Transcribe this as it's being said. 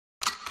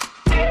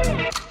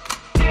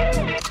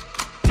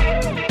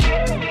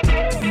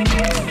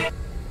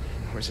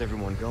Where's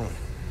everyone going?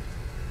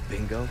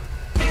 Bingo?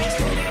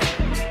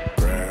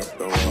 Grab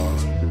the wall,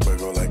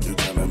 wiggle like you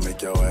tryna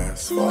make your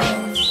ass fall.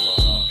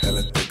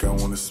 Hella thick, I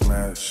wanna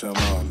smash them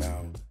all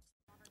now.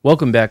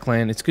 Welcome back,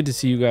 clan. It's good to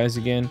see you guys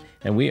again,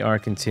 and we are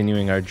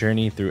continuing our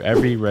journey through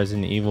every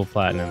Resident Evil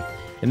Platinum.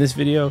 In this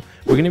video,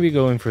 we're going to be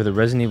going for the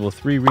Resident Evil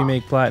 3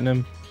 Remake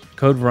Platinum,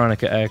 Code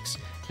Veronica X,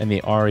 and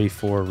the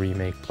RE4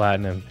 Remake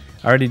Platinum.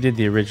 I already did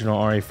the original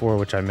RE4,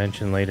 which I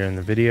mentioned later in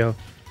the video,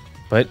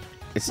 but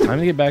it's time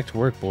to get back to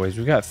work, boys.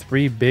 We've got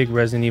 3 big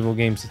Resident Evil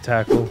games to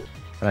tackle,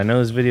 and I know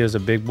this video is a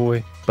big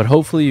boy, but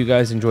hopefully you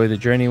guys enjoy the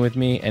journey with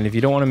me, and if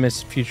you don't want to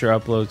miss future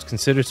uploads,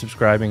 consider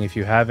subscribing if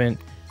you haven't.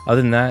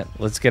 Other than that,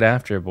 let's get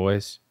after it,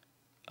 boys.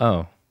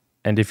 Oh,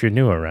 and if you're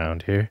new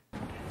around here,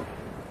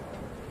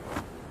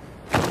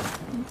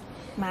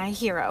 my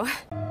hero.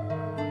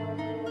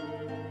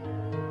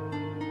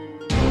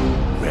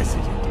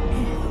 Resident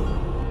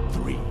Evil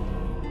 3.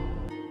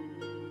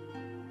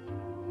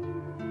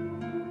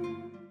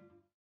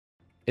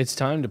 it's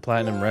time to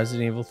platinum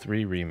Resident Evil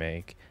 3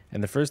 Remake,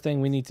 and the first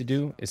thing we need to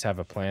do is have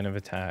a plan of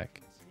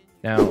attack.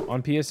 Now,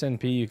 on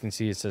PSNP, you can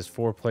see it says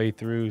 4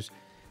 playthroughs,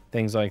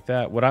 things like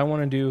that. What I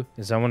want to do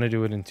is I want to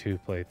do it in 2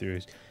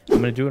 playthroughs. I'm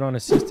going to do it on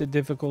assisted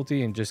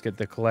difficulty and just get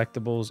the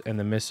collectibles and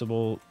the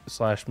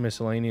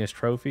missable/miscellaneous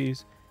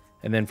trophies.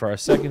 And then for our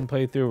second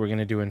playthrough, we're going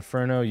to do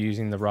Inferno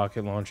using the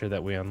rocket launcher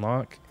that we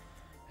unlock.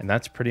 And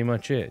that's pretty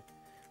much it.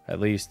 At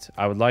least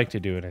I would like to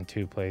do it in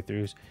 2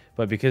 playthroughs.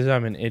 But because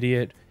I'm an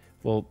idiot,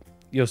 well,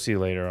 you'll see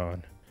later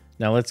on.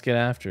 Now let's get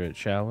after it,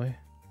 shall we?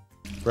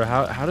 Bro,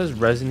 how does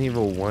Resident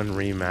Evil 1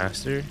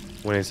 remaster,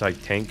 when it's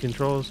like tank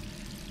controls,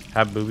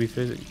 have booby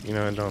physics? You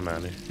know, it don't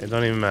matter. It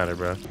don't even matter,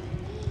 bro.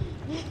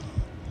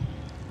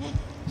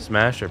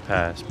 Smash or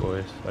pass,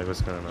 boys? Like,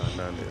 what's going on?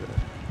 Don't do that.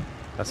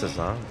 That's a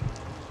song?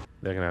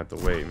 They're gonna have to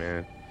wait,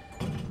 man.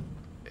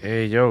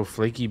 Hey, yo,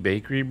 flaky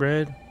bakery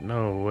bread?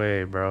 No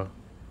way, bro.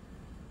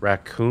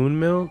 Raccoon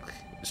milk?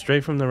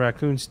 Straight from the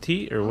raccoon's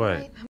teat or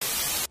what?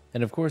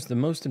 And of course, the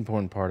most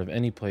important part of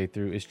any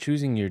playthrough is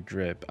choosing your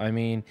drip. I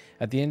mean,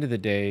 at the end of the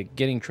day,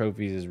 getting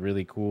trophies is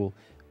really cool,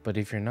 but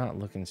if you're not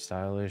looking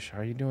stylish,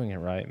 are you doing it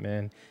right,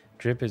 man?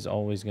 Drip is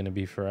always going to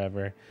be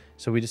forever.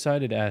 So we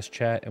decided to ask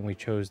chat, and we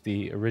chose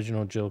the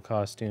original Jill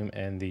costume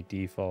and the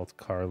default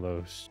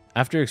Carlos.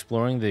 After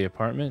exploring the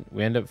apartment,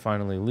 we end up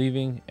finally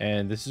leaving,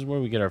 and this is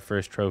where we get our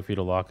first trophy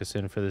to lock us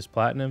in for this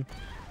platinum.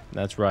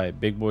 That's right,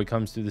 Big Boy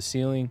comes through the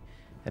ceiling,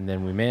 and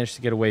then we managed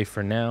to get away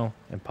for now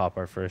and pop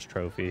our first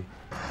trophy.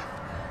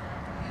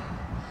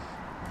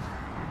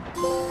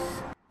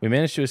 We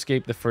managed to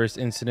escape the first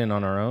incident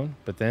on our own,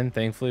 but then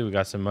thankfully we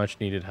got some much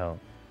needed help.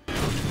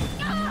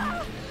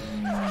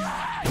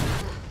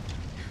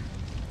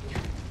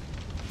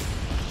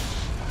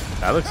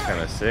 That looks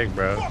kind of sick,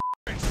 bro.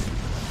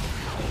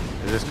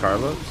 Is this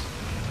Carlos?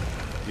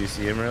 Do you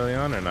see him early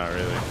on or not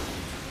really?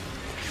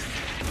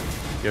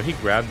 Yo, he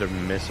grabbed a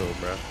missile,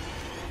 bro.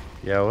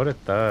 Yo, what a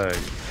thug.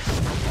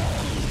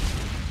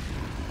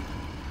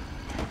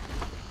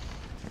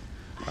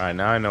 Alright,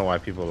 now I know why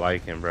people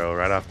like him, bro.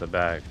 Right off the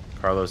bat.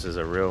 Carlos is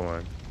a real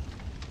one.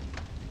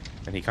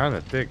 And he kind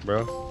of thick,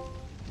 bro.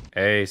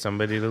 Hey,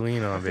 somebody to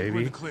lean on,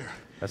 baby.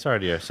 That's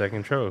already our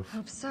second trophy.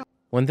 Hope so.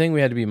 One thing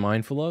we had to be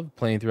mindful of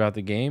playing throughout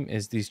the game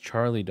is these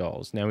Charlie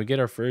dolls. Now we get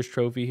our first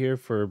trophy here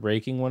for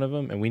breaking one of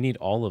them, and we need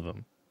all of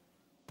them.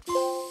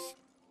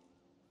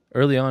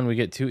 Early on, we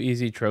get 2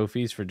 easy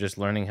trophies for just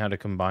learning how to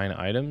combine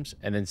items,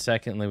 and then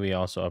secondly, we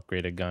also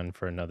upgrade a gun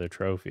for another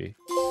trophy.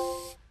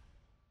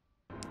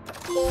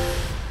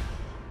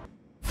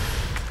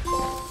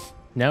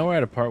 Now we're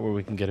at a part where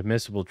we can get a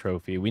missable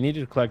trophy. We needed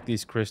to collect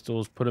these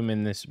crystals, put them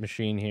in this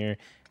machine here,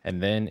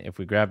 and then if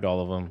we grabbed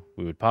all of them,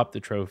 we would pop the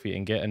trophy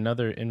and get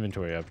another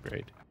inventory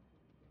upgrade.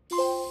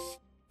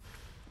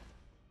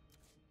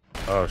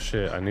 Oh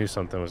shit, I knew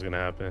something was gonna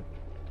happen.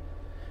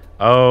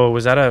 Oh,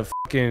 was that a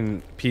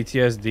fucking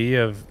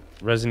PTSD of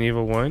Resident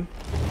Evil 1?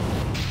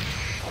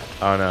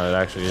 Oh no, it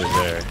actually is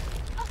there.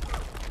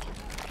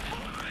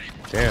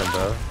 Damn,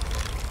 bro.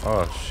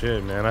 Oh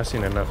shit, man, I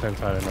seen enough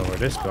hentai to know where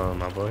this going,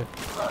 my boy.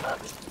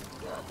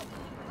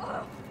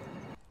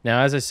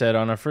 Now, as I said,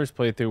 on our first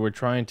playthrough, we're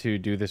trying to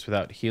do this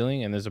without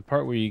healing, and there's a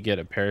part where you get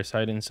a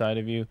parasite inside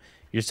of you.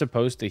 You're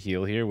supposed to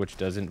heal here, which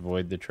doesn't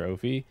void the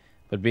trophy,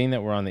 but being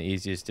that we're on the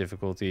easiest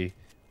difficulty,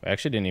 we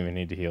actually didn't even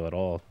need to heal at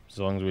all. As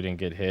long as we didn't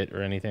get hit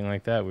or anything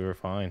like that, we were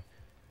fine.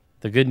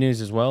 The good news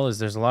as well is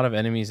there's a lot of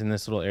enemies in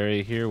this little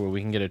area here where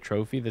we can get a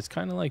trophy that's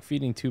kind of like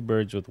feeding 2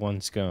 birds with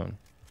 1 scone.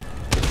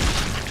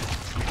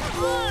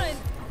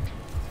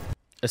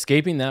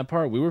 Escaping that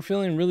part, we were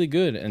feeling really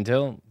good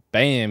until,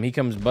 bam, he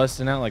comes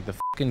busting out like the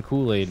fucking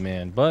Kool-Aid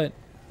man. But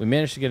we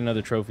managed to get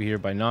another trophy here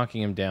by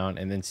knocking him down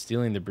and then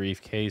stealing the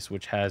briefcase,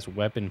 which has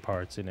weapon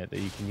parts in it that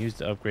you can use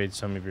to upgrade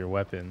some of your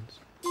weapons.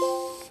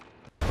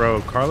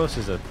 Bro, Carlos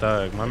is a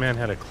thug. My man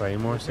had a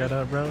claymore set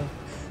up, bro.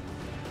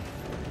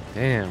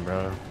 Damn,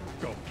 bro.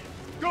 Go.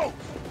 Go.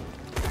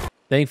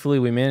 Thankfully,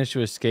 we managed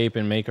to escape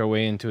and make our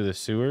way into the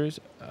sewers.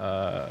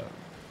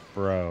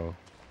 Bro.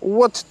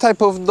 What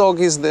type of dog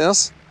is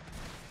this?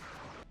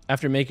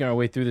 After making our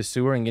way through the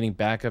sewer and getting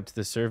back up to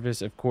the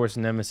surface, of course,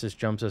 Nemesis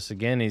jumps us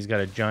again. He's got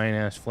a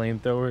giant-ass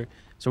flamethrower.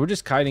 So we're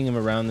just kiting him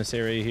around this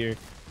area here,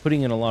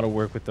 putting in a lot of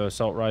work with the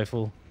assault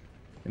rifle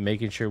and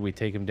making sure we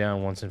take him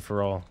down once and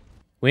for all.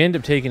 We end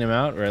up taking him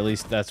out, or at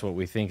least that's what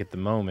we think at the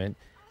moment,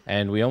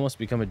 and we almost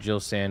become a Jill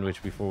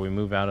sandwich before we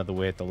move out of the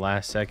way at the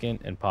last second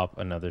and pop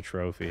another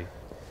trophy.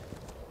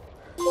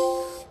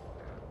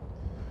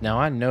 Now,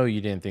 I know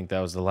you didn't think that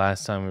was the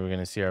last time we were going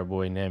to see our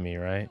boy Nemi,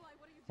 right?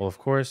 Well, of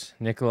course,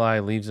 Nikolai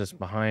leaves us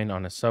behind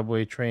on a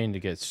subway train to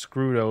get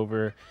screwed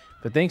over,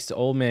 but thanks to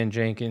old man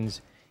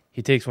Jenkins,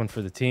 he takes one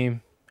for the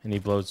team, and he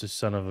blows this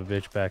son of a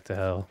bitch back to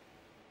hell.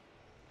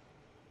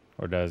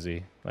 Or does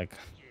he? Like,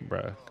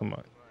 bruh, come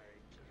on.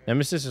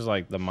 Nemesis is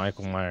like the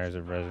Michael Myers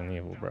of Resident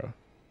Evil, bro.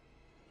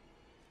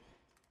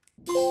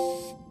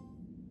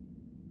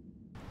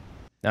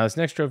 Now, this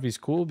next trophy is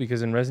cool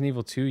because in Resident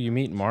Evil 2, you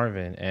meet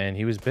Marvin, and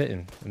he was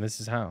bitten, and this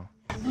is how.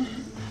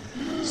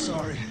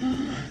 Sorry.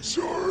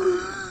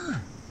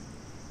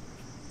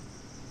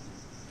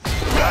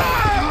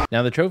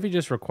 Now, the trophy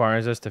just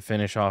requires us to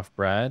finish off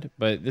Brad,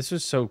 but this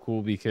was so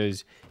cool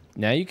because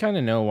now you kind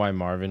of know why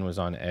Marvin was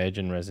on edge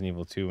in Resident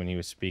Evil 2 when he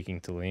was speaking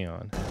to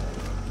Leon. I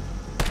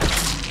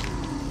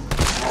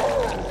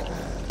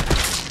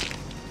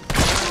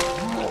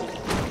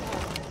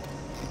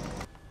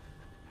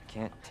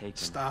can't take him.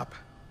 Stop.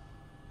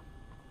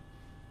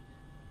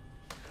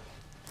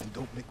 And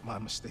don't make my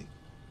mistake.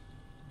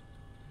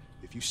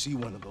 If you see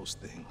one of those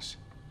things,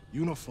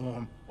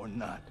 uniform or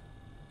not,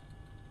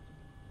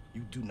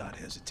 you do not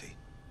hesitate.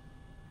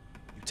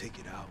 You take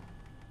it out.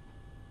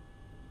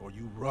 Or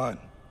you run.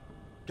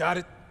 Got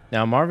it?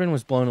 Now, Marvin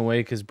was blown away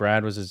because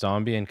Brad was a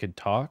zombie and could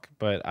talk,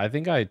 but I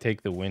think I'd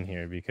take the win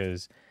here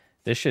because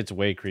this shit's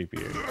way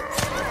creepier.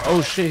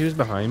 Oh shit, he was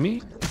behind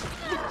me?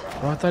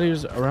 Oh, I thought he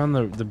was around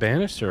the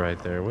banister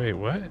right there. Wait,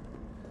 what?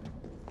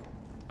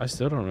 I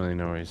still don't really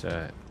know where he's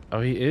at. Oh,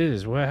 he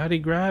is. What? How'd he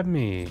grab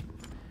me?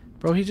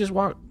 Bro, he just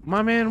walked.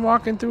 My man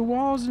walking through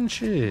walls and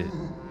shit.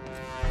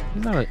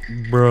 He's not a.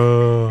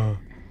 Bruh.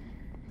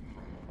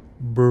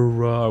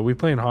 Are we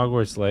playing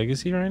Hogwarts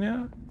Legacy right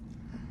now?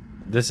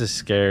 This is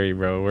scary,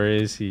 bro. Where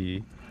is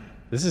he?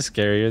 This is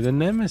scarier than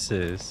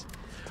Nemesis.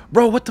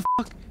 Bro, what the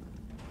fuck?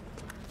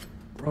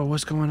 Bro,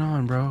 what's going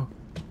on, bro?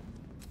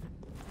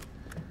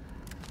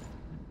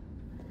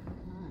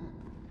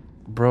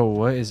 Bro,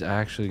 what is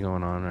actually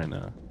going on right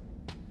now?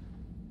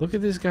 Look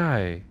at this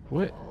guy.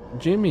 What?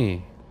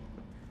 Jimmy.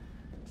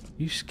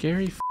 You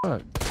scary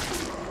fuck.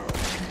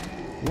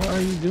 What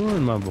are you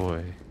doing, my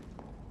boy?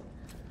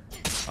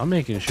 I'm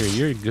making sure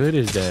you're good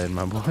as dead,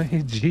 my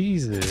boy.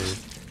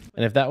 Jesus.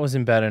 And if that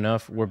wasn't bad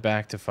enough, we're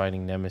back to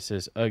fighting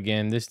Nemesis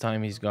again. This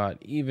time he's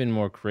got even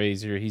more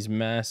crazier. He's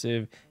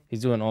massive. He's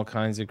doing all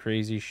kinds of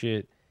crazy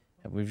shit.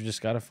 And we've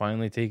just got to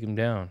finally take him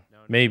down.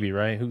 Maybe,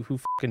 right? Who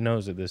fucking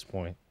knows at this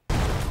point?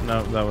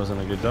 No, that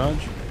wasn't a good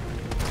dodge.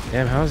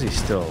 Damn, how is he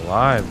still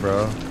alive,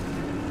 bro?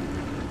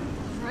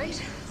 Right,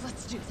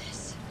 let's do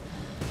this.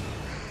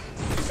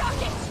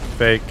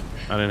 Fake.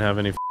 I didn't have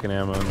any fucking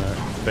ammo in that.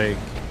 Fake.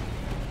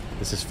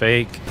 This is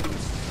fake.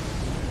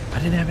 I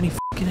didn't have any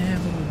fucking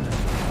ammo in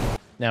that.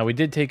 Now, we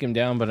did take him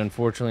down, but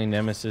unfortunately,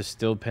 Nemesis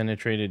still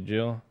penetrated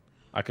Jill.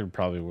 I could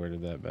probably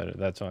worded that better.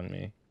 That's on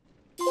me.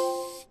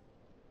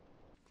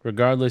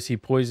 Regardless, he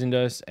poisoned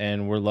us,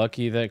 and we're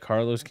lucky that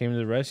Carlos came to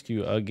the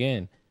rescue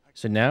again.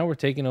 So now we're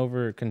taking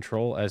over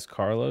control as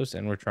Carlos,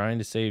 and we're trying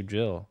to save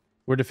Jill.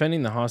 We're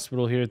defending the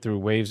hospital here through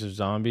waves of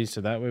zombies, so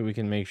that way we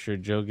can make sure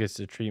Jill gets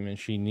the treatment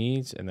she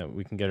needs and that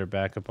we can get her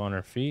back up on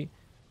her feet.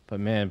 But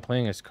man,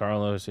 playing as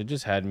Carlos, it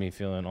just had me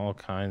feeling all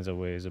kinds of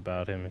ways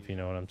about him, if you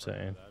know what I'm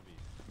saying.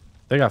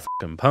 They got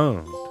fucking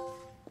pwned.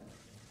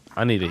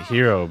 I need a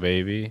hero,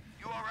 baby.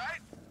 You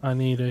alright? I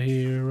need a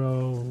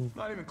hero.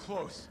 Not even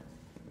close.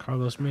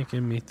 Carlos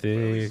making me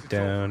thick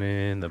down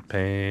in the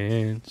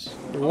pants.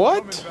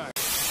 What?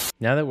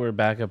 Now that we're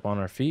back up on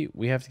our feet,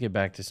 we have to get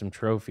back to some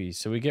trophies.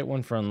 So we get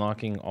one for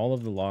unlocking all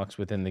of the locks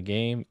within the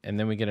game, and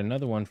then we get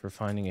another one for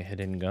finding a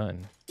hidden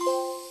gun.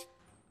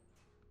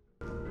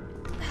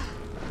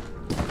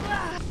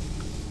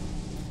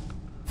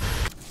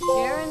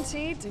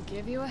 Guaranteed to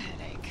give you a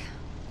headache.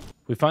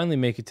 We finally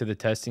make it to the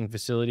testing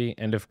facility,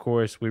 and of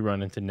course, we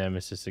run into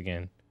Nemesis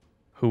again.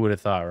 Who would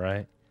have thought,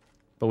 right?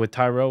 But with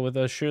Tyrell with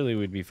us, surely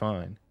we'd be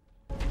fine.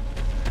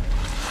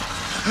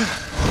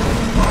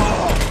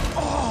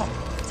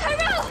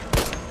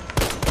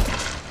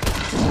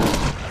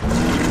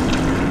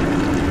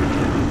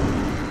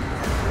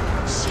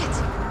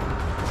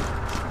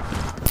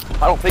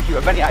 I don't think you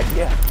have any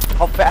idea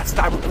how fast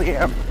I really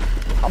am.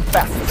 I'm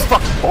fast as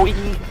fuck, boy.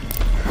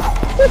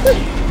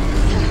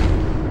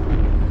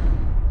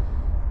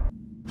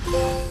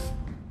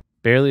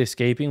 Barely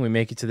escaping, we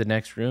make it to the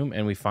next room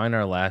and we find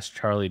our last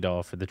Charlie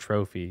doll for the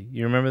trophy.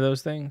 You remember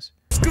those things?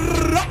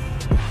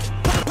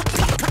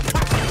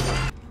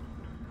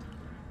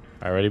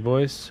 All righty,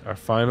 boys. Our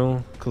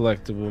final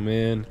collectible,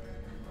 man.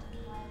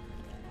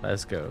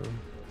 Let's go.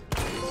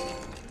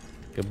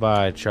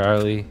 Goodbye,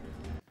 Charlie.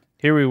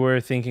 Here we were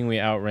thinking we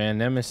outran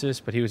Nemesis,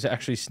 but he was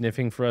actually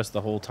sniffing for us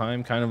the whole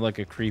time, kind of like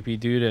a creepy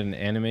dude at an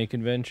anime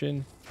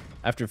convention.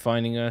 After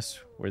finding us,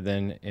 we're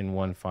then in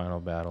one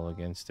final battle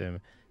against him,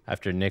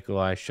 after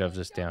Nikolai shoves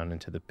us down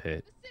into the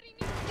pit.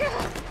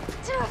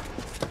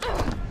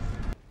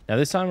 Now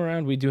this time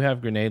around, we do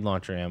have grenade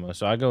launcher ammo,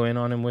 so I go in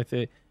on him with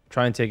it,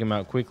 try and take him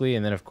out quickly,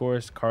 and then of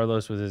course,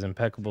 Carlos with his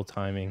impeccable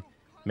timing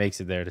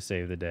makes it there to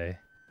save the day.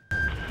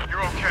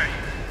 You're okay.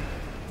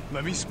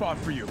 Let me spot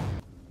for you.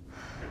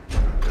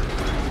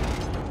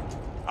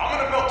 I'm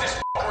gonna melt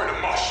this fucker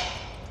into mush.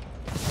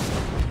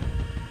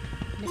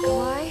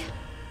 Nikolai?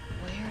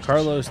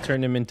 Carlos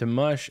turned him into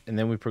mush, and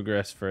then we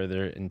progress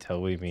further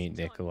until we meet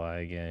Nikolai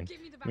again.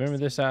 Remember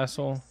this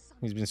asshole?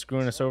 He's been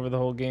screwing us over the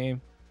whole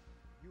game.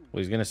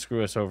 Well, he's gonna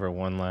screw us over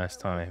one last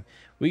time.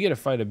 We get to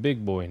fight a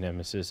big boy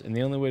Nemesis, and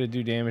the only way to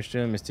do damage to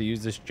him is to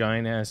use this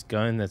giant ass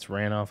gun that's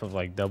ran off of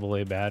like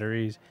AA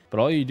batteries. But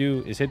all you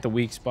do is hit the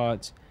weak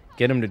spots,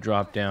 get him to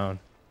drop down,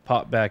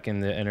 pop back in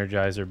the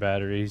Energizer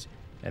batteries,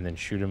 and then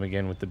shoot him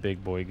again with the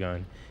big boy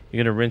gun.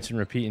 You're gonna rinse and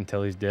repeat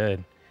until he's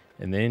dead,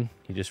 and then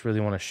you just really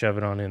want to shove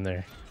it on in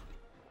there.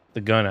 The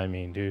gun, I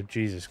mean, dude.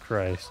 Jesus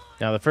Christ.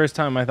 Now, the first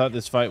time I thought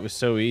this fight was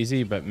so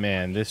easy, but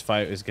man, this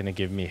fight was gonna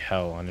give me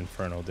hell on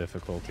Infernal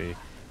difficulty.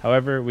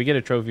 However, we get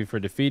a trophy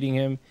for defeating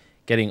him,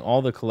 getting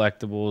all the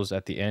collectibles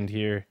at the end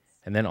here,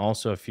 and then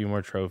also a few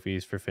more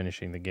trophies for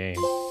finishing the game.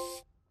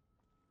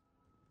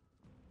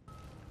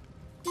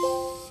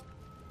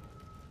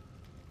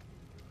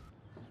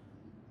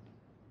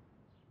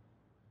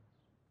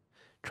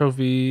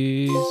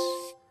 Trophies.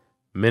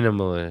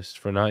 Minimalist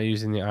for not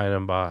using the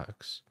item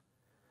box.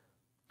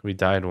 We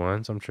died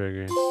once. I'm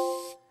triggered.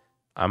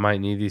 I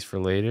might need these for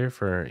later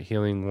for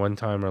healing 1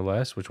 time or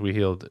less, which we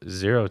healed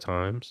 0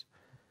 times.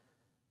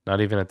 Not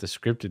even at the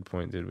scripted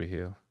point did we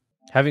heal.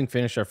 Having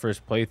finished our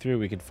first playthrough,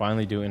 we could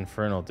finally do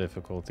Infernal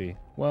difficulty.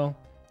 Well,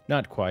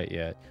 not quite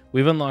yet.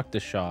 We've unlocked the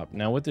shop.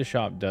 Now what the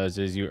shop does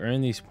is you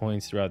earn these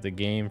points throughout the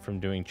game from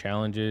doing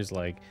challenges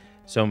like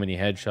so many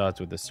headshots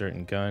with a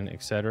certain gun,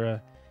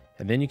 etc.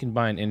 And then you can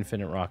buy an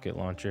infinite rocket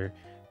launcher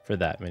for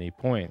that many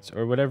points,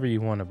 or whatever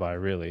you want to buy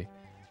really.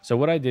 So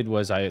what I did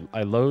was I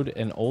load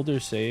an older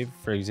save,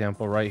 for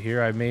example right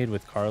here I made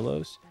with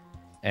Carlos,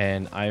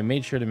 and I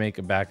made sure to make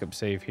a backup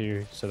save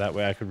here so that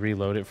way I could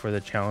reload it for the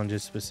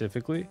challenges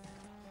specifically.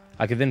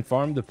 I could then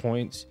farm the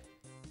points,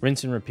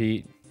 rinse and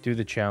repeat, do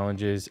the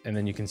challenges, and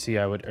then you can see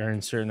I would earn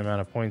a certain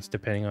amount of points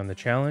depending on the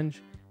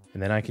challenge,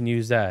 and then I can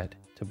use that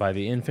to buy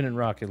the infinite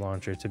rocket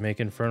launcher to make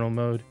Infernal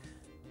mode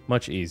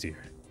much easier.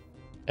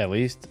 At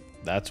least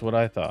that's what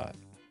I thought.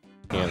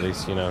 Yeah, at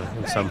least, you know,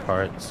 in some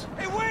parts.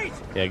 Hey, wait!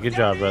 Yeah, good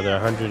job, brother.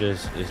 100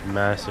 is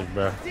massive,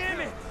 bro.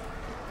 Damn it!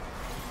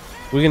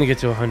 We're gonna get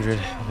to 100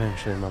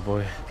 eventually, my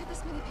boy.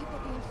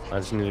 I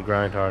just need to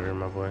grind harder,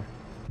 my boy.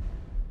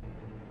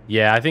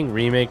 Yeah, I think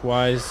remake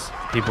wise,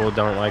 people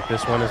don't like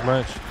this one as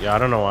much. Yeah, I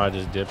don't know why I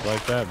just dipped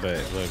like that, but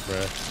look,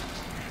 bro.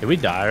 Did we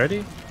die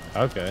already?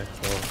 Okay.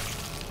 Well.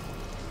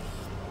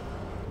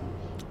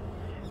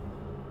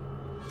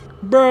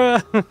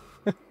 Bruh.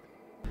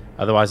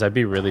 Otherwise, I'd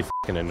be really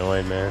fucking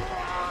annoyed, man.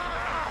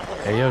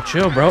 Hey, yo,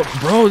 chill, bro.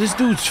 Bro, this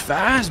dude's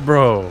fast,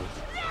 bro.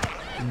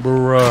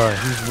 Bruh,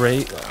 he's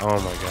right. Oh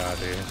my god,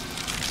 dude.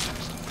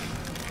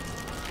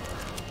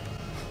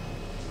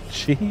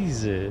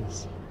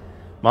 Jesus.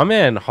 My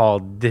man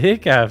hauled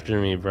dick after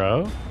me,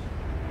 bro.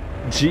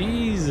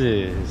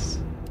 Jesus.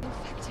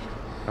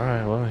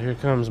 Alright, well, here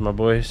it comes, my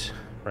boys.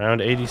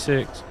 Round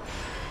 86.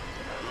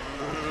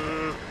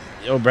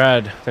 Yo,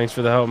 Brad, thanks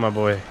for the help, my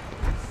boy.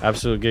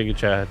 Absolute Giga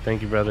Chad.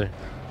 Thank you, brother.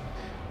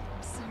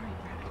 Sorry,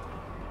 Brad.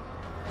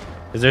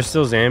 Is there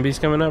still zombies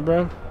coming up,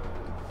 bro?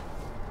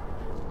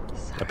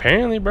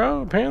 Apparently,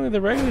 bro. Apparently the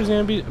regular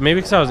zombies.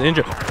 Maybe because I was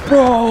injured.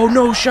 Bro,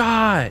 no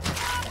shot.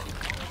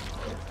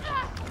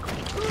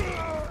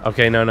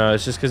 Okay, no.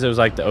 It's just because it was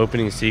like the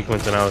opening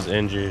sequence and I was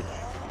injured.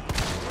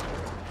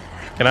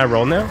 Can I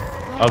roll now?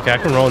 Okay, I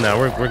can roll now.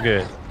 We're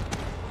good.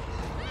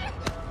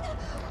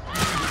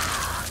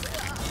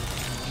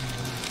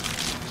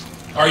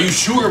 Are you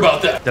sure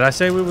about that? Did I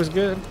say we was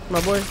good,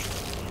 my boy?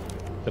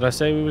 Did I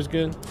say we was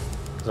good?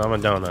 Because I'm a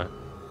donut.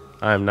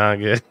 I am not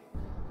good.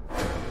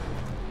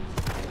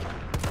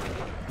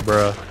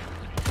 Bruh.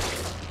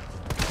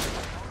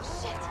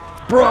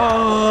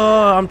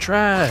 Bruh, I'm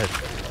trash.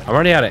 I'm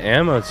already out of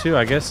ammo too.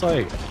 I guess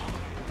like,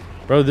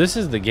 bro, this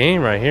is the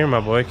game right here,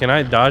 my boy. Can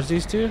I dodge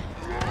these two?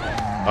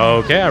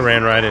 Okay, I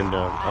ran right into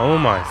them. Oh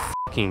my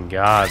fucking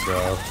god,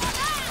 bro.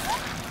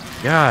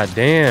 God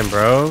damn,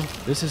 bro.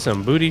 This is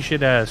some booty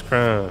shit ass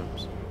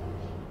crumbs.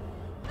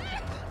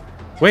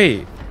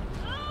 Wait.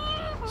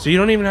 So you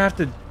don't even have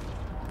to...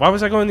 Why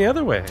was I going the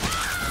other way?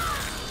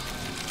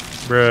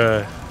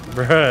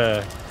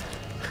 Bruh.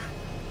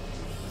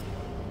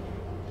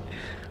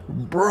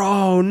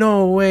 Bro,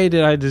 no way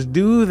did I just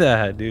do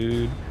that,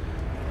 dude.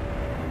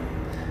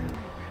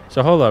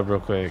 So hold up real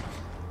quick.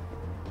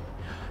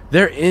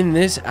 They're in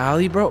this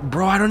alley, bro.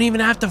 Bro, I don't even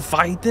have to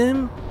fight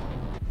them.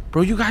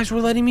 Bro, you guys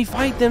were letting me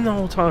fight them the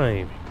whole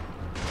time.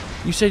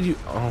 You said you...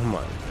 Oh my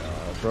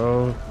god,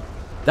 bro.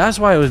 That's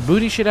why it was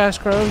booty shit ass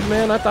crumbs,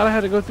 man. I thought I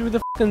had to go through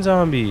the fucking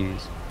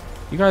zombies.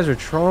 You guys are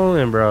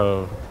trolling,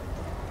 bro.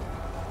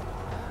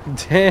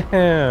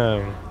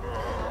 Damn.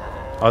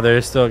 Oh,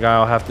 there's still a guy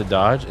I'll have to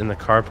dodge in the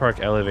car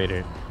park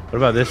elevator. What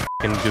about this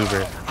fucking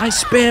goober? I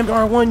spammed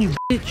R1, you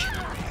bitch.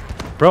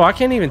 Bro, I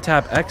can't even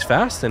tap X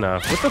fast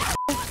enough. What the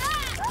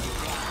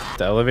fuck?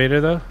 The elevator,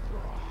 though?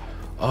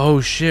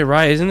 Oh, shit,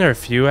 right. Isn't there a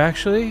few,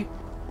 actually?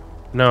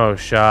 No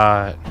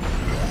shot.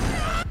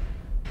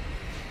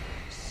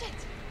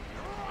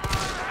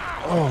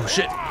 Oh,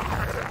 shit.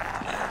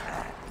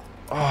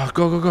 Oh,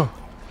 go, go, go.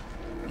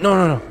 No,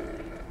 no, no.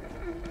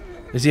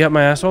 Is he up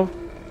my asshole?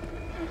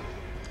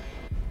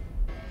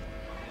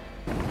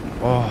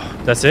 Oh,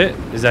 that's it?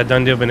 Is that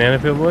done deal, banana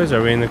peel, boys?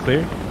 Are we in the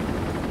clear?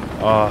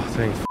 Oh,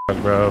 thank fuck,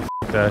 bro.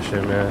 Fuck that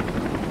shit, man.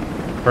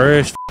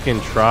 First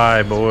fucking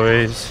try,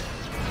 boys.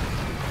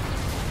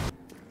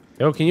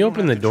 Yo, can you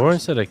open the door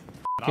instead of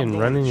fucking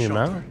running your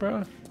mouth,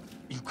 bro?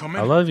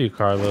 I love you,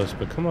 Carlos,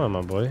 but come on,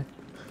 my boy.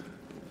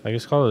 I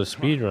just call it a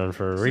speed run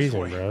for a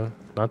reason, bro.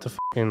 Not to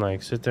fucking,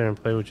 like, sit there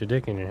and play with your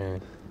dick in your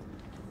hand.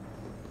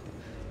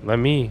 Let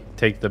me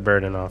take the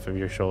burden off of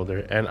your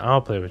shoulder, and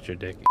I'll play with your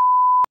dick.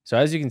 So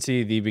as you can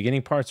see, the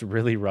beginning part's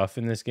really rough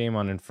in this game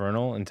on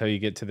Infernal until you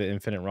get to the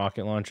infinite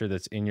rocket launcher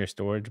that's in your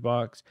storage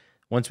box.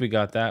 Once we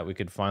got that, we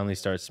could finally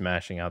start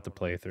smashing out the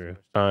playthrough.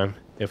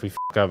 If we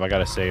fuck up, I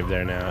gotta save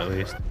there now at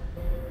least.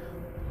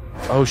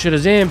 Oh shit, a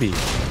zombie!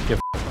 Get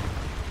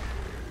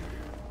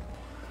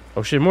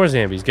oh shit, more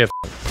zombies. Get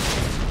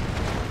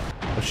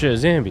oh shit, a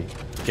zombie.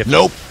 Get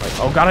nope. Like,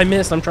 oh god, I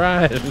missed. I'm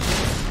trying.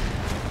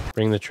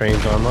 Bring the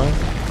trains online.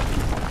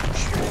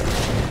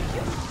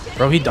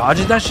 Bro, he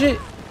dodges that shit.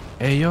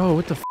 Hey yo,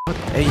 what the fuck?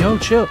 Hey yo,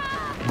 chill,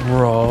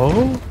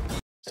 bro.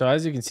 So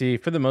as you can see,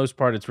 for the most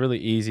part, it's really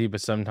easy,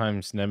 but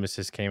sometimes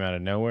Nemesis came out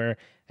of nowhere.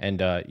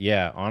 And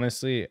yeah,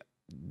 honestly,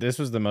 this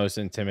was the most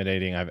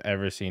intimidating I've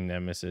ever seen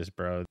Nemesis,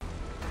 bro. All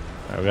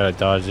right, we gotta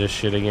dodge this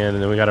shit again,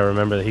 and then we gotta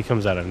remember that he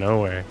comes out of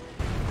nowhere.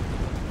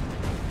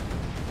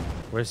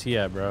 Where's he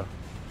at, bro?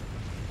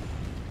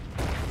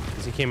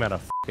 Because he came out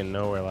of fucking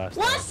nowhere last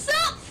time. What's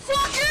up,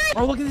 fucker?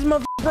 Oh, look at this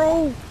motherfucker,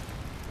 bro.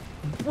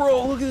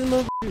 Bro, look at this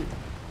motherfucker.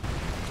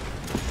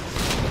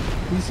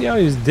 You see how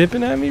he's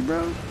dipping at me,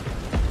 bro?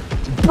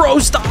 Bro,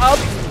 stop!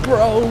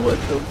 Bro, what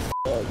the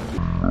fuck?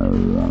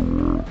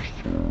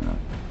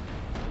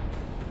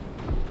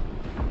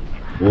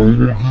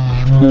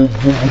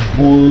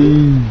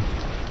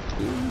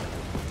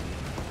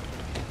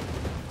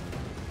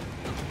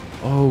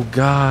 Oh,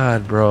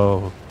 God,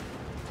 bro.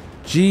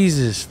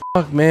 Jesus,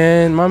 fuck,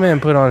 man. My man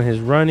put on his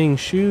running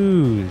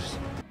shoes.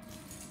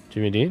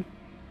 Jimmy Dean?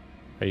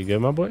 Are you good,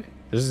 my boy?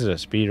 This is a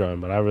speed run,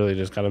 but I really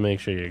just gotta make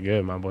sure you're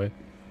good, my boy.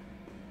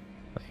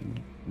 Like,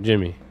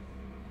 Jimmy.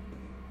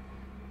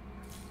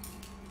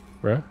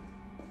 Bruh,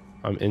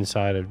 I'm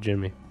inside of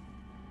Jimmy.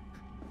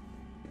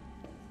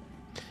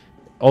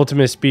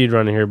 Ultimate speed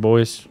running here,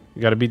 boys.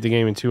 You gotta beat the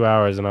game in 2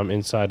 hours, and I'm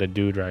inside a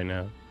dude right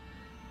now.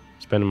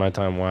 Spending my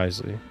time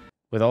wisely.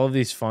 With all of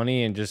these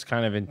funny and just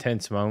kind of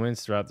intense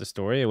moments throughout the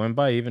story, it went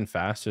by even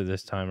faster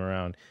this time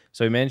around.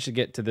 So we managed to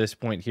get to this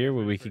point here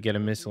where we could get a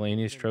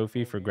miscellaneous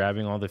trophy for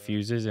grabbing all the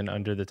fuses and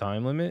under the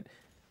time limit.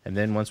 And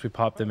then once we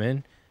pop them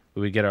in,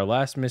 we would get our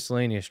last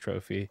miscellaneous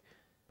trophy.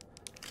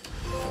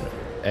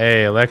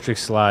 Hey, electric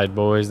slide,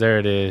 boys. There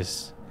it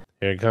is.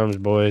 Here it comes,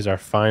 boys. Our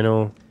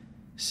final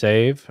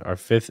save. Our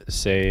 5th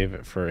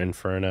save for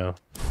Inferno.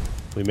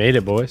 We made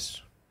it,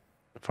 boys.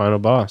 Final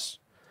boss.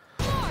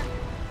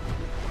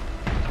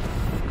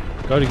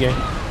 Go to game.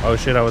 Oh,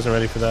 shit. I wasn't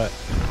ready for that.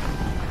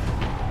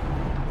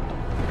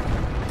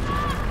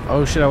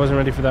 Oh, shit. I wasn't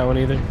ready for that one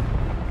either.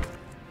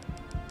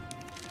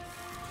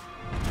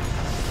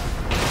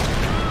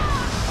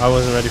 I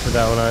wasn't ready for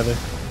that one either.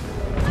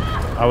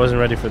 I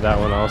wasn't ready for that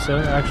one also,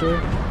 actually.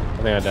 I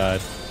think I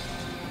died.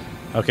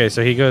 Okay,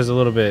 so he goes a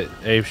little bit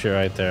apeshit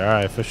right there. All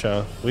right, for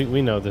sure.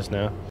 We know this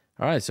now.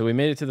 All right, so we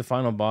made it to the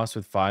final boss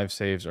with 5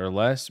 saves or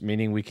less,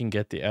 meaning we can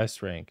get the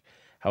S rank.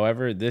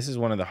 However, this is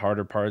one of the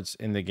harder parts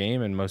in the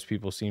game, and most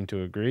people seem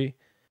to agree.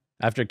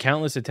 After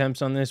countless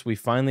attempts on this, we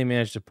finally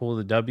managed to pull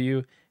the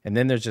W, and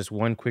then there's just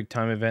one quick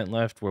time event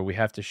left where we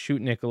have to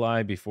shoot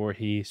Nikolai before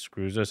he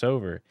screws us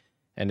over.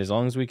 And as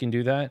long as we can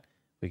do that,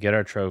 we get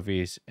our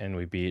trophies, and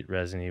we beat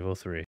Resident Evil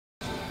 3.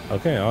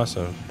 Okay,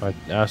 awesome. My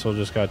asshole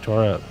just got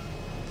tore up.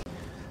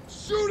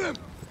 Shoot him!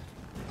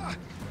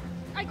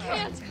 I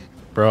can't.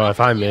 Bro,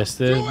 if I missed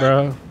this,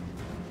 bro,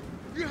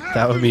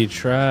 that would be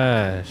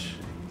trash.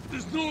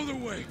 There's no other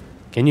way.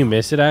 Can you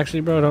miss it,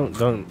 actually, bro? Don't.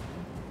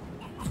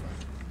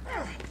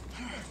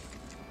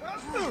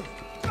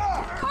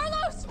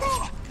 Carlos!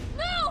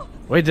 No!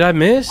 Wait, did I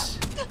miss?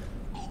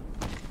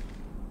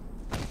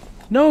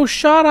 No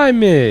shot I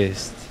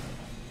missed.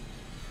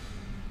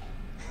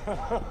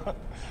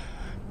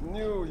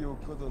 Knew you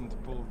couldn't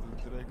pull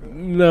the trigger.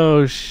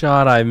 No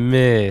shot I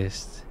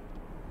missed.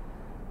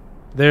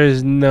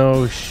 There's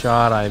no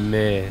shot I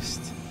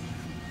missed.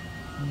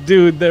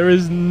 Dude, there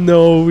is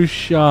no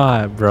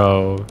shot,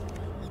 bro.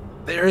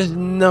 There is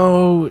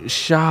no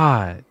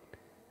shot.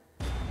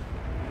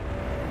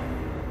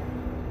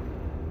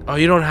 Oh,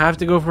 you don't have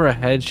to go for a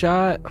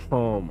headshot?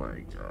 Oh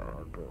my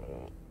god,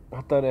 bro.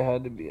 I thought it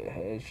had to be a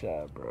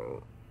headshot,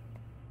 bro.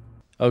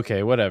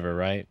 Okay, whatever,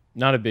 right?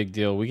 Not a big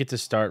deal. We get to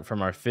start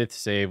from our 5th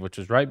save, which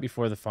was right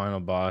before the final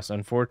boss.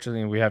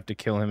 Unfortunately, we have to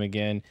kill him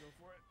again.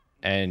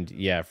 And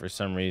yeah, for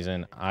some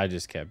reason, I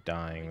just kept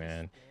dying,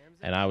 man.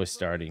 And I was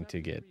starting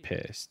to get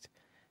pissed.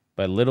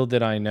 But little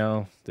did I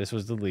know, this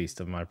was the least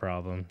of my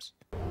problems.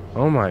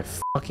 Oh my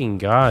fucking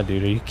god,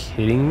 dude. Are you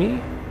kidding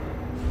me?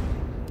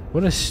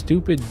 What a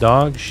stupid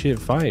dog shit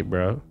fight,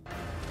 bro.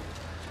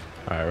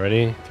 Alright,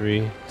 ready?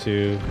 3,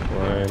 2,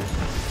 1.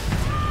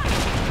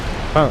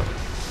 Pump.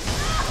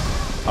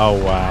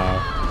 Oh,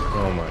 wow.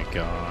 Oh my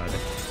god.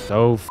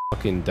 So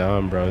fucking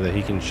dumb, bro, that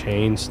he can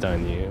chain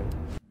stun you.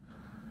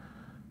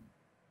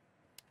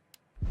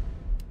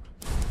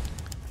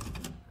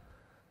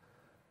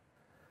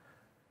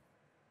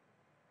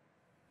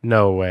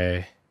 No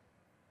way.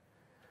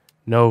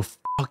 No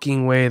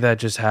fucking way that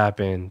just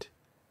happened.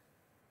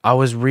 I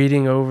was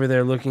reading over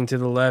there looking to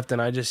the left and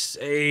I just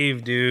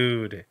saved,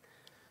 dude.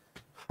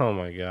 Oh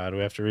my god, we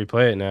have to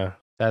replay it now.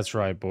 That's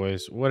right,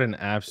 boys. What an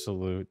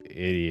absolute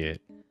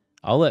idiot.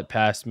 I'll let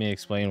past me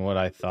explain what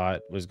I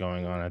thought was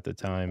going on at the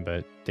time,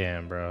 but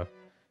damn, bro.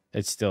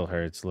 It still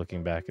hurts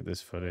looking back at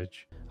this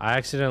footage. I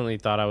accidentally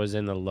thought I was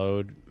in the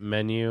load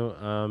menu,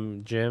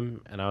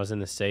 Jim, and I was in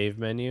the save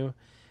menu.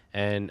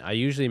 And I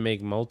usually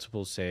make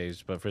multiple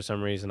saves, but for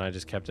some reason I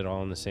just kept it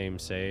all in the same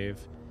save.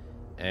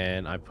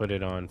 And I put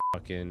it on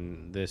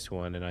fucking this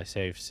one, and I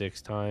saved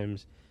 6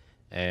 times.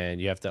 And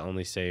you have to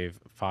only save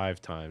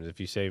 5 times. If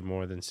you save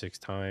more than 6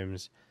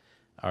 times,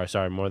 or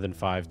sorry, more than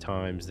 5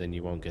 times, then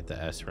you won't get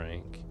the S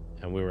rank.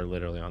 And we were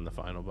literally on the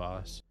final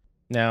boss.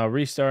 Now,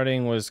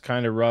 restarting was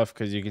kind of rough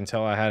because you can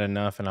tell I had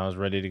enough and I was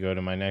ready to go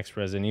to my next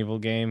Resident Evil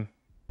game.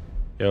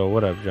 Yo,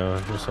 what up, John?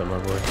 What's up, my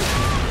boy?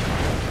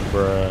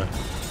 Bruh.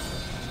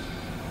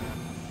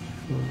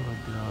 Oh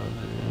my god,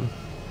 man.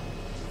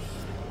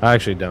 I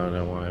actually don't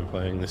know why I'm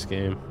playing this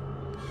game.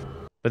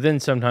 But then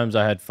sometimes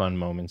I had fun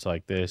moments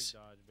like this.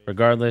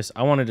 Regardless,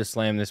 I wanted to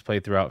slam this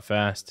playthrough out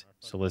fast,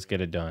 so let's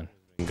get it done.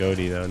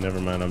 Goaty though, never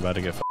mind, I'm about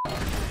to get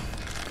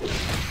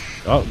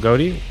Oh,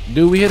 Goaty?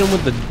 Dude, we hit him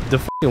with the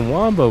fucking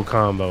wombo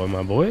combo,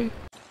 my boy.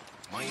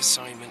 My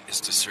assignment is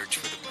to search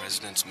for the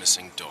president's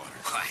missing daughter.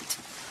 What?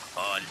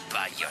 All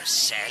by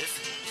yourself?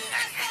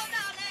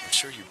 I'm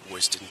sure you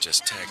boys didn't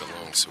just tag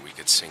along so we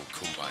could sing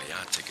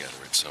Kumbaya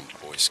together at some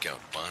Boy Scout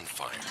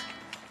bonfire.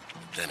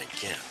 Then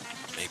again,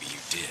 maybe you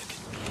did.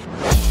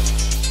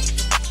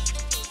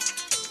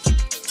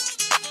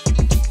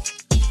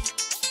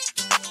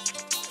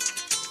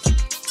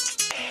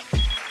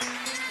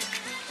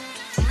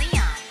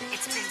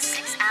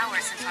 Since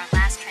our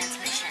last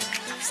transmission,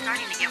 I'm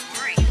starting to get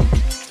worried.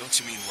 Don't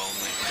you mean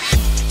lonely?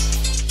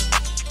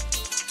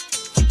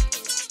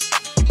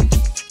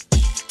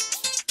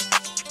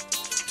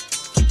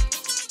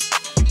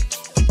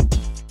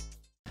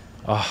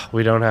 Oh,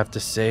 we don't have to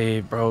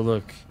save, bro.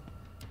 Look.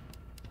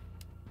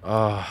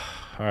 Oh,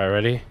 all right,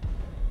 ready?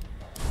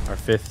 Our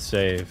 5th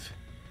save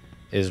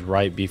is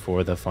right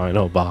before the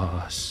final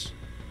boss.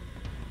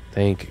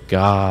 Thank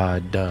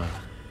God.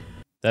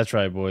 That's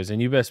right, boys,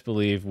 and you best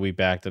believe we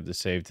backed up the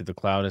save to the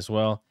cloud as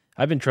well.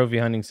 I've been trophy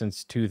hunting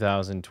since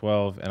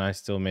 2012, and I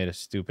still made a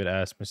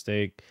stupid-ass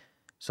mistake.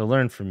 So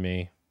learn from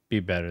me. Be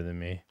better than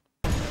me.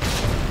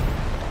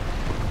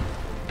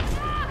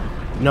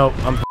 Nope,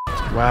 I'm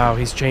f***ed. Wow,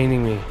 he's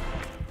chaining me.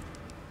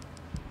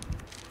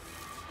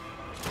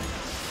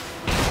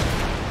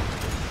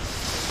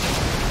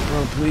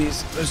 Bro,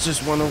 please. There's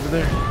just one over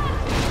there.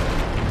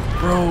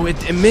 Bro,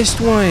 it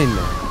missed one.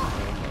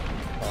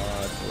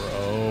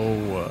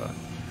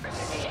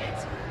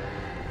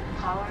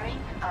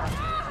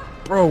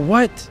 Bro,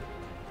 what?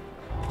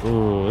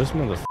 Ooh, this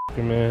motherfucker,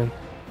 man.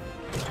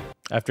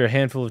 After a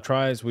handful of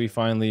tries, we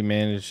finally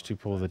managed to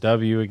pull the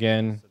W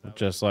again,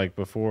 just like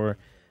before.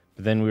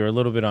 But then we were a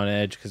little bit on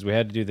edge because we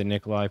had to do the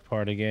Nikolai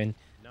part again.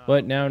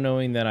 But now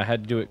knowing that I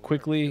had to do it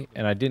quickly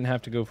and I didn't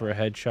have to go for a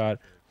headshot,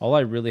 all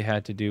I really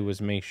had to do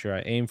was make sure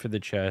I aim for the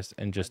chest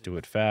and just do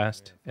it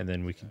fast, and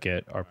then we could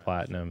get our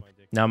platinum.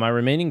 Now, my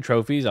remaining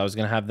trophies, I was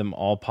going to have them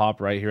all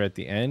pop right here at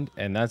the end,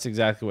 and that's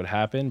exactly what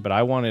happened, but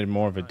I wanted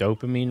more of a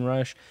dopamine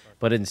rush,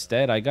 but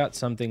instead, I got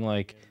something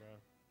like,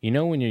 you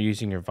know when you're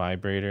using your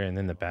vibrator and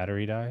then the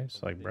battery dies?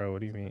 Like, bro,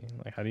 what do you mean?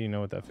 Like, how do you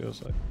know what that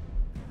feels like?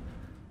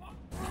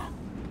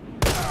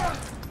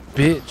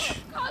 Bitch.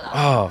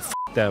 Oh, f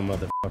that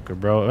motherfucker,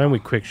 bro. And we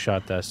quick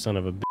shot that son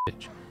of a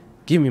bitch.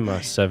 Give me my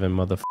 7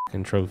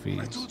 motherfucking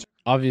trophies.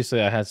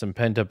 Obviously, I had some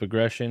pent-up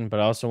aggression, but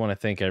I also want to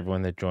thank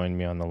everyone that joined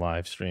me on the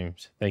live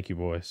streams. Thank you,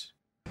 boys.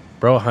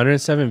 Bro,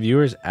 107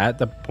 viewers at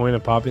the point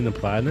of popping the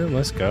platinum?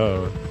 Let's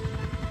go.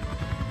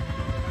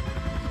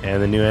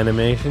 And the new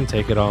animation,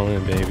 take it all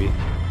in, baby.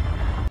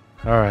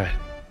 All right.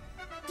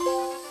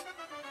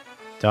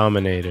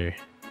 Dominator.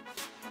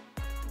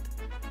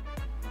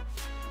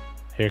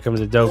 Here comes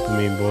the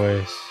dopamine,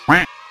 boys.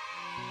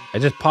 I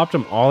just popped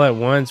them all at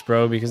once,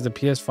 bro, because the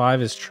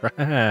PS5 is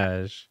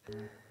trash.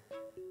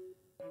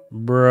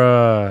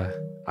 Bruh.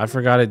 I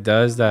forgot it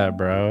does that,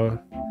 bro.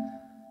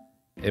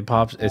 It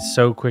pops. It's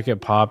so quick at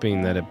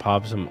popping that it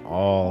pops them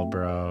all,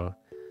 bro.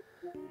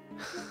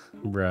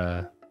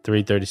 Bruh.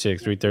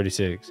 336,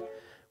 336.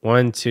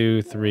 1,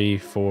 2, 3,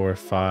 4,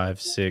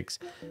 5, 6,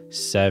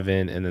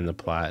 7, and then the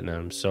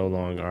platinum. So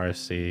long,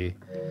 RC.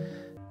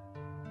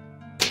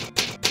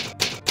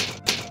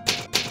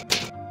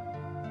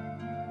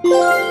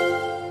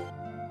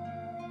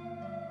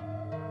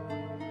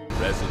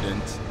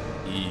 Resident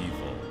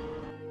Evil.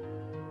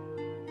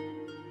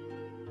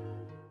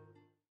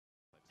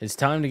 It's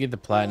time to get the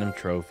platinum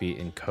trophy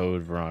in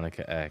Code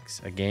Veronica X,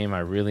 a game I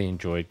really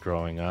enjoyed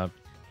growing up,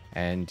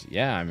 and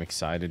yeah, I'm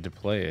excited to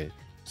play it.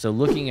 So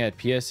looking at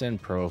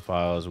PSN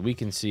profiles, we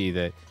can see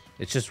that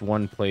it's just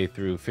one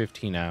playthrough,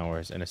 15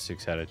 hours, and a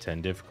 6 out of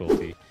 10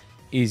 difficulty.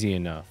 Easy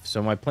enough.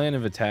 So my plan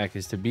of attack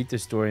is to beat the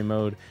story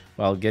mode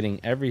while getting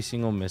every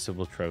single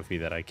missable trophy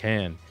that I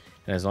can.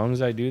 And as long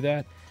as I do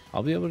that,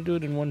 I'll be able to do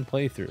it in one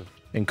playthrough.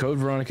 In Code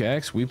Veronica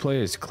X, we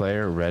play as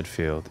Claire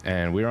Redfield,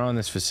 and we're on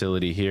this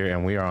facility here,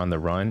 and we are on the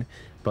run,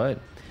 but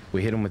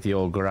we hit them with the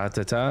old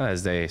gratata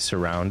as they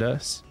surround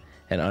us,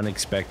 and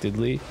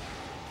unexpectedly,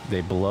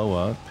 they blow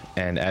up,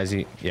 and as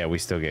you, yeah, we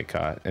still get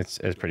caught. It's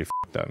pretty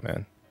fucked up,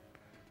 man.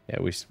 Yeah,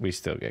 we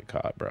still get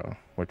caught, bro.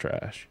 We're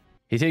trash.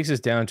 He takes us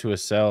down to a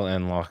cell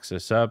and locks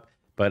us up,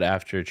 but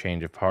after a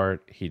change of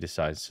heart, he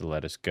decides to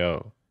let us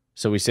go.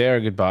 So we say our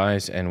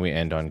goodbyes, and we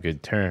end on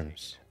good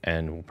terms.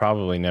 And we'll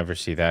probably never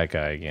see that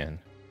guy again.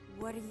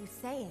 What are you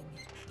saying?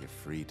 You're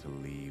free to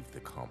leave the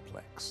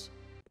complex.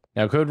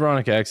 Now, Code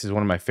Veronica X is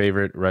one of my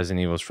favorite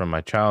Resident Evils from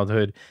my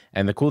childhood.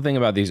 And the cool thing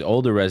about these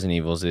older Resident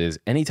Evils is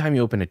anytime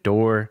you open a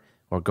door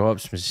or go up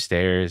some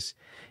stairs,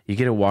 you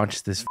get to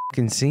watch this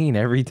fucking scene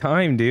every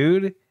time,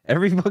 dude.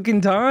 Every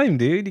fucking time,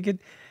 dude. You get,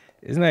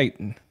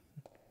 isn't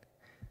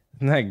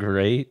that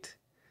great?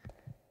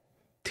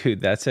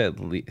 Dude, that's at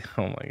least,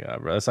 oh my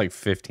God, bro. That's like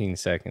 15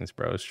 seconds,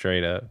 bro,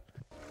 straight up.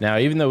 Now,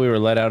 even though we were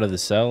let out of the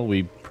cell,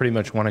 we pretty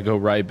much want to go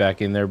right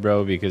back in there,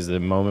 bro, because the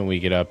moment we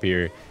get up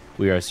here,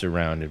 we are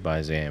surrounded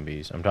by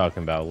zombies. I'm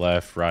talking about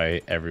left,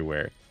 right,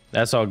 everywhere.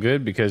 That's all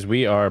good because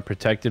we are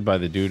protected by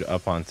the dude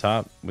up on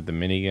top with the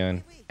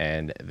minigun,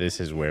 and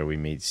this is where we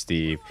meet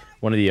Steve,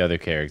 one of the other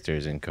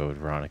characters in Code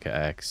Veronica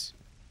X.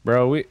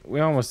 Bro, we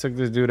almost took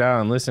this dude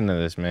out, and listen to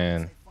this,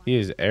 man. He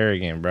is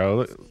arrogant, bro.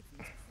 Look,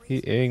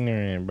 he's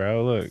ignorant,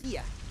 bro. Look.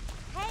 Hey,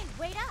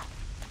 wait up.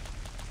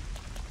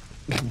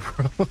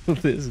 Bro,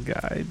 this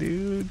guy,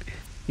 dude.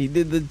 He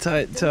did the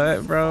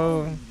tut,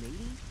 bro.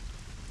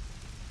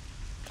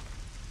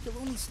 You'll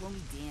only slow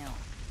me down.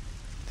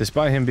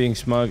 Despite him being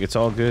smug, it's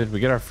all good. We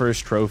get our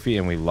first trophy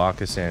and we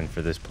lock us in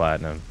for this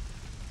platinum.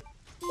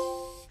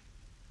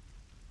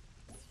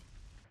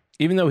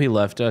 Even though he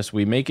left us,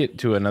 we make it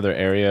to another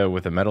area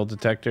with a metal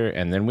detector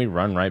and then we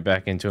run right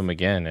back into him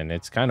again, and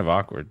it's kind of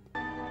awkward.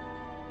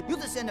 You'll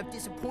just end up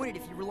disappointed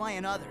if you rely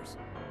on others.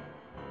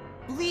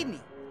 Believe me,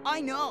 I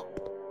know.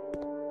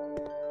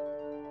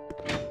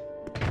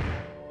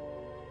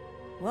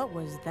 What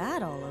was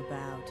that all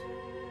about?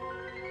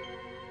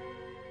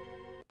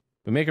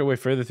 We make our way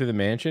further through the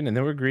mansion, and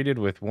then we're greeted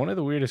with one of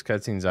the weirdest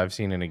cutscenes I've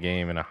seen in a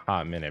game in a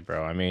hot minute,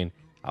 bro. I mean,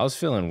 I was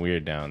feeling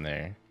weird down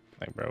there.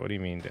 Like, bro, what do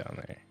you mean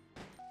down there?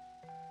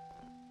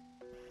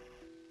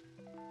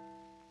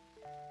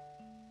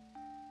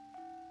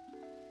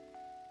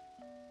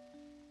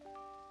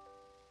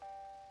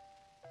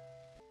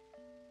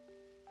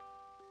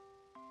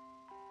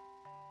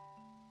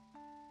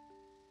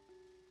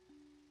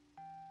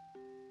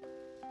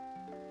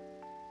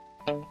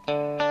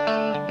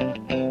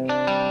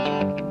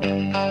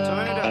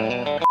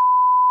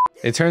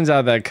 It turns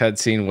out that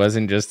cutscene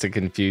wasn't just to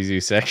confuse you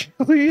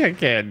sexually. I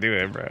can't do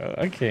it, bro.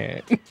 I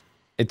can't.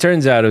 It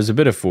turns out it was a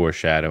bit of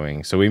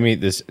foreshadowing. So we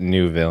meet this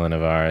new villain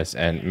of ours,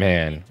 and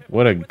man,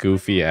 what a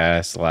goofy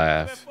ass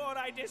laugh. Before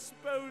I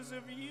dispose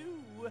of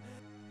you.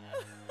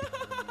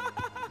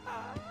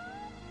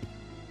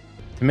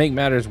 To make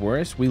matters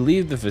worse, we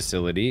leave the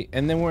facility,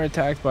 and then we're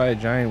attacked by a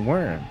giant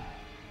worm.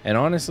 And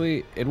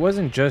honestly, it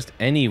wasn't just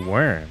any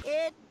worm.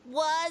 It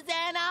was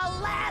an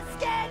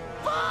Alaskan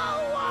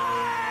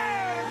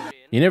bullworm!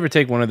 You never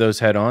take one of those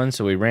head on,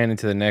 so we ran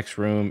into the next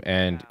room,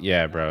 and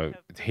yeah, bro,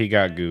 he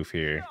got goof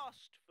here.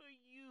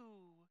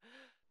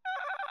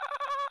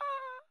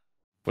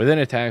 We're then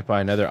attacked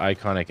by another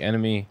iconic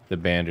enemy, the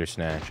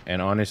Bandersnatch,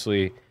 and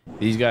honestly,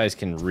 these guys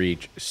can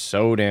reach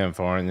so damn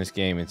far in this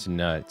game, it's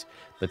nuts.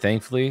 But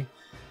thankfully,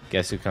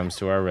 guess who comes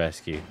to our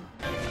rescue?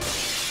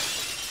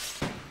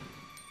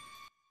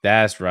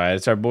 That's right,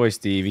 it's our boy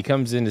Steve. He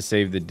comes in to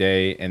save the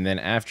day, and then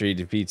after he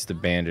defeats the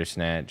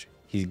Bandersnatch,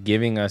 he's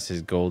giving us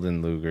his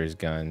golden Luger's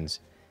guns,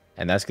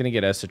 and that's going to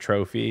get us a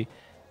trophy,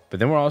 but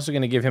then we're also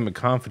going to give him a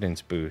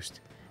confidence boost.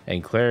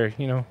 And Claire,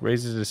 you know,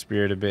 raises his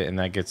spirit a bit, and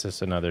that gets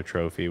us another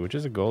trophy, which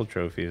is a gold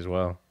trophy as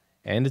well.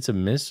 And it's a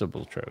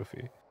missable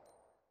trophy.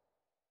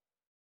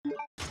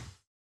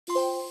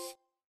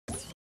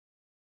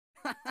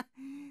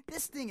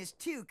 This thing is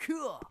too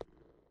cool.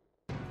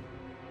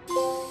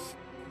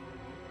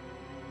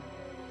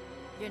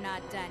 You're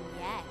not done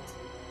yet.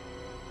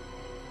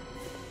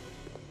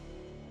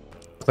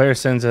 Claire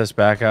sends us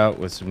back out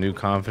with some new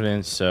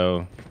confidence,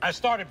 so I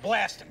started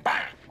blasting. Bah,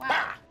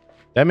 bah.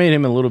 that made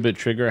him a little bit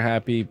trigger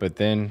happy, but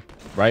then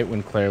right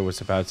when Claire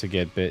was about to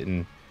get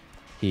bitten,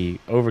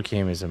 he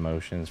overcame his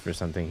emotions for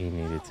something he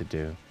needed to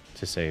do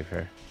to save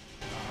her.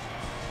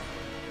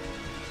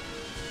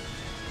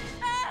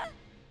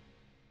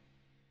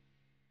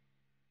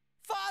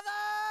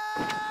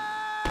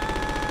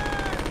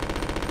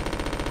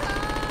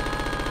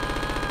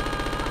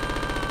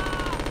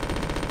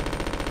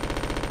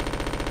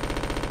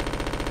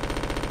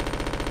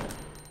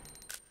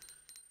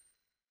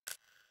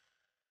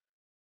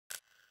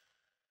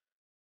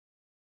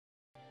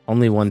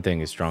 Only one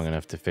thing is strong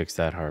enough to fix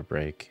that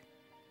heartbreak,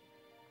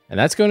 and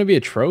that's going to be a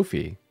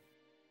trophy.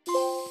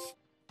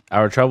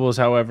 Our troubles,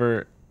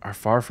 however, are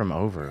far from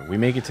over. We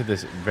make it to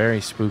this very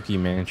spooky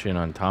mansion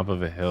on top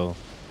of a hill,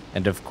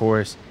 and of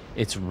course,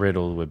 it's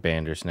riddled with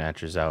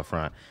bandersnatchers out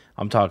front.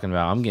 I'm talking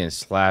about, I'm getting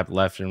slapped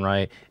left and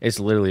right. It's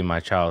literally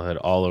my childhood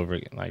all over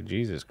again. Like,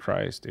 Jesus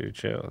Christ, dude,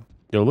 chill.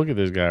 Yo, look at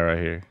this guy right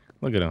here.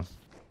 Look at him.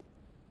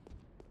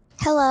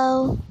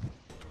 Hello.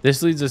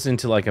 This leads us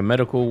into like a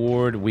medical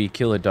ward. We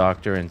kill a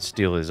doctor and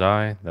steal his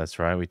eye. That's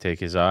right, we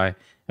take his eye.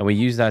 And we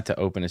use that to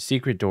open a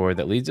secret door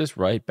that leads us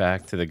right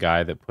back to the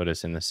guy that put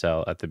us in the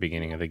cell at the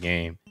beginning of the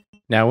game.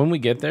 Now, when we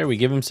get there, we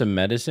give him some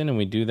medicine, and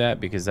we do that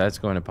because that's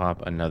going to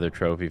pop another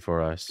trophy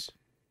for us.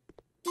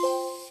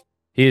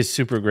 He is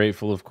super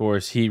grateful, of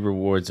course. He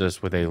rewards us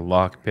with a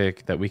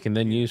lockpick that we can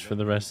then use for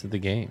the rest of the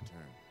game.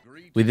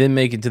 We then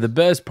make it to the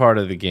best part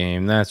of the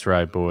game. That's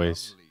right,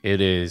 boys.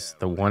 It is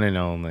the one and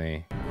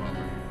only.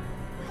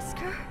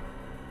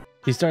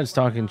 He starts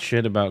talking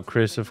shit about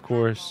Chris, of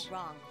course.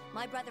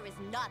 My brother is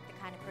not the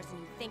kind of person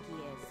you think he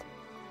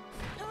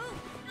is.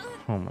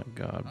 Oh my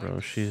god, bro.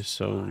 She is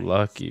so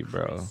lucky,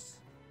 bro.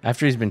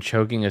 After he's been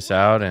choking us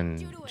out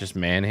and just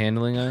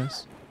manhandling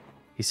us,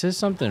 he says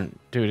something,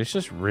 dude, it's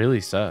just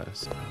really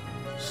sus.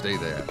 Stay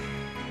there.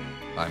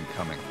 I'm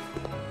coming.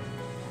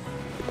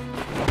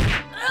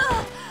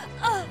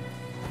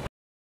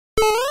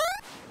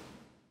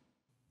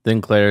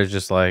 Then Claire's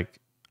just like,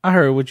 I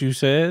heard what you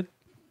said.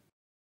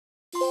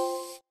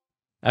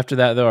 After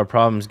that, though, our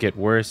problems get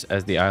worse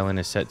as the island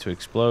is set to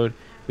explode.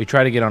 We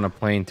try to get on a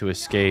plane to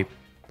escape,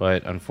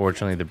 but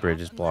unfortunately the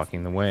bridge is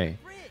blocking the way.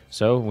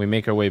 So we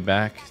make our way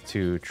back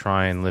to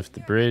try and lift the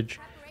bridge,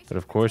 but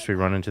of course we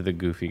run into the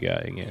goofy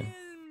guy again.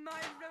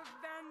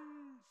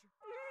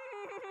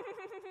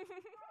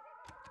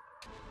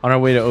 On our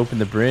way to open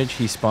the bridge,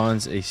 he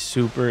spawns a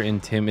super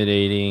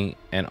intimidating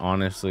and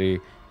honestly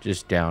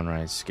just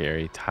downright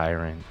scary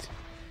tyrant.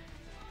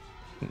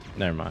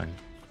 Never mind.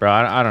 Bro,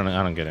 I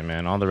don't get it,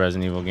 man. All the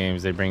Resident Evil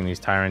games, they bring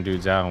these tyrant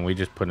dudes out and we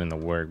just put in the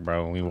work,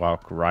 bro. We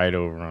walk right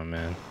over them,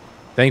 man.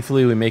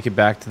 Thankfully, we make it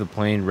back to the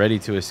plane ready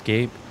to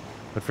escape,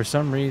 but for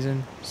some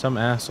reason, some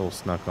asshole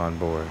snuck on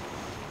board.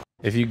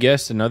 If you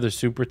guessed another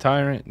super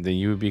tyrant, then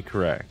you would be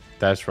correct.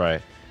 That's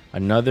right.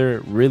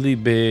 Another really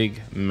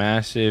big,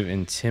 massive,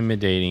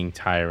 intimidating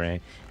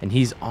tyrant, and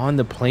he's on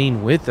the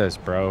plane with us,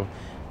 bro.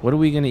 What are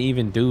we going to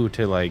even do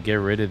to, like, get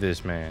rid of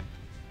this man?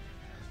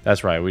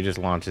 That's right, we just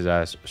launch his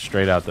ass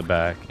straight out the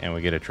back and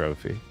we get a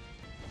trophy.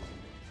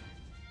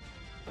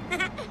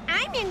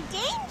 I'm in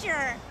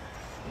danger.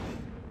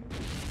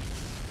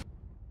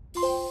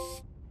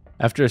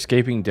 After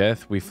escaping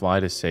death, we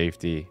fly to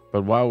safety,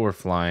 but while we're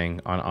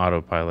flying on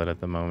autopilot at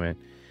the moment,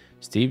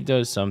 Steve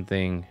does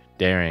something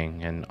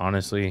daring and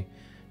honestly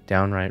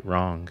downright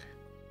wrong.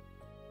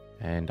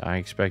 And I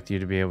expect you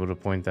to be able to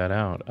point that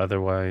out.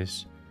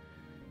 Otherwise,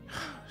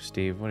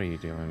 Steve, what are you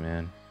doing,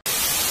 man?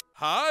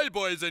 Hi,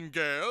 boys and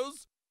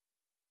girls.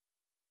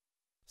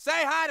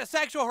 Say hi to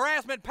Sexual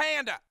Harassment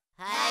Panda.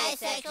 Hi,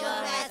 Sexual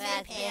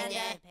Harassment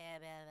Panda.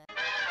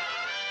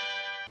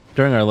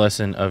 During our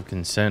lesson of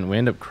consent, we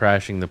end up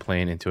crashing the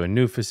plane into a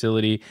new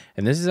facility,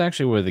 and this is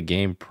actually where the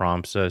game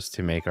prompts us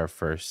to make our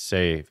first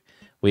save.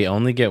 We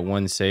only get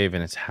one save,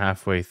 and it's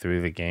halfway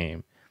through the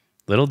game.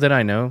 Little did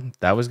I know,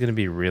 that was going to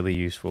be really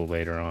useful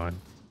later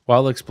on.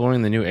 While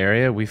exploring the new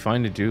area, we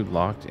find a dude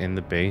locked in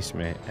the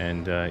basement,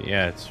 and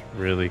yeah, it's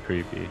really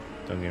creepy.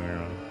 Don't get me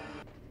wrong.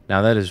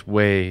 Now that is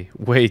way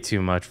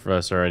too much for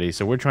us already,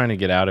 so we're trying to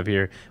get out of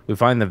here. We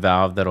find the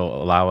valve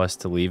that'll allow us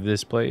to leave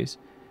this place.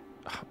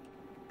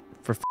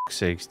 For fuck's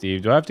sake,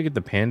 Steve, do I have to get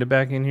the panda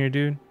back in here,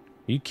 dude?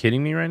 Are you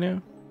kidding me right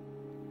now?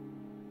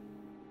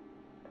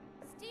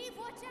 Steve,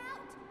 watch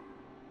out!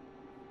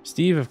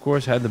 Steve, of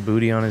course, had the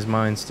booty on his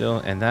mind still,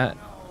 and that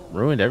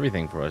ruined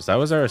everything for us. That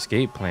was our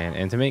escape plan,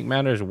 and to make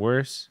matters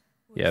worse,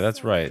 yeah,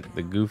 that's right,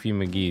 the Goofy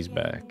McGee's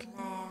back.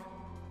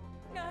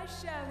 I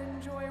shall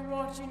enjoy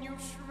watching you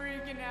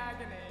shriek in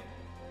agony.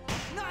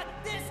 Not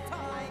this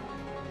time!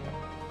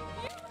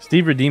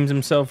 Steve redeems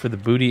himself for the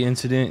booty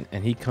incident,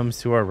 and he comes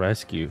to our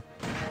rescue.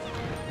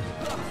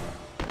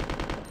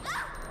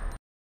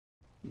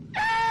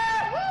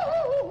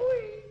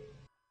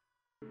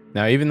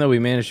 Now, even though we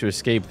managed to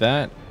escape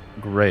that,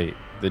 great.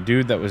 The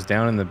dude that was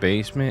down in the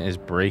basement is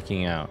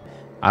breaking out.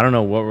 I don't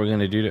know what we're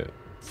gonna do to...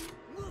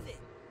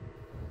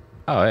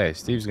 Oh, hey,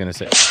 Steve's gonna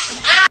say...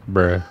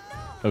 Bruh.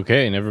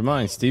 Okay, never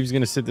mind. Steve's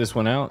gonna sit this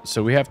one out,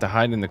 so we have to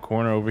hide in the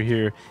corner over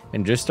here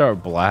and just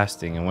start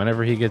blasting. And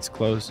whenever he gets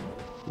close,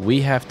 we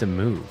have to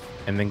move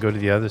and then go to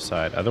the other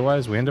side.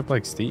 Otherwise, we end up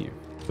like Steve.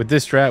 With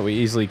this strat, we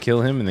easily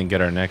kill him and then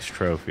get our next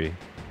trophy.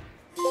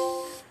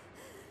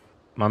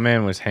 My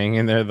man was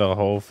hanging there the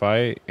whole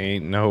fight.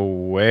 Ain't no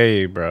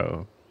way,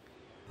 bro.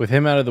 With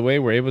him out of the way,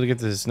 we're able to get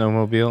to the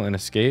snowmobile and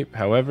escape.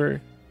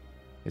 However,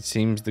 it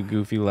seems the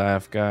goofy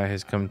laugh guy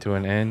has come to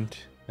an end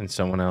and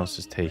someone else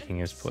is taking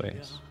his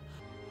place.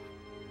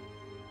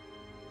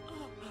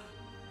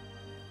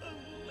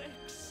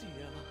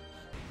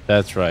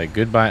 That's right.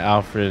 Goodbye,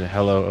 Alfred.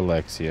 Hello,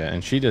 Alexia.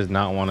 And she does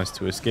not want us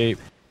to escape,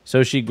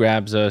 so she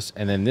grabs us.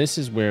 And then this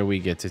is where we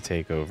get to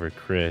take over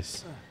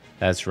Chris.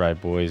 That's right,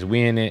 boys.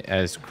 We in it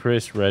as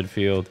Chris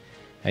Redfield.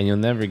 And you'll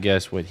never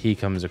guess what he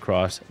comes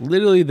across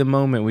literally the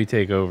moment we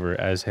take over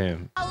as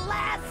him.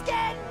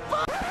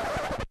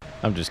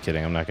 I'm just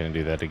kidding. I'm not going to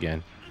do that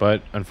again.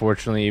 But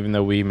unfortunately, even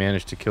though we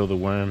managed to kill the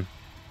worm,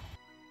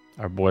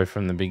 our boy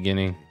from the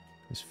beginning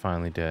is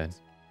finally dead.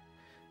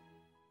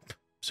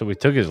 So we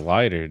took his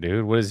lighter,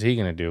 dude. What is he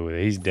going to do with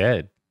it? He's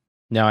dead.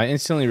 Now, I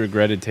instantly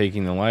regretted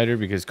taking the lighter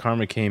because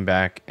Karma came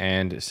back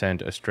and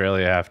sent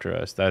Australia after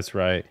us. That's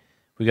right.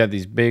 We got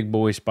these big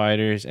boy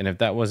spiders. And if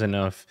that was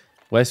enough,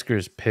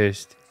 Wesker's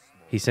pissed.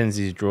 He sends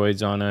these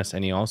droids on us.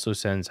 And he also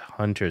sends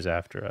hunters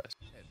after us.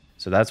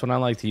 So that's when I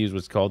like to use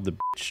what's called the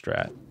bitch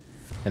strat.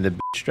 And the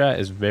bitch strat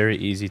is very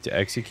easy to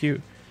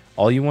execute.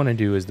 All you want to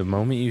do is the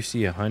moment you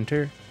see a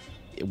hunter,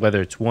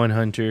 whether it's one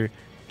hunter,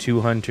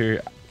 two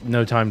hunter,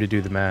 no time to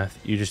do the math.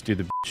 You just do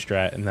the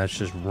strat, and that's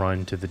just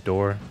run to the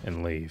door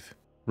and leave.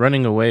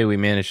 Running away, we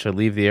managed to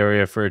leave the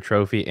area for a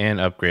trophy and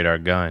upgrade our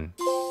gun.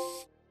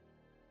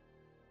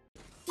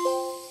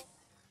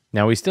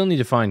 Now we still need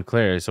to find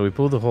Claire, so we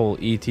pull the whole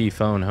ET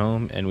phone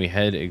home and we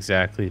head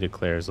exactly to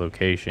Claire's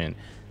location.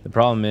 The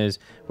problem is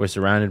we're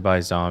surrounded by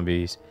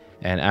zombies,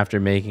 and after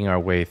making our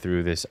way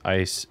through this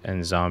ice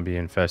and zombie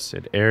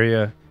infested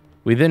area,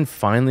 we then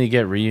finally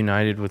get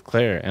reunited with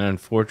Claire, and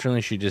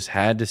unfortunately she just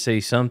had to say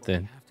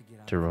something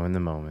to ruin the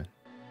moment.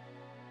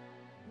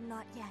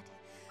 Not yet.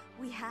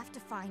 We have to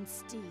find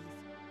Steve.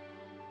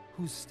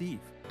 Who's Steve?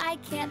 I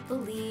can't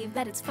believe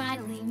that it's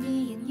finally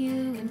me and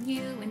you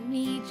and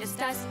me,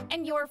 just us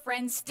and your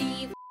friend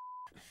Steve.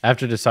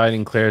 After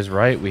deciding Claire's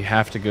right, we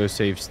have to go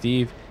save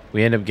Steve.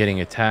 We end up getting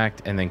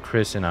attacked, and then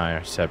Chris and I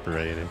are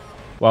separated.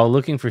 While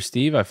looking for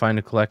Steve, I find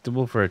a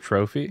collectible for a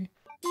trophy.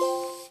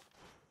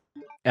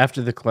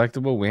 After the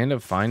collectible, we end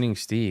up finding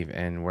Steve,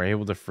 and we're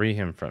able to free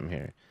him from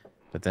here.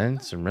 But then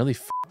some really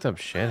fucked up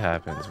shit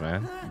happens,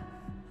 man.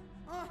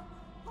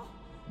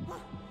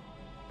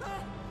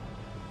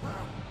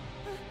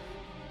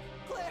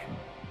 Claire!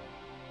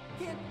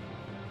 Can't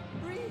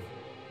breathe!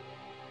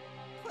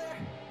 Claire!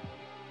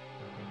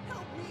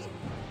 Help me!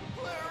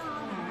 Claire!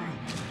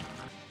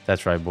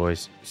 That's right,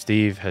 boys.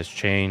 Steve has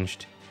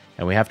changed,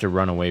 and we have to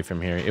run away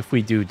from here. If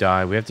we do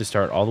die, we have to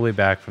start all the way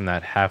back from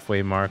that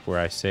halfway mark where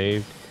I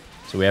saved.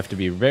 So we have to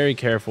be very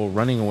careful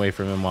running away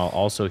from him while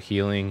also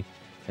healing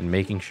and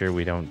making sure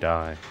we don't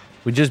die.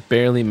 We just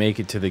barely make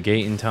it to the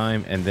gate in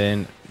time, and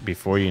then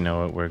before you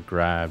know it, we're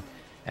grabbed.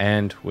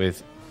 And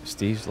with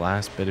Steve's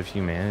last bit of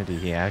humanity,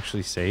 he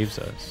actually saves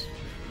us.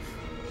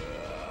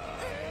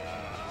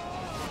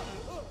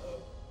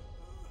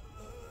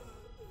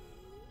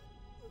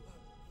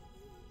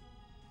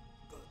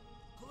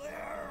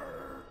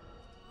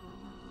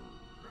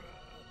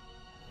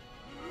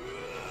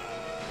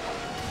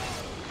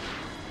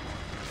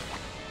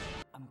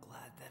 I'm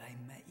glad that I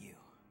met you.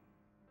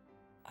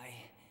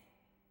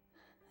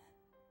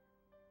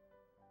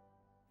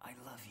 I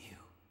love you.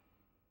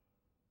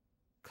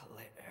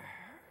 Claire.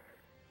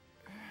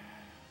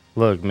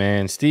 Look,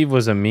 man, Steve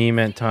was a meme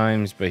at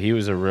times, but he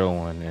was a real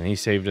one, and he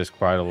saved us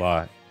quite a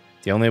lot.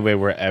 The only way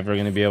we're ever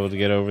going to be able to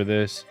get over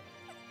this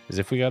is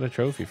if we got a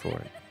trophy for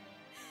it.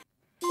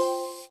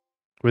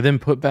 We're then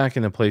put back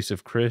in the place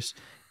of Chris,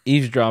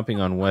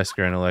 eavesdropping on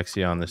Wesker and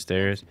Alexia on the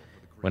stairs,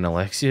 when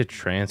Alexia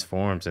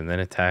transforms and then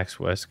attacks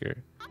Wesker.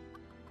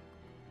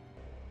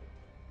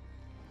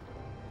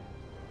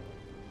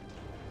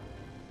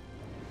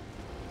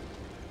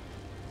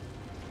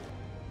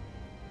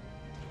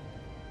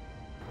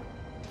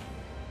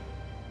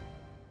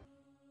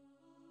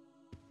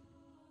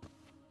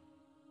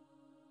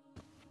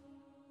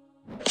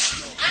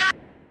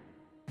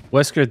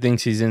 Wesker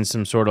thinks he's in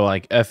some sort of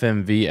like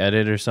FMV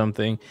edit or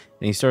something, and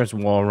he starts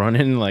wall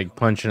running, like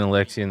punching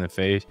Alexia in the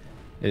face.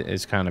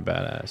 It's kind of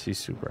badass. He's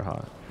super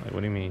hot. Like,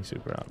 what do you mean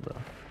super hot, bro?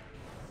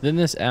 Then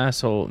this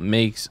asshole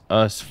makes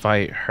us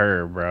fight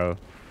her, bro.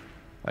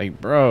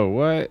 Like, bro,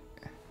 what?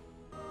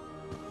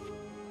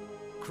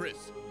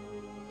 Chris,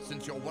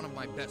 since you're one of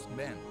my best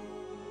men,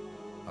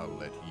 I'll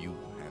let you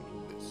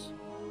handle this.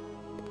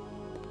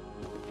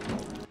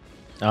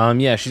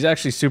 Yeah, she's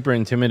actually super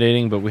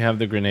intimidating, but we have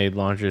the grenade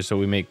launcher, so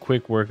we make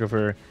quick work of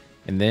her,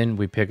 and then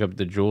we pick up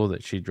the jewel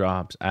that she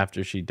drops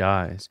after she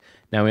dies.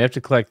 Now, we have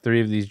to collect 3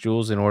 of these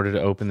jewels in order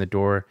to open the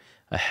door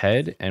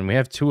ahead, and we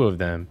have 2 of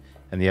them,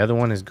 and the other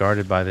one is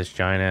guarded by this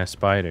giant-ass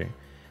spider.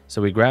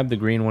 So we grabbed the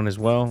green one as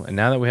well. And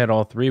now that we had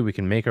all three, we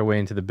can make our way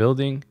into the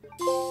building,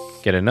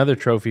 get another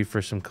trophy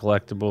for some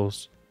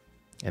collectibles,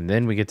 and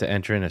then we get to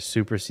enter in a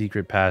super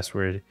secret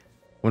password.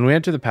 When we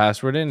enter the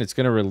password in, it's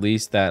going to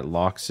release that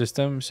lock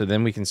system, so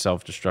then we can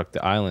self-destruct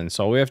the island.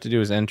 So all we have to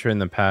do is enter in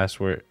the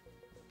password.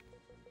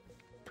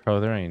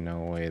 Bro, there ain't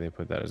no way they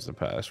put that as the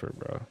password,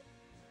 bro.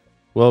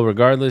 Well,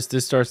 regardless,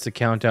 this starts the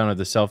countdown of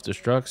the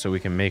self-destruct, so we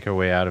can make our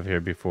way out of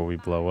here before we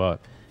blow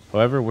up.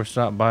 However, we're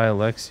stopped by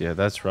Alexia.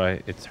 That's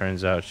right. It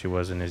turns out she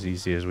wasn't as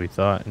easy as we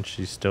thought, and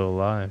she's still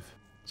alive.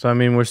 So, I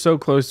mean, we're so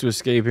close to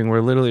escaping.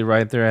 We're literally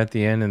right there at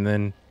the end, and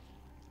then...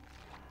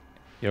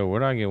 Yo,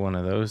 where do I get one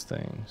of those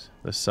things?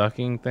 The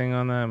sucking thing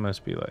on that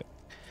must be like...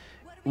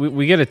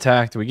 We get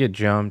attacked. We get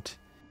jumped.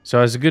 So,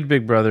 as a good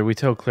big brother, we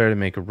tell Claire to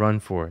make a run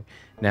for it.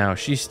 Now,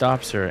 she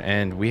stops her,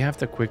 and we have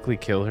to quickly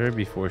kill her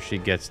before she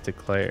gets to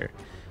Claire.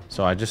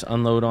 So, I just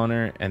unload on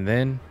her, and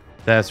then...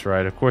 That's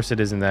right. Of course, it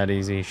isn't that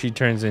easy. She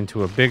turns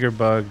into a bigger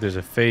bug. There's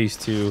a phase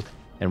 2,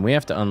 and we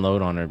have to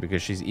unload on her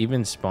because she's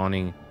even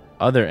spawning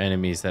other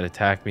enemies that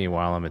attack me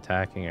while I'm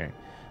attacking her.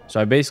 So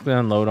I basically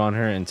unload on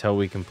her until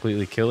we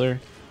completely kill her,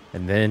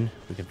 and then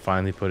we can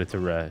finally put it to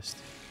rest.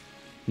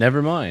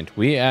 Never mind.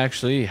 We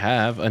actually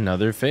have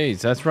another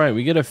phase. That's right.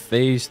 We get a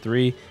phase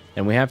 3,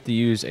 and we have to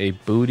use a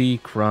booty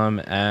crumb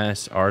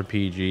ass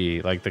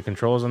RPG. Like, the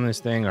controls on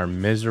this thing are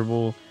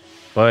miserable,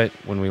 but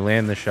when we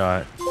land the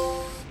shot...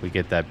 we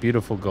get that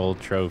beautiful gold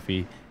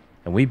trophy,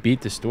 and we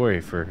beat the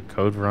story for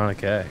Code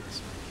Veronica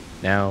X.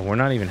 Now, we're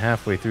not even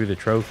halfway through the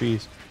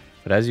trophies,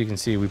 but as you can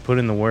see, we put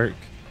in the work,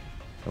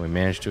 and we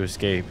managed to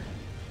escape,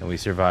 and we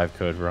survived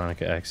Code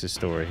Veronica X's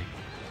story.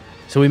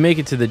 So we make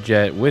it to the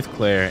jet with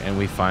Claire, and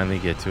we finally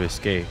get to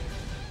escape.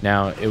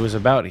 Now, it was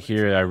about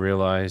here I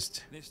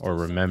realized, or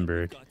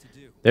remembered,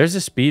 there's a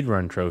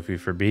speedrun trophy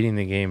for beating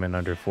the game in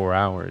under 4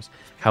 hours.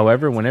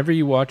 However, whenever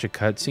you watch a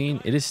cutscene,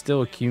 it is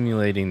still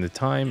accumulating the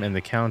time and the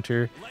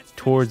counter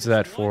towards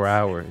that 4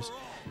 hours.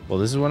 Well,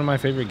 this is one of my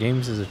favorite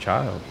games as a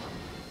child.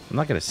 I'm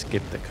not going to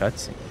skip the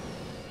cutscene.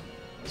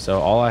 So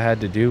all I had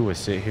to do was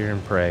sit here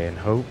and pray and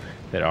hope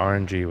that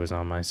RNG was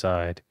on my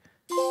side.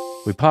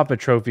 We pop a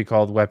trophy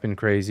called Weapon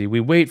Crazy.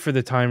 We wait for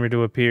the timer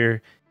to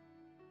appear.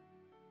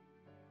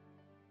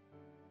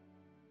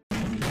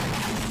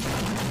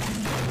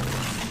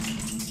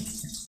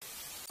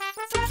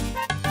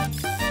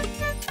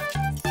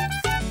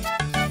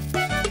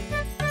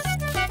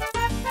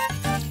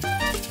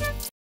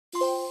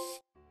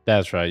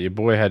 That's right, your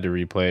boy had to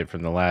replay it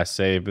from the last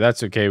save, but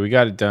that's okay. We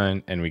got it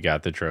done, and we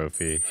got the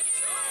trophy.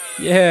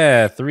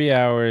 Yeah, 3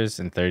 hours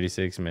and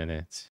 36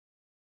 minutes.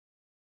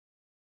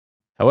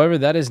 However,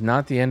 that is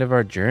not the end of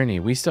our journey.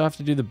 We still have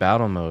to do the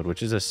battle mode,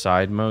 which is a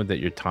side mode that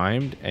you're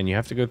timed, and you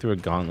have to go through a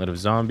gauntlet of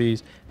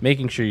zombies,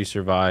 making sure you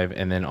survive,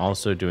 and then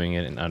also doing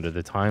it in under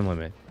the time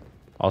limit.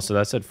 Also,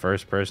 that said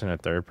first person or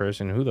third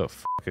person. Who the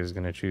fuck is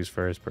going to choose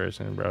first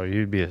person, bro?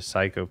 You'd be a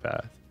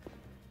psychopath.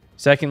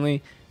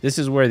 Secondly, this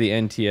is where the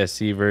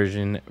NTSC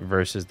version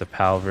versus the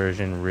PAL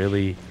version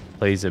really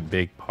plays a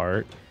big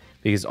part,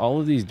 because all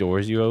of these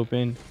doors you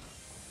open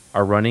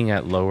are running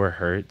at lower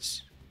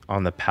hertz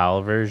on the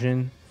PAL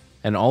version,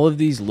 and all of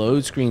these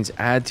load screens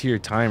add to your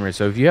timer.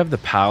 So if you have the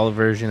PAL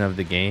version of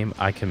the game,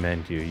 I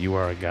commend you. You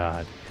are a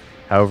god.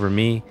 However,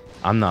 me,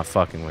 I'm not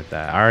fucking with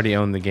that. I already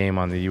own the game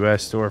on the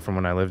US store from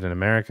when I lived in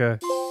America.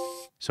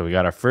 So we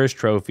got our first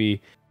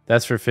trophy.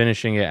 That's for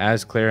finishing it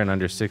as Claire in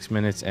under 6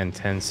 minutes and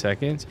 10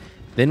 seconds.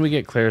 Then we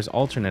get Claire's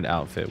alternate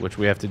outfit, which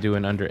we have to do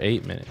in under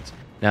 8 minutes.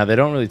 Now, they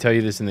don't really tell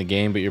you this in the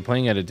game, but you're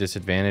playing at a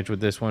disadvantage with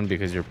this one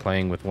because you're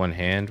playing with one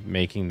hand,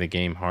 making the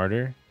game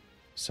harder.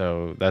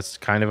 So that's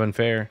kind of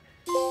unfair.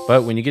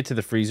 But when you get to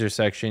the freezer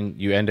section,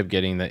 you end up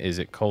getting the Is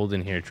It Cold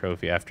in Here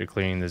trophy after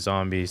clearing the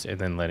zombies and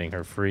then letting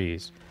her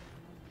freeze.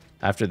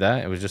 After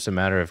that, it was just a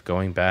matter of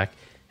going back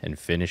and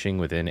finishing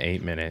within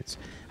 8 minutes.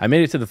 I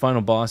made it to the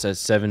final boss at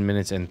 7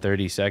 minutes and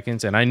 30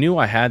 seconds, and I knew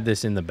I had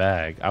this in the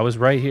bag. I was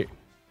right here.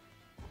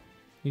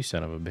 You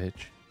son of a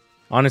bitch.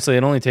 Honestly,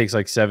 it only takes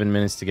like 7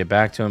 minutes to get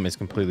back to him. It's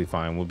completely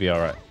fine. We'll be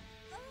alright.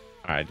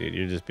 Alright, dude,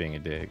 you're just being a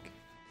dick.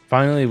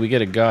 Finally, we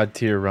get a god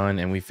tier run,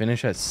 and we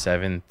finish at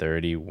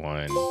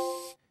 7:31.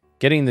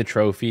 Getting the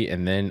trophy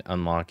and then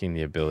unlocking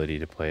the ability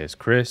to play as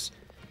Chris.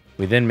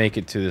 We then make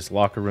it to this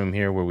locker room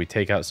here where we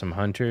take out some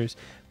hunters,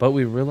 but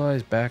we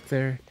realize back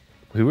there,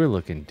 we were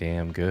looking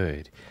damn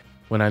good.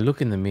 When I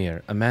look in the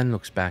mirror, a man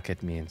looks back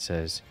at me and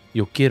says,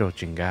 "Yo quiero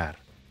chingar."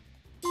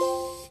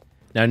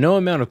 Now, no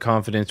amount of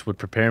confidence would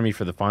prepare me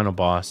for the final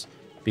boss,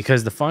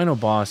 because the final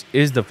boss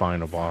is the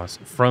final boss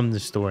from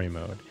the story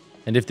mode.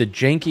 And if the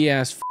janky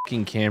ass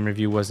fucking camera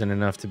view wasn't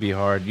enough to be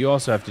hard, you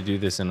also have to do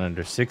this in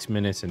under 6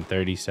 minutes and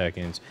 30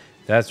 seconds.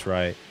 That's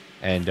right.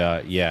 And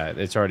yeah,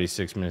 it's already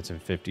 6 minutes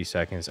and 50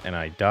 seconds, and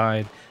I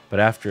died. But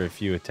after a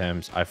few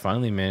attempts, I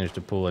finally managed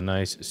to pull a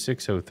nice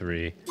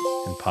 603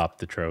 and pop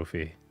the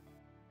trophy.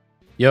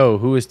 Yo,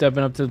 who is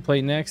stepping up to the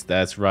plate next?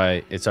 That's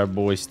right. It's our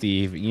boy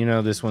Steve. You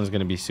know this one's going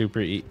to be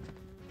super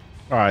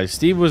Alright,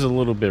 Steve was a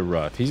little bit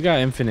rough. He's got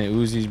infinite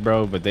Uzis,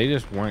 bro, but they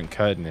just weren't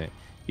cutting it.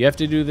 You have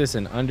to do this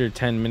in under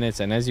 10 minutes,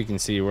 and as you can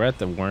see, we're at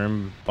the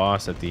worm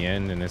boss at the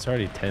end, and it's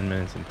already 10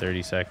 minutes and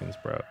 30 seconds,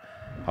 bro.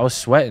 I was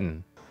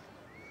sweating.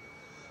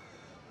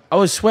 I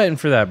was sweating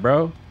for that,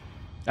 bro.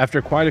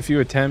 After quite a few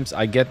attempts,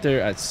 I get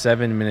there at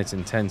 7 minutes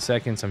and 10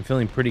 seconds. I'm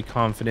feeling pretty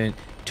confident.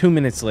 2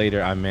 minutes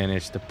later, I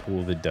managed to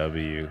pull the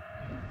W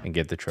and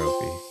get the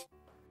trophy.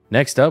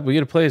 Next up, we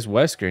get to play as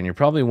Wesker, and you're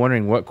probably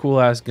wondering what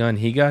cool-ass gun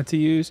he got to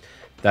use.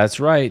 That's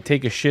right,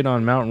 take a shit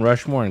on Mount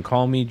Rushmore and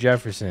call me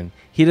Jefferson.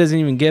 He doesn't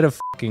even get a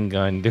fucking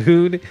gun,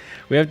 dude.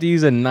 We have to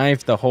use a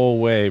knife the whole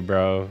way,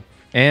 bro.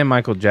 And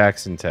Michael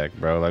Jackson tech,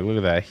 bro. Like, look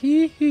at that.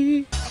 Hee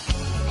hee.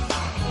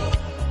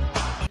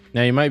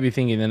 Now, you might be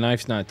thinking the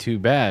knife's not too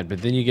bad,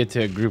 but then you get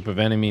to a group of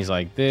enemies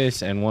like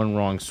this, and one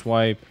wrong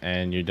swipe,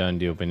 and you're done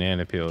deal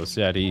banana peel. It's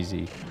that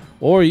easy.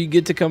 Or you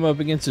get to come up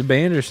against a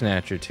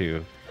Bandersnatch or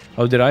two.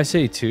 Oh, did I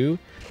say 2?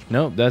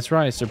 Nope, that's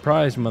right.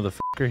 Surprise,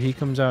 motherfucker. He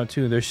comes out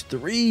too. There's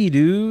 3,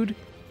 dude.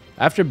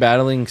 After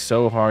battling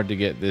so hard to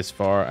get this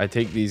far, I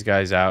take these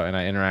guys out and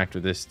I interact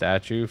with this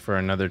statue for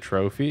another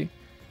trophy.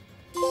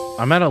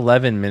 I'm at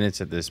 11 minutes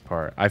at this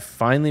part. I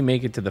finally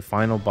make it to the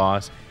final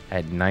boss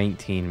at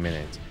 19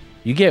 minutes.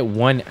 You get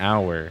 1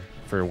 hour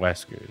for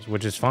Weskers,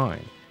 which is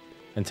fine,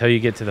 until you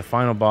get to the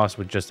final boss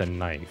with just a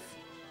knife.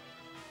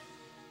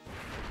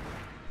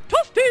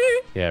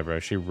 Yeah, bro,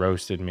 she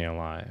roasted me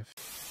alive.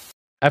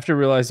 After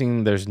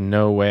realizing there's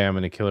no way I'm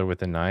going to kill her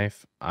with a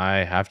knife,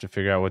 I have to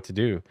figure out what to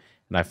do.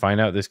 And I find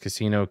out this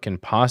casino can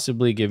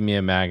possibly give me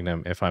a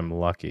Magnum if I'm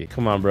lucky.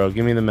 Come on, bro.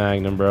 Give me the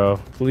Magnum, bro.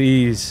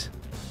 Please.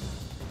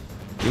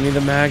 Give me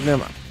the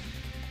Magnum.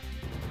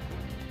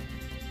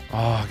 Oh,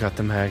 I got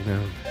the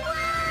Magnum.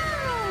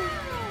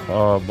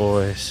 Oh,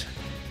 boys.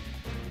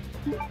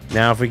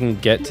 Now, if we can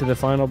get to the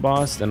final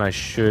boss, then I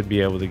should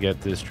be able to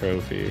get this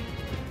trophy.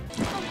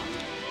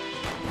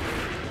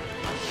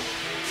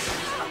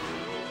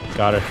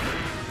 Got her.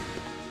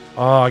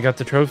 Oh, I got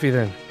the trophy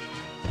then.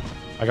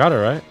 I got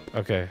her, right?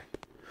 Okay.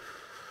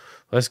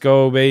 Let's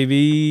go,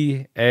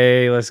 baby.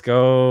 Hey, let's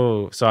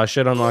go. So I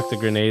should unlock the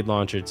grenade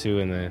launcher too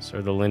in this,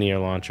 or the linear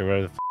launcher,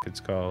 whatever the f it's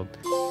called.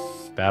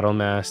 Battle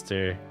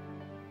Master.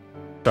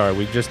 Sorry,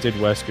 we just did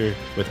Wesker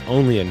with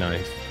only a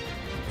knife.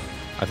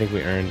 I think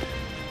we earned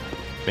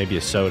maybe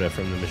a soda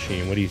from the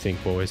machine. What do you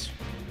think, boys?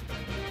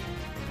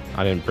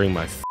 I didn't bring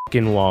my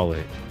fucking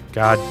wallet.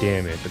 God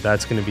damn it, but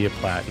that's gonna be a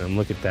platinum.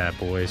 Look at that,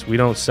 boys. We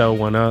don't sell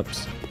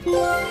 1-ups.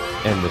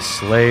 And the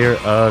Slayer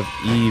of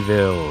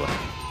Evil.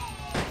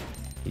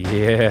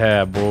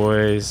 Yeah,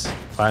 boys.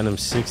 Platinum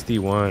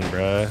 61,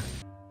 bruh.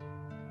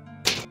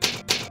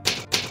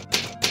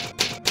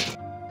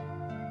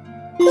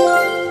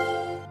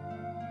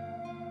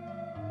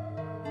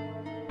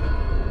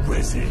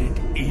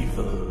 Resident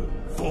Evil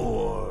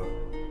 4.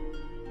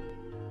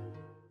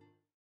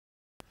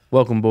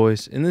 Welcome,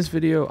 boys. In this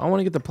video, I want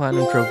to get the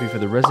Platinum Trophy for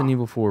the Resident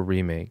Evil 4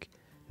 Remake.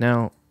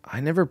 Now,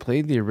 I never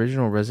played the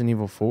original Resident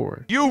Evil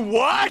 4. You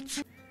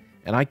what?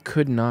 And I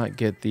could not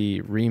get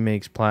the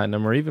Remake's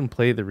Platinum or even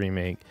play the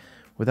Remake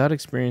without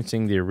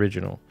experiencing the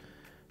original.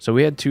 So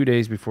we had 2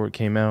 days before it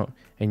came out,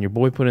 and your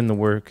boy put in the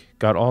work,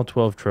 got all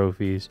 12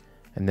 trophies,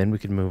 and then we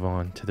could move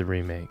on to the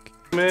Remake.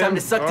 Man, time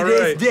to suck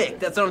today's dick.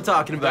 That's what I'm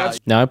talking about.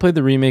 Now, I played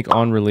the Remake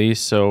on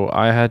release, so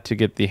I had to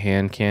get the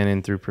hand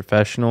cannon through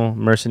Professional.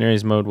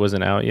 Mercenaries mode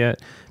wasn't out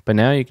yet, but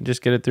now you can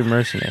just get it through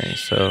Mercenaries,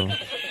 so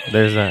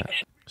there's that.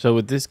 So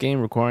with this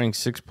game requiring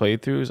 6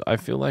 playthroughs, I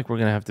feel like we're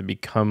going to have to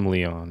become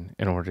Leon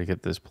in order to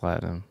get this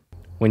platinum.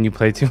 When you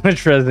play too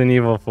much Resident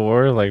Evil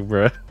 4, like,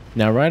 bruh.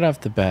 Now, right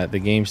off the bat, the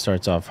game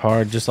starts off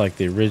hard, just like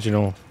the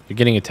original. You're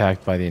getting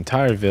attacked by the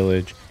entire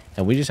village,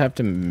 and we just have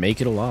to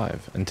make it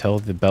alive until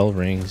the bell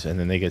rings and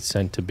then they get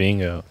sent to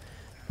bingo.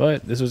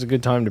 But this was a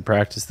good time to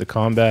practice the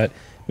combat,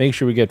 make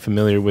sure we get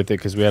familiar with it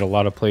because we had a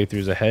lot of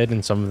playthroughs ahead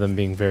and some of them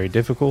being very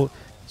difficult.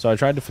 So I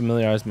tried to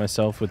familiarize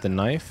myself with the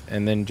knife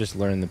and then just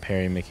learn the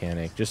parry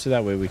mechanic, just so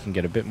that way we can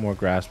get a bit more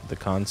grasp of the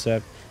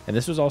concept. And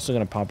this was also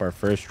going to pop our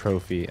first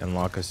trophy and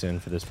lock us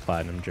in for this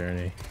platinum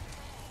journey.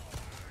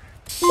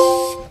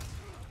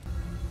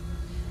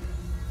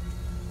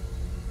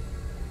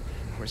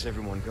 Where's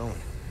everyone going?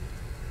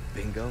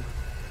 Bingo?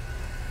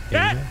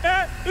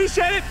 He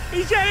said it!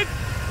 He said it!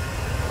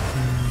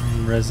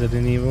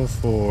 Resident Evil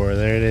 4.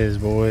 There it is,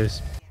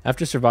 boys.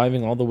 After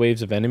surviving all the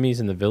waves of enemies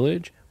in the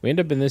village, we end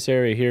up in this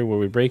area here where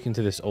we break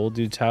into this old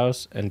dude's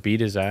house and beat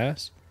his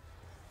ass.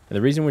 And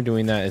the reason we're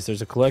doing that is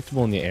there's a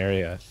collectible in the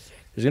area.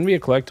 There's going to be a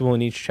collectible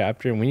in each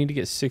chapter, and we need to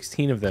get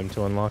 16 of them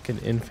to unlock an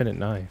infinite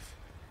knife,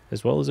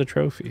 as well as a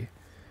trophy.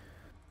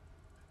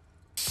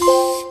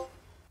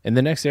 In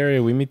the next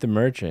area, we meet the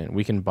merchant.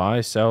 We can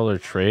buy, sell, or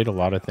trade a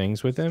lot of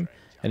things with him,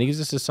 and he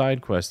gives us a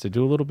side quest to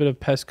do a little bit of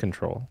pest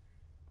control.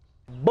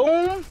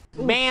 Boom,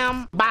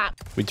 bam, bop.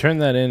 We turn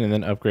that in and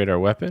then upgrade our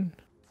weapon.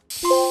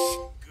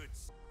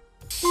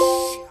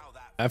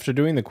 After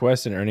doing the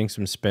quest and earning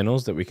some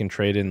spinels that we can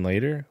trade in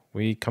later,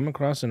 we come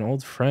across an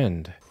old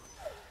friend.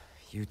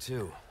 You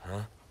too,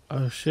 huh?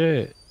 Oh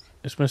shit,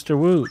 it's Mr.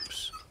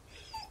 Whoops.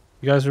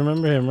 You guys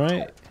remember him,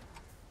 right?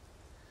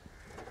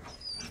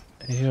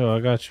 Hey, yo, I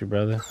got you,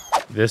 brother.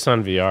 This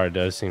on VR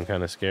does seem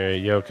kind of scary.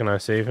 Yo, can I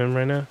save him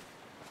right now?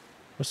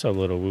 What's up,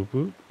 little whoop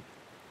whoop?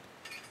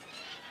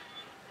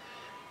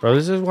 Bro,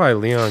 this is why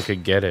Leon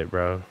could get it,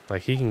 bro.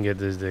 Like, he can get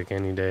this dick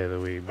any day of the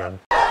week, bro.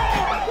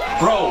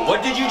 Bro,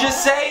 what did you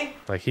just say?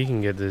 Like, he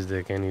can get this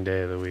dick any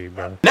day of the week,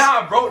 bro.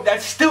 Nah, bro,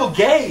 that's still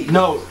gay.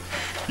 No,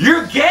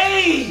 you're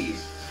gay.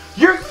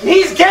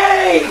 He's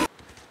gay.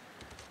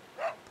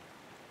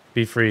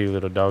 Be free,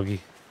 little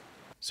doggy.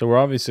 So we're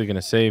obviously going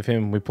to save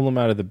him. We pull him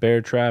out of the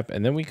bear trap,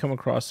 and then we come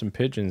across some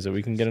pigeons that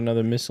we can get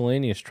another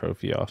miscellaneous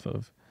trophy off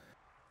of.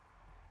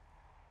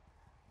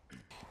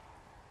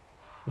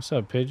 What's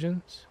up,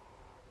 pigeons?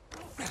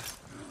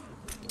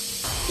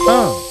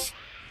 Oh.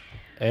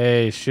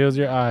 Hey, shield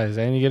your eyes.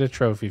 And you get a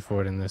trophy for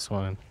it in this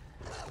one.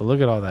 But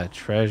look at all that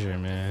treasure,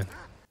 man.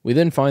 We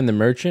then find the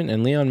merchant,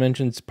 and Leon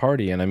mentions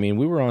party. And I mean,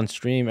 we were on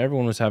stream.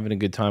 Everyone was having a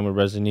good time with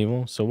Resident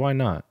Evil, so why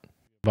not?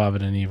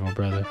 Bobbin and Evil,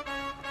 brother.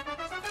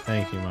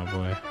 Thank you, my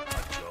boy.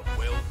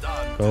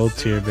 Gold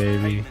tier,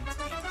 baby.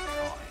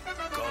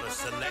 Got a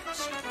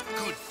selection.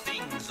 Good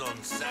things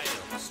on sale,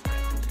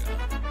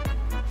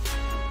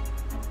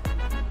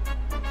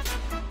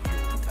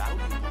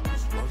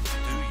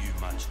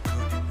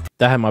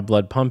 That had my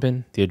blood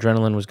pumping. The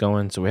adrenaline was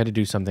going, so we had to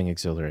do something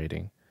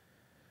exhilarating.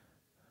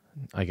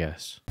 I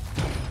guess.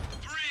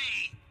 3,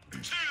 2,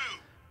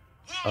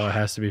 1. Oh, it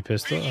has to be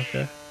pistol?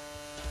 Okay.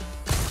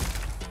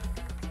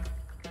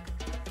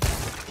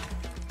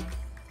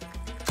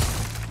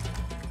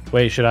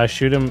 Wait, should I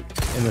shoot him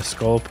in the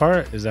skull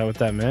part? Is that what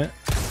that meant?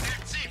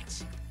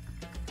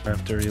 I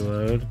have to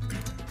reload.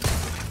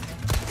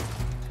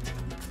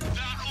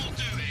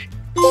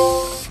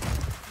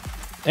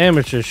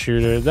 Amateur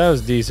shooter. That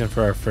was decent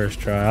for our first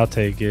try. I'll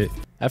take it.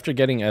 After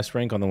getting S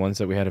rank on the ones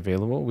that we had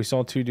available, we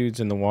saw 2 dudes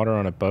in the water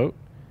on a boat.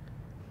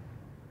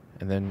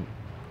 And then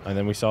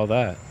we saw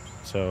that.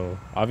 So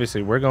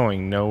obviously we're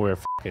going nowhere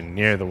fucking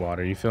near the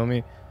water. You feel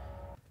me?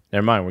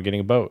 Never mind. We're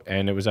getting a boat,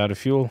 and it was out of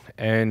fuel,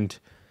 and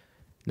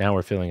now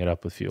we're filling it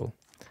up with fuel.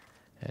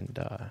 And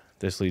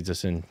this leads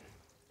us in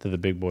to the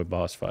big boy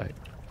boss fight.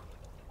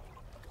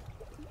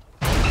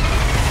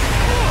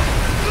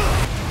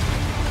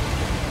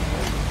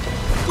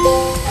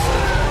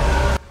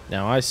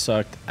 Now, I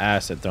sucked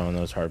ass at throwing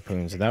those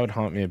harpoons, and that would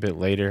haunt me a bit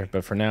later,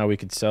 but for now we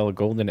could sell a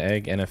golden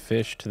egg and a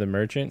fish to the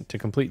merchant to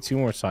complete 2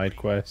 more side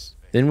quests.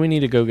 Then we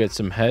need to go get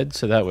some heads,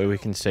 so that way we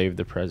can save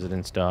the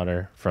president's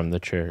daughter from the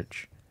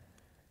church.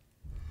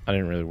 I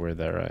didn't really word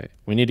that right.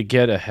 We need to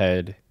get a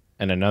head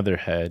and another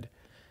head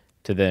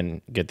to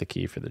then get the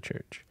key for the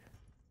church.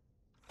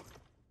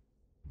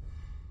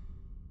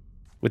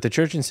 With the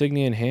church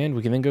insignia in hand,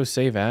 we can then go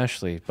save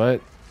Ashley, but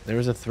there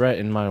was a threat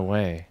in my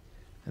way,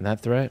 and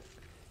that threat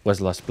was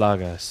Las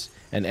Plagas.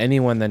 And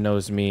anyone that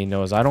knows me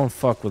knows I don't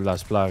fuck with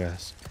Las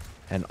Plagas,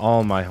 and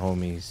all my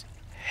homies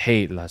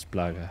hate Las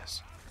Plagas.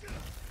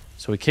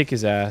 So we kick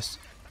his ass,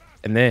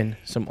 and then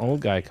some old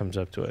guy comes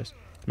up to us.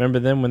 Remember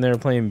them when they were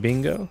playing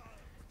bingo?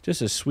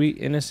 Just a sweet,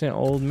 innocent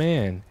old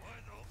man.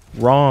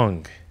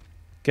 Wrong.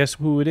 Guess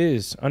who it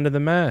is under the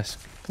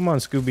mask? Come on,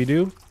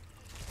 Scooby-Doo.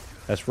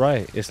 That's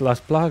right, it's Las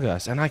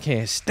Plagas, and I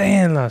can't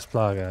stand Las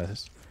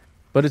Plagas.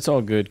 But it's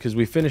all good, because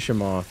we finish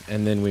him off,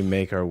 and then we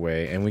make our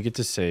way, and we get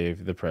to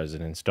save the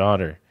president's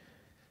daughter.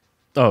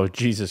 Oh,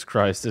 Jesus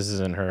Christ, this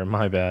isn't her,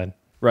 my bad.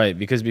 Right,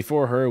 because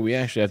before her, we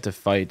actually have to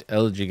fight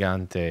El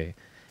Gigante.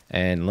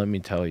 And let me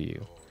tell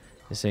you,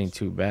 this ain't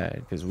too bad,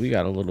 because we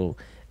got a little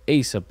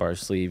ace up our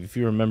sleeve, if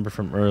you remember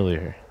from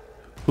earlier.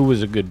 Who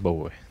was a good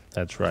boy?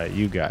 That's right,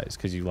 you guys,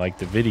 because you liked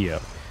the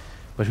video.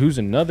 But who's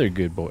another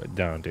good boy?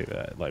 Don't do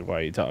that. Like, why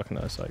are you talking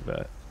to us like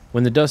that?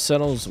 When the dust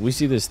settles, we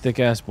see this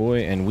thick-ass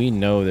boy, and we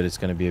know that it's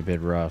going to be a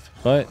bit rough.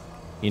 But,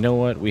 you know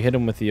what? We hit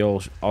him with the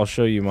old, I'll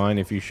show you mine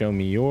if you show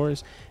me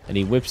yours, and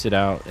he whips it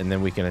out, and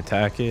then we can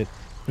attack it.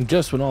 And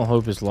just when all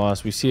hope is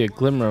lost, we see a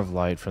glimmer of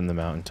light from the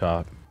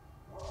mountaintop.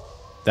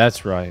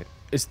 That's right.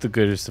 It's the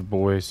goodest of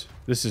boys.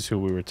 This is who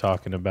we were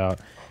talking about.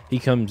 He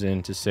comes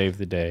in to save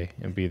the day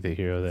and be the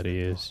hero that he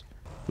is.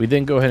 We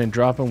then go ahead and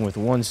drop him with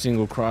one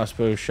single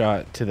crossbow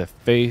shot to the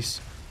face,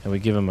 and we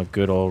give him a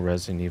good old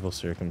Resident Evil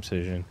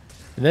circumcision.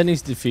 And then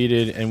he's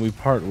defeated, and we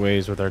part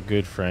ways with our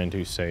good friend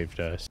who saved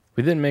us.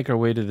 We then make our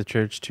way to the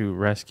church to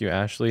rescue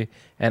Ashley,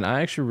 and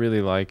I actually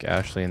really like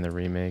Ashley in the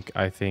remake.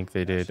 I think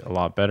they did a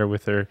lot better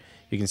with her.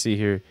 You can see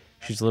here,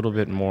 she's a little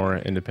bit more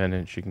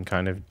independent. She can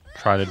kind of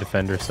try to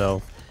defend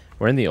herself.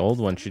 Where in the old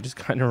one, she just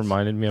kind of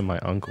reminded me of my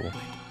uncle.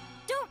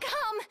 Don't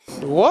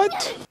come!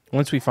 What?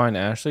 Once we find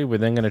Ashley, we're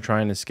then going to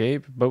try and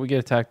escape, but we get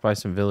attacked by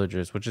some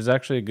villagers, which is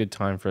actually a good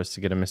time for us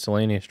to get a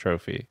miscellaneous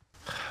trophy.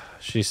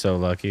 She's so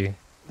lucky.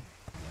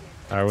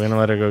 Alright, we're going to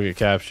let her go get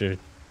captured.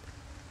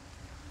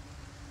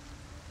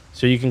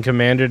 So you can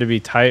command her to be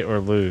tight or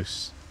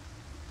loose.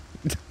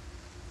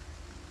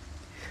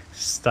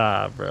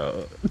 Stop,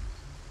 bro.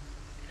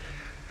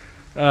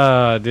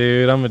 Ah,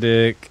 dude, I'm a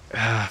dick.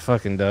 Ah,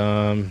 fucking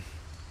dumb.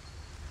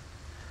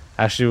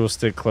 Ashley will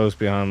stick close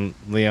behind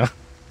Leon.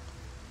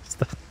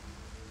 Stop.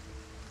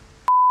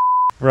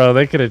 Bro,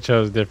 they could have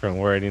chose different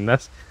wording.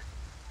 That's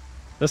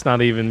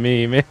not even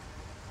me, man.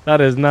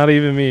 That is not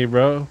even me,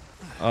 bro.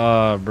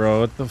 Bro,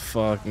 what the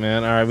fuck,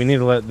 man? All right, we need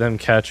to let them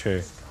catch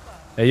her.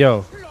 Hey,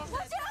 yo.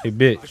 Hey,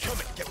 bitch.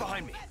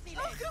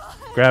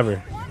 Grab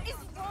her.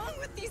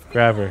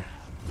 Grab her.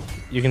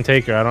 You can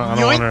take her. I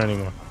don't want her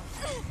anymore.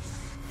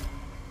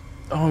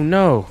 Oh,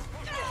 no.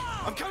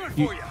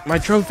 My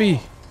trophy.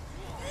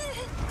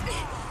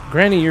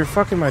 Granny, you're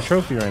fucking my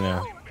trophy right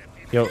now.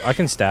 Yo, I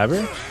can stab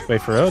her?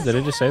 Wait, for real? Did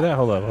it just say that?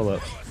 Hold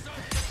up.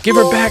 Give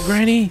her back,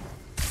 Granny.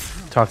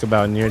 Talk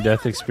about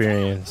near-death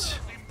experience.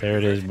 There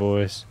it is,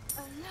 boys.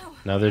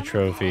 Another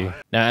trophy.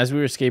 Now, as we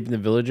were escaping the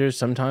villagers,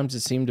 sometimes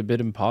it seemed a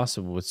bit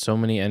impossible with so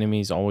many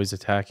enemies always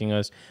attacking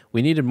us.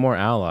 We needed more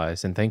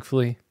allies, and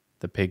thankfully,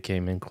 the pig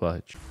came in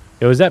clutch.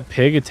 Yo, is that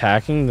pig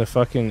attacking the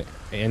fucking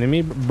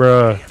enemy?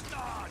 Bruh.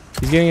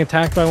 He's getting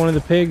attacked by one of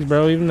the pigs,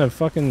 bro. Even the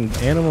fucking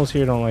animals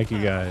here don't like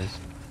you guys.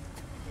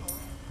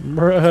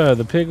 Bruh,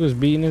 the pig was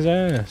beating his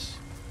ass.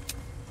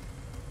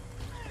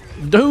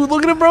 Dude,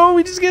 look at him, bro.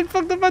 We just get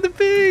fucked up by the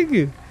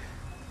pig.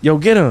 Yo,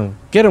 get him.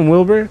 Get him,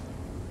 Wilbur.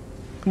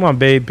 Come on,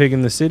 babe, pig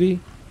in the city.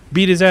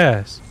 Beat his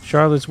ass.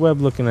 Charlotte's Web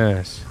looking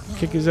ass.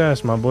 Kick his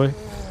ass, my boy.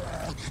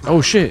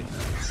 Oh, shit.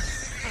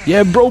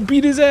 Yeah, bro,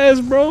 beat his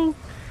ass, bro.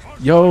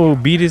 Yo,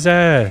 beat his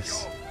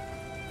ass.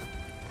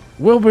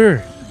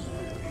 Wilbur.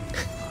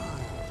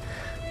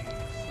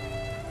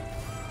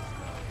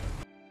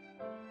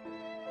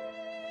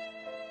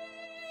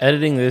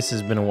 Editing this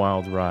has been a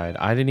wild ride.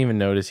 I didn't even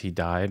notice he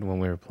died when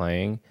we were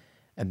playing.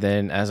 And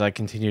then as I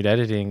continued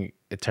editing,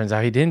 it turns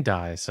out he didn't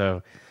die.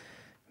 So,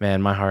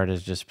 man, my heart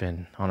has just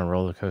been on a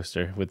roller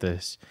coaster with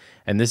this.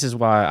 And this is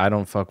why I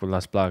don't fuck with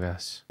Las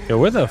Plagas. Yo,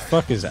 where the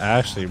fuck is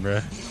Ashley,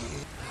 bruh?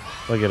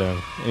 Look at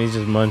him. And he's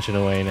just munching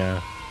away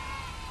now.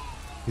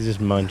 He's just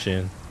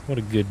munching. What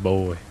a good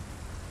boy.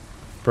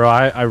 Bro,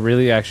 I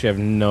really actually have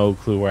no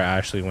clue where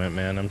Ashley went,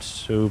 man. I'm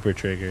super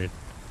triggered.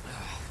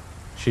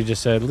 She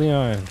just said,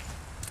 Leon,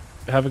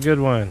 have a good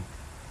one.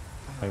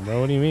 Like,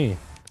 bro, what do you mean?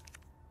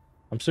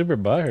 I'm super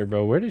butthurt,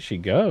 bro. Where did she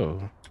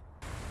go?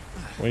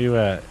 Where you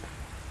at?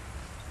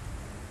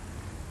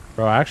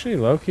 Bro, actually,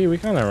 low-key, we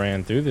kind of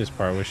ran through this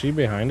part. Was she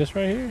behind us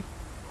right here?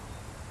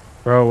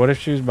 Bro, what if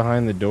she was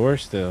behind the door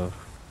still?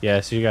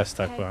 Yeah, she got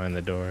stuck behind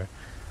the door.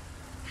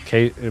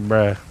 Kate,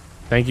 bruh,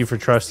 thank you for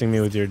trusting me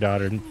with your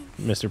daughter,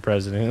 Mr.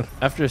 President.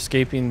 After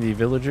escaping the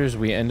villagers,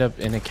 we end up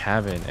in a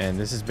cabin, and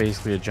this is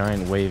basically a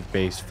giant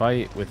wave-based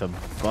fight with a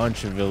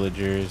bunch of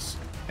villagers.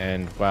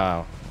 And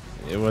wow,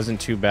 it wasn't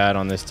too bad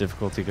on this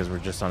difficulty because we're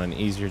just on an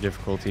easier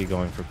difficulty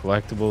going for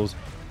collectibles.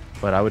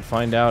 But I would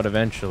find out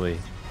eventually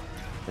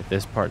that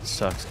this part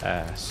sucks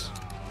ass.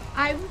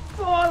 I've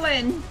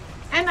fallen,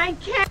 and I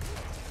can't.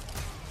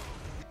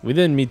 We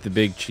then meet the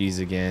big cheese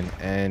again,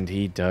 and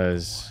he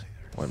does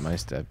what my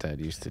stepdad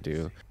used to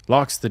do.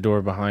 Locks the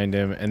door behind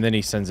him, and then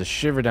he sends a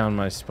shiver down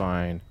my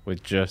spine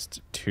with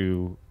just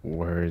 2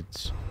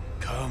 words.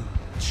 Come,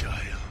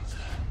 child.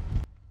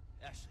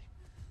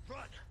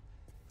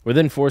 We're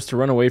then forced to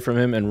run away from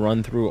him and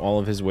run through all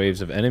of his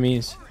waves of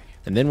enemies.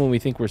 And then when we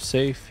think we're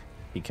safe,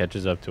 he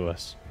catches up to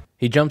us.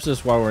 He jumps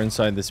us while we're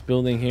inside this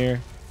building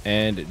here.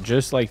 And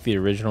just like the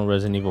original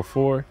Resident Evil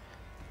 4,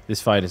 this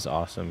fight is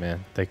awesome,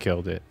 man. They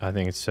killed it. I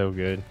think it's so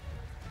good.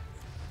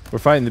 We're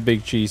fighting the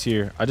big cheese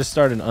here. I just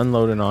started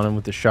unloading on him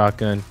with the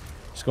shotgun.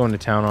 Just going to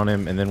town on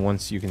him. And then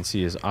once you can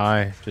see his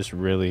eye, just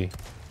really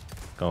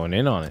going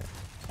in on it.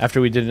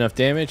 After we did enough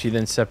damage, he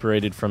then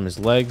separated from his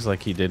legs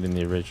like he did in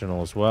the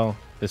original as well.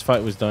 This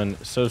fight was done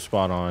so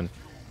spot on,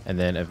 and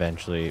then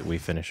eventually we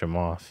finish him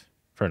off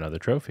for another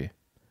trophy.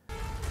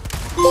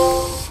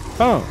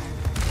 Oh,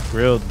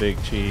 grilled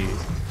big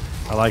cheese.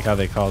 I like how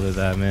they called it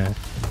that, man.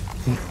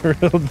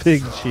 Grilled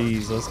big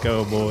cheese. Let's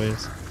go,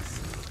 boys.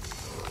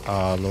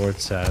 Oh,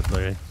 Lord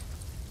Sadler.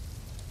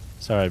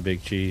 Sorry,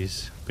 big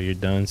cheese, but you're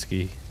done,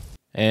 ski.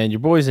 And your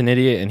boy's an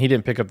idiot, and he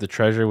didn't pick up the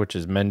treasure, which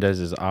is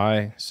Mendez's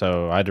eye,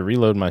 so I had to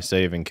reload my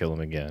save and kill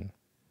him again.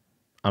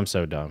 I'm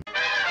so dumb.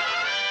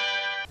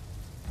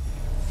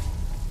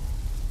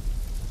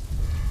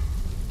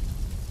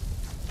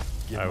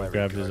 Alright, we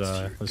grabbed his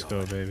eye. Let's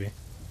go, baby.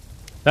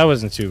 That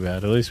wasn't too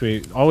bad. At least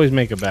we always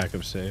make a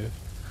backup save.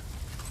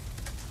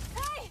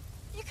 Hey,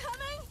 you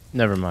coming?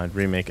 Never mind.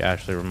 Remake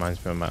actually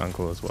reminds me of my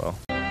uncle as well.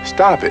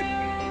 Stop it.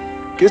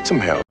 Get some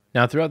help.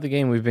 Now, throughout the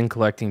game, we've been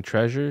collecting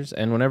treasures,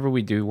 and whenever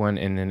we do one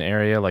in an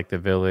area like the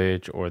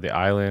village or the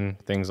island,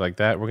 things like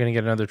that, we're going to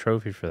get another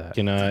trophy for that.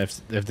 You know,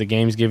 if the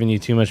game's giving you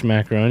too much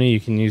macaroni, you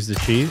can use the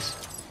cheese.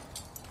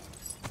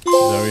 Is that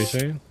what you're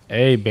saying?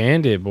 Hey,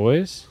 bandit,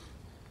 boys.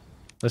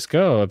 Let's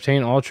go.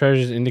 Obtain all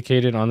treasures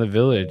indicated on the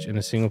village in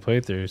a single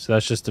playthrough. So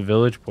that's just the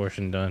village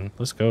portion done.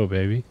 Let's go,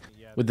 baby.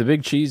 With the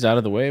big cheese out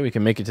of the way, we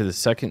can make it to the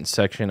second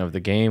section of the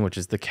game, which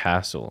is the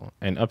castle.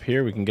 And up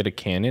here, we can get a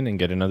cannon and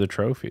get another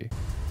trophy.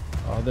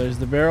 Oh, there's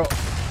the barrel.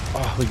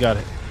 Oh, we got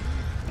it.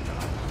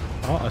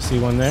 Oh, I see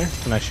one there.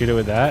 Can I shoot it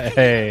with that?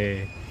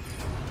 Hey.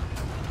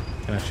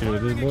 Can I shoot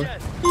it with this boy?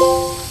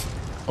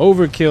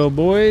 Overkill,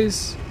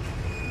 boys.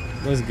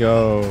 Let's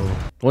go.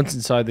 Once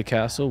inside the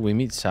castle, we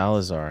meet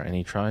Salazar, and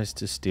he tries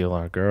to steal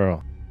our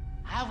girl.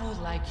 I would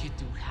like you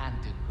to hand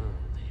the girl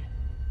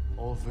there.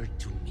 over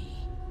to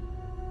me.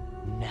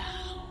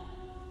 Now.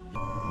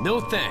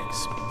 No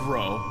thanks,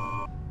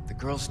 bro. The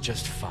girl's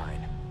just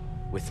fine.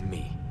 With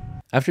me.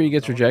 After he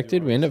gets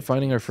rejected, we end up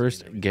finding our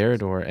first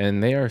Garrador,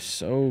 and they are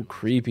so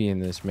creepy in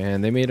this,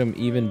 man. They made them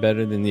even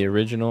better than the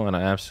original, and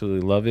I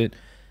absolutely love it.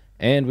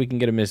 And we can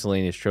get a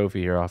miscellaneous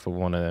trophy here off of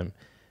one of them.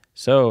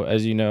 So,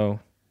 as you know,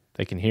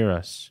 they can hear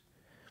us.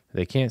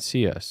 They can't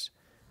see us.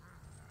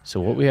 So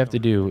what we have to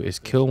do is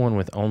kill one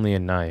with only a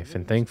knife,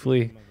 and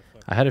thankfully,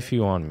 I had a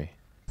few on me.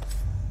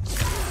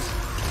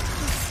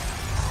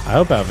 I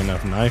hope I have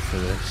enough knife for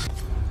this.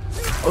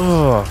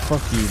 Oh,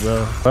 fuck you,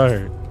 bro.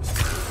 Fire.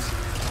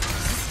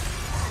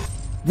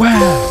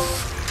 Wow!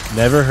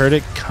 Never heard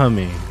it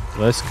coming.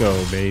 Let's go,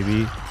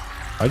 baby.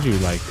 Why'd you,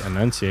 like,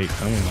 enunciate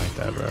coming like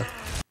that, bro?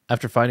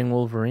 After fighting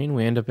Wolverine,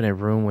 we end up in a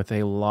room with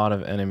a lot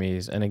of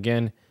enemies. And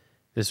again,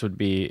 this would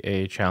be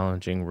a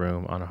challenging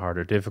room on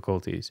harder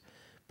difficulties.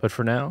 But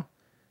for now,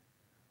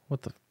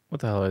 what the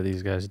hell are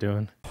these guys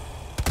doing?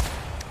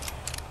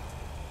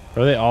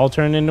 Are they all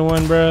turned into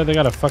one, bro? They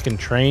got a fucking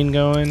train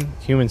going.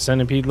 Human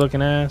centipede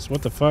looking ass.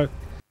 What the fuck?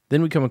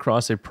 Then we come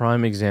across a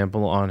prime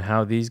example on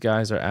how these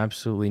guys are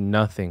absolutely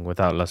nothing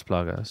without Las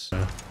Plagas.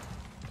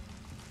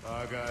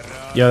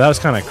 Yo, that was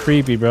kind of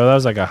creepy, bro. That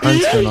was like a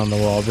huntsman on the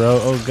wall, bro.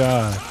 Oh,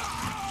 God.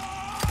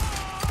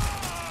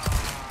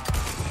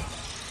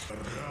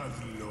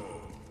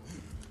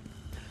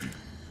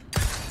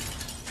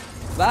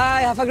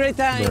 Bye, have a great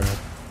time. Bro.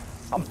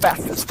 I'm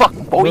fast as fuck,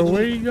 boy. Bro,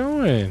 where are you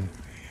going?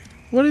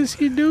 What is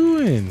he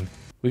doing?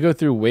 We go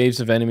through waves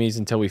of enemies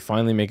until we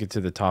finally make it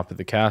to the top of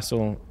the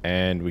castle,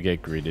 and we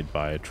get greeted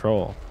by a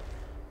troll.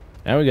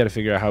 Now we got to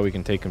figure out how we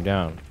can take him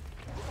down.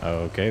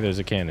 Okay, there's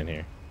a cannon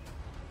here.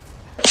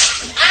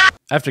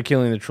 After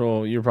killing the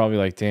troll, you're probably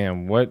like,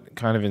 damn, what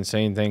kind of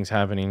insane thing's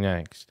happening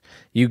next?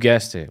 You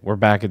guessed it. We're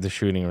back at the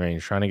shooting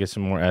range, trying to get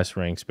some more S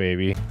ranks,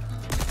 baby.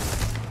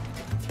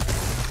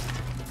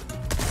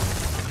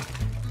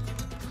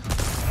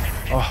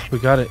 Oh, we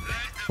got it.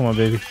 Come on,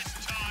 baby.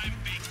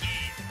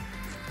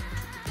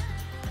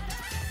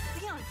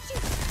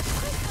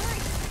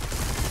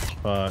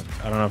 Fuck,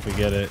 I don't know if we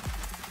get it.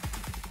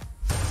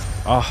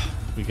 Oh,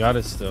 we got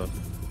it still.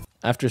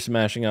 After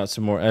smashing out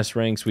some more S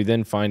ranks, we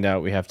then find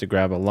out we have to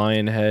grab a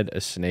lion head, a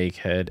snake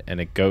head, and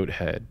a goat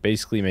head,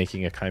 basically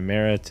making a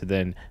chimera to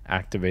then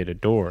activate a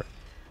door.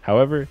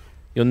 However,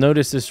 you'll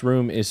notice this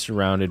room is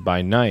surrounded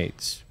by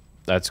knights.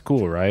 That's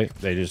cool, right?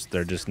 They're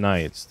just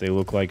knights. They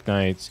look like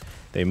knights.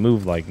 They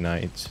move like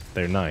knights.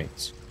 They're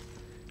knights.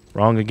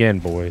 Wrong again,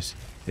 boys.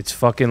 It's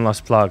fucking Las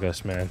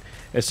Plagas, man.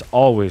 It's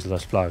always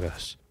Las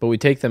Plagas. But we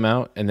take them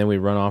out, and then we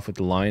run off with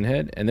the lion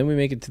head, and then we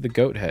make it to the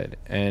goat head.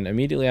 And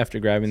immediately after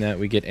grabbing that,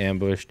 we get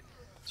ambushed.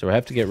 So we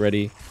have to get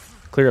ready,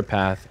 clear a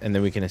path, and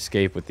then we can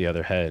escape with the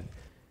other head.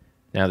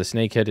 Now, the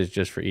snake head is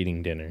just for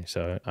eating dinner,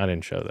 so I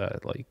didn't show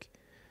that. Like,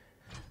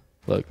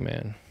 look,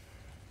 man.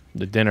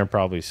 The dinner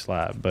probably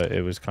slapped, but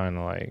it was kind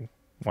of like,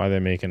 why are they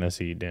making us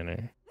eat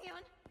dinner?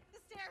 Leon, the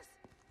stairs.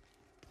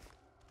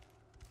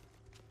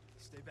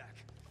 Stay back.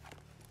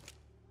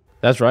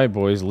 That's right,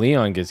 boys.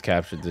 Leon gets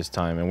captured this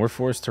time, and we're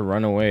forced to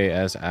run away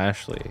as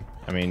Ashley.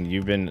 I mean,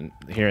 you've been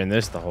hearing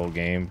this the whole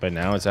game, but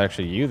now it's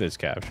actually you that's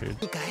captured.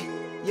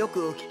 よ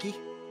くお聞き。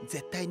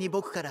絶対に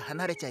僕から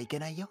離れちゃいけ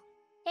ないよ。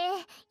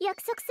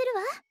約束する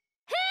わ。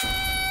ヘ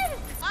ール！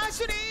ア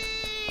シュリー！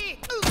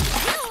あ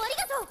り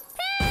がとう。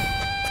ヘー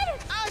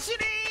ル！アシュ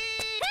リー！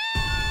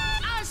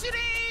アシュリ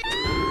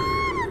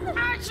ー！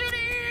アシュリ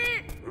ー！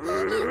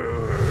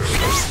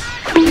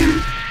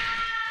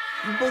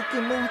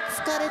僕もう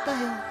疲れた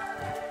よ。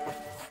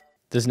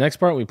 This next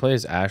part we play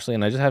as Ashley,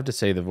 and I just have to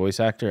say the voice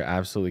actor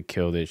absolutely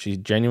killed it. She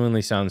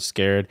genuinely sounds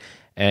scared,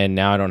 and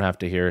now I don't have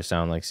to hear her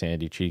sound like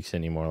Sandy Cheeks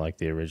anymore like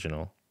the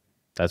original.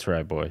 That's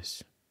right,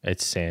 boys.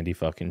 It's Sandy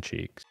fucking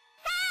Cheeks.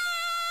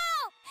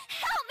 Help!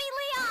 Help me,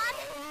 Leon!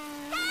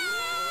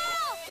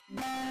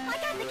 Help! I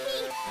got the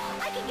key.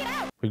 I can get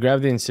out. We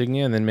grab the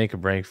insignia and then make a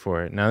break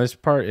for it. Now, this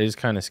part is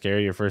kind of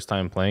scary your first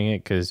time playing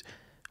it because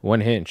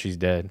one hit and she's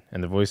dead,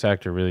 and the voice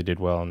actor really did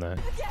well on that.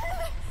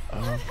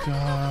 Oh,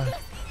 God.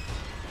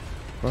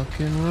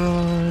 Fucking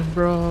run,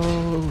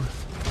 bro.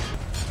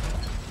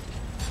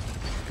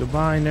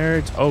 Goodbye,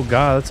 nerds. Oh,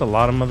 God, that's a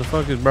lot of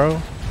motherfuckers,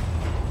 bro.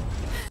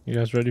 You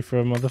guys ready for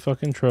a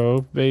motherfucking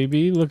trope,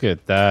 baby? Look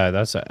at that.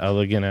 That's an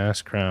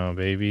elegant-ass crown,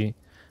 baby.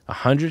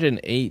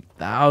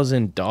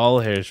 108,000 doll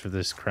hairs for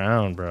this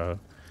crown, bro.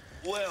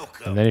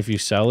 And then if you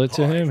sell it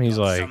to him, he's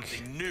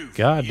like,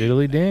 God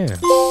diddly damn.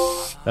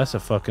 That's a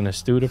fucking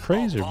astute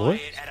appraiser,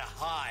 boy.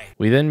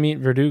 We then meet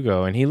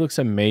Verdugo, and he looks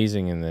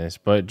amazing in this.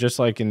 But just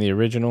like in the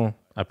original,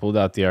 I pulled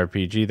out the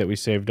RPG that we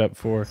saved up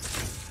for.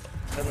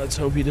 And let's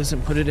hope he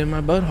doesn't put it in my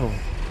butthole.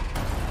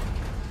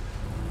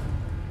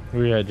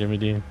 Where you at, Jimmy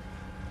Dean?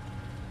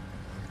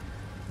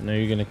 I know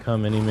you're gonna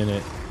come any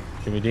minute.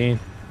 Jimmy Dean.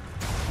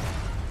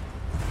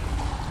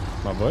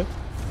 My boy?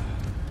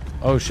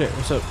 Oh shit,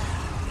 what's up?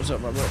 What's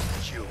up, my boy?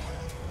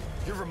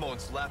 You're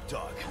Ramon's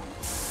lapdog.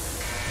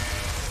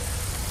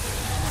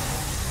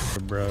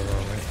 Bro,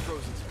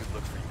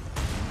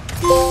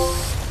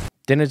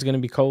 Dinner's gonna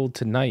be cold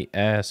tonight,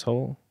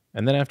 asshole.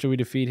 And then after we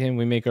defeat him,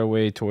 we make our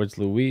way towards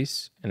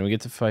Luis, and we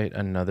get to fight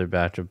another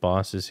batch of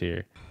bosses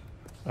here.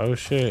 Oh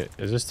shit,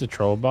 is this the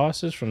troll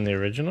bosses from the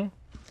original?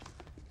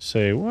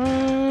 Say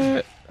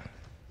what?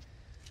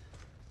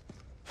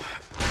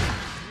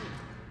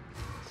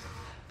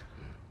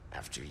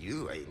 After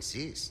you, I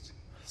insist.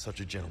 Such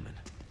a gentleman.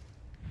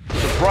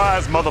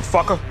 Surprise,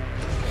 motherfucker!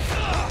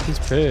 He's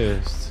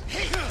pissed.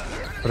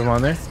 Put him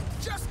on there.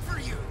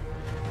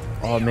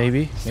 Oh,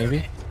 maybe.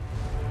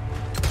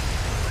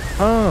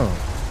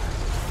 Oh.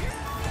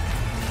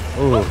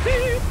 Ooh.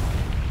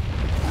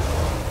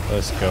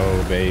 Let's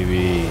go,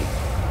 baby.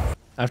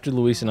 After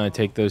Luis and I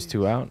take those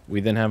two out, we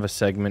then have a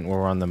segment where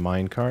we're on the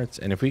mine carts,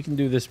 and if we can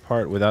do this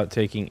part without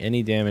taking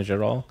any damage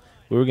at all,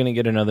 we were going to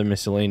get another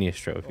miscellaneous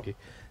trophy.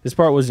 This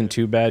part wasn't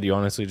too bad. You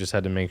honestly just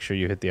had to make sure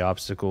you hit the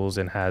obstacles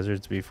and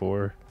hazards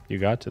before you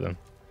got to them.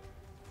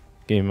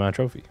 Gave me my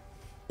trophy.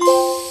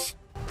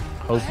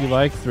 Hope you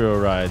like thrill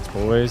rides,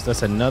 boys.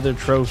 That's another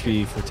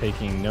trophy for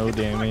taking no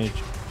damage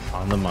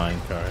on the mine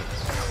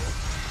carts.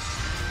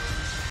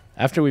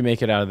 After we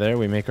make it out of there,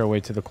 we make our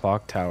way to the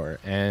clock tower,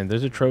 and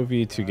there's a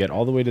trophy to get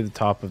all the way to the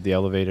top of the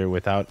elevator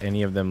without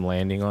any of them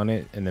landing on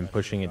it and then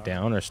pushing it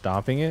down or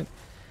stopping it.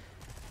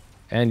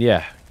 And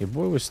yeah, your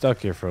boy was stuck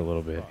here for a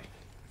little bit.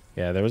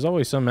 Yeah, there was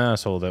always some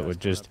asshole that would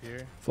just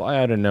fly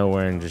out of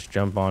nowhere and just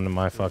jump onto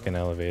my fucking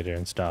elevator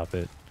and stop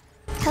it.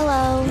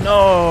 Hello.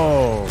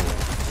 No!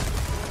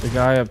 The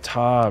guy up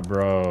top,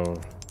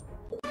 bro.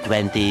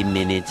 20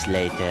 minutes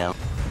later.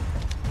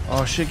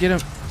 Oh shit, get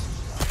him.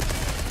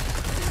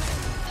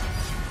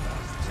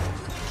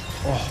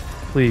 Oh,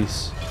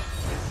 please.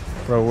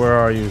 Bro, where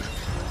are you?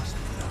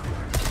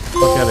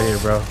 Fuck out of here,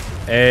 bro.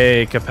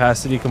 Hey,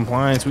 capacity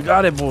compliance. We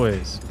got it,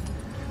 boys.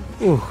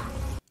 Ooh.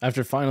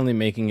 After finally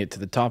making it to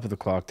the top of the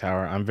clock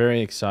tower, I'm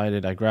very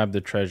excited. I grabbed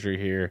the treasure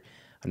here.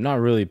 I'm not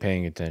really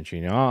paying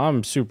attention, you know.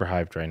 I'm super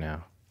hyped right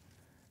now.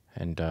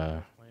 And,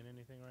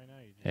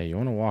 hey, you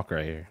want to walk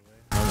right here?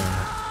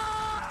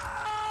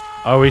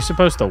 Oh, are we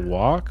supposed to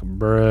walk?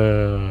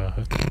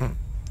 Bruh.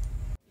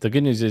 The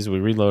good news is we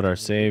reload our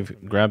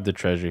save, grab the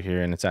treasure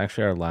here, and it's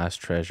actually our last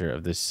treasure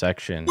of this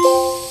section.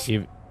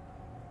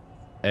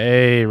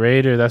 Hey,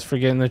 Raider, that's for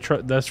getting the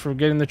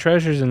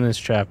treasures in this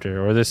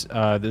chapter, or that's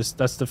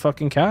the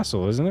fucking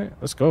castle, isn't it?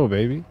 Let's go,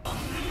 baby.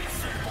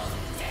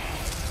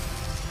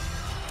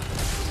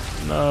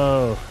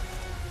 No.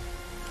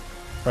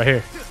 Right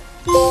here.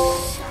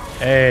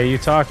 Hey, you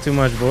talk too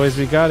much, boys.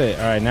 We got it.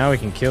 All right, now we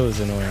can kill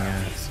his annoying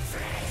ass.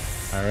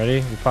 All right,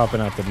 ready? We're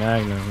popping out the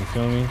magnum. You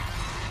feel me?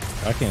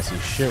 I can't see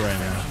shit right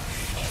now.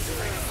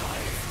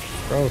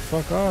 Bro,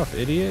 fuck off,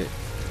 idiot.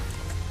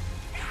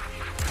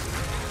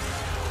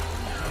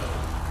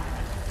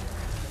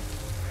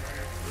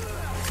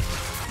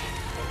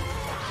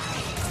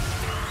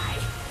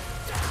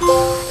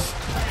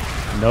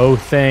 No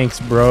thanks,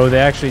 bro. They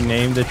actually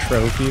named the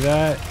trophy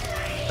that.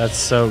 That's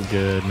so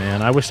good,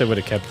 man. I wish they would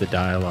have kept the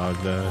dialogue,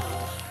 though.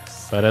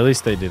 But at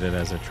least they did it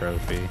as a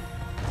trophy.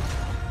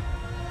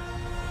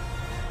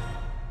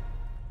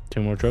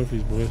 2 more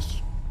trophies,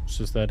 boys. It's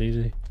just that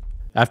easy.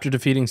 After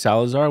defeating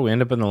Salazar, we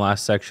end up in the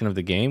last section of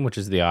the game, which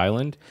is the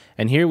island,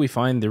 and here we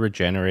find the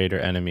regenerator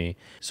enemy.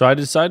 So I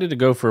decided to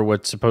go for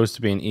what's supposed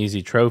to be an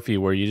easy trophy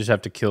where you just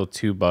have to kill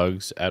 2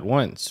 bugs at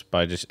once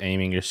by just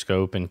aiming your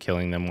scope and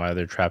killing them while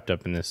they're trapped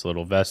up in this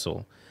little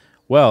vessel.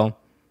 Well,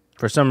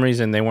 for some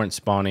reason they weren't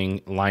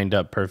spawning lined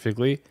up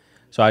perfectly,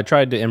 so I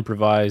tried to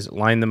improvise,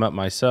 line them up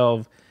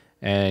myself,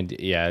 and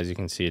yeah, as you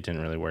can see, it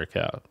didn't really work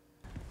out.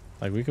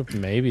 Like, we could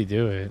maybe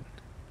do it.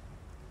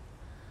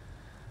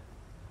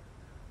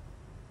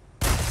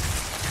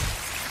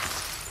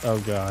 Oh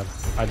god,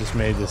 I just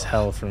made this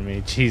hell for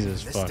me.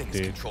 Jesus fuck,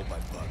 dude.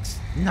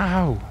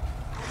 No!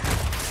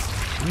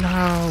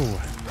 No!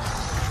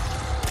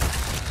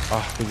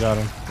 Oh, we got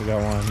him. We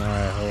got one.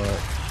 Alright, hold up.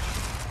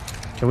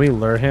 Can we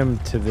lure him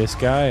to this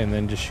guy and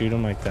then just shoot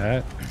him like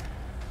that?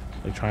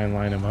 Like, try and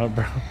line him up,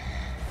 bro.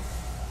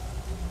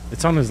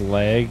 It's on his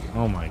leg.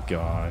 Oh my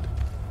god.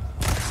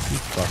 You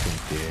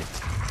fucking dick.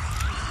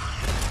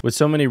 With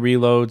so many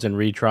reloads and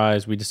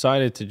retries, we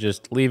decided to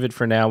just leave it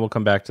for now. We'll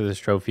come back to this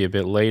trophy a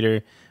bit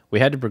later. We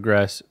had to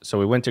progress, so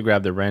we went to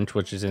grab the wrench,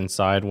 which is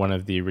inside one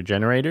of the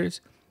regenerators.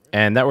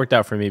 And that worked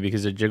out for me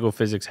because the jiggle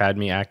physics had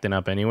me acting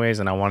up anyways,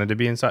 and I wanted to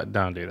be inside.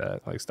 Don't do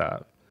that. Like,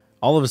 stop.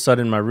 All of a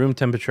sudden, my room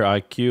temperature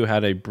IQ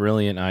had a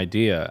brilliant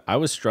idea. I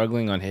was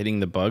struggling on hitting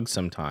the bugs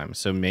sometimes,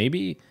 so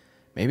maybe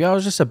I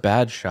was just a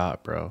bad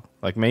shot, bro.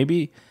 Like,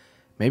 maybe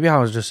I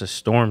was just a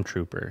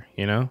stormtrooper,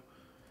 you know?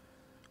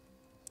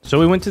 So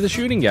we went to the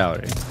shooting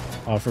gallery.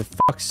 Oh, for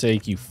fuck's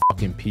sake, you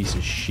fucking piece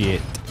of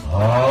shit.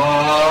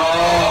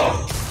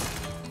 Oh!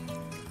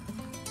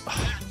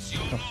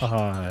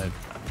 God.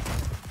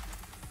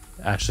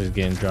 Ashley's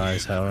getting dry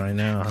as hell right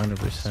now,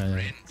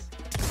 100%.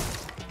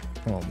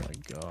 Oh my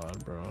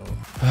god, bro.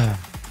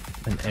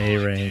 An A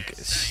rank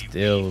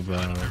still,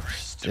 bro.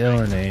 Still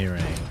an A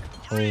rank.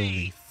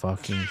 Holy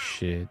fucking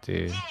shit,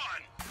 dude.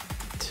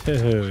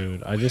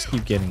 Dude, I just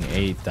keep getting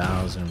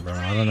 8,000, bro.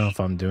 I don't know if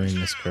I'm doing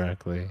this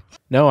correctly.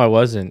 No, I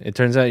wasn't. It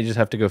turns out you just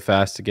have to go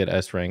fast to get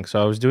S rank.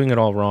 So I was doing it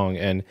all wrong,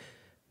 and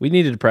we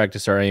needed to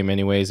practice our aim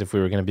anyways if we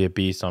were going to be a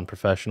beast on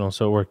professional,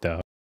 so it worked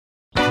out.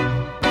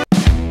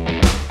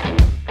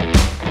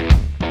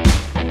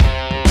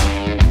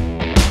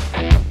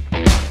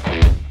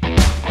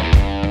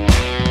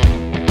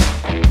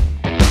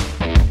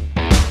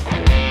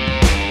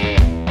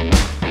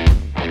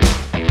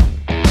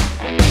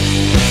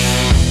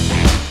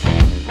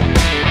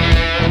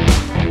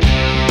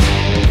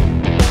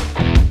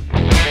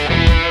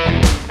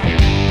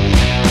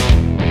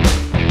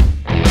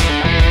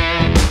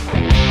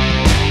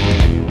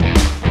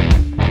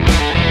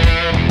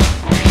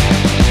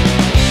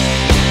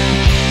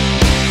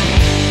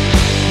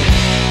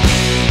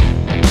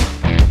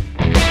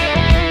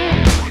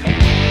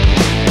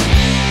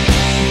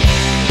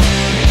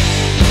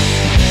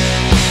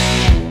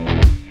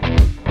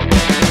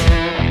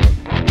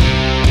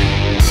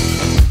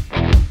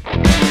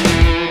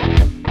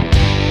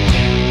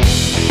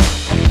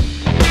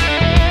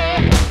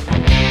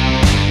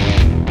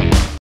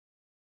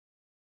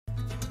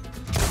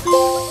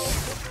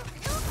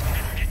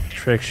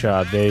 Trick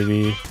shot,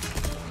 baby.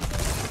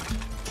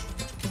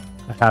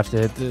 I have to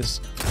hit this.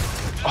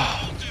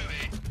 Oh,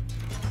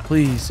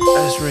 please,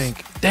 S rank.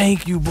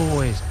 Thank you,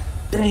 boys.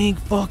 Thank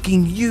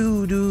fucking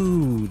you,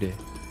 dude.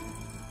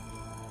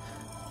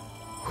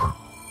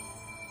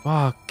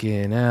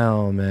 Fucking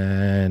hell,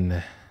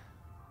 man.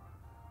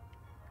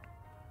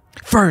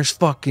 First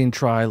fucking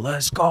try.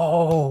 Let's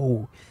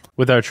go.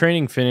 With our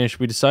training finished,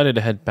 we decided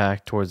to head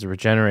back towards the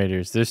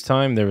regenerators. This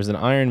time, there was an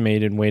Iron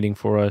Maiden waiting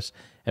for us,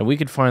 and we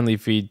could finally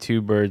feed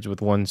 2 birds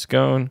with 1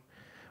 scone,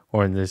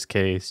 or in this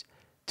case,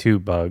 2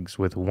 bugs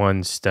with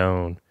 1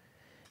 stone.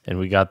 And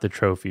we got the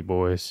trophy,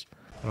 boys.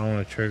 I don't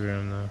want to trigger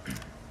him, though.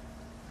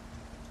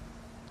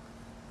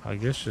 I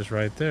guess just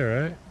right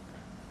there, right?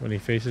 When he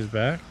faces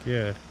back?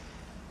 Yeah.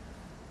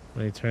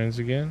 When he turns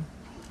again?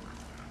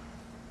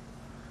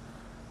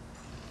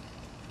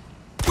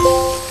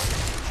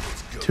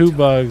 2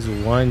 bugs,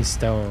 1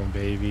 stone,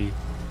 baby.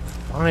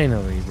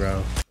 Finally,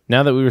 bro.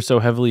 Now that we were so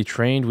heavily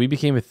trained, we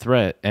became a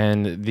threat,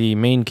 and the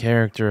main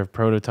character of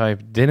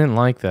Prototype didn't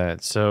like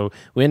that, so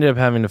we ended up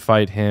having to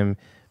fight him,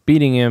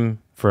 beating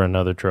him for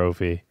another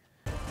trophy.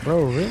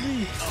 Bro,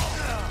 really?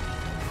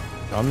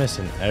 I'm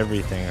missing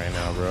everything right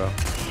now, bro.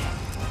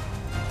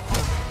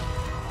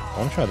 I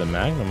want to try the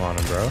Magnum on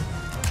him, bro.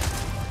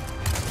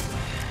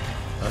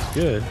 That's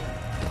good.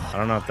 I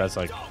don't know if that's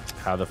like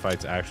how the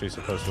fight's actually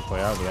supposed to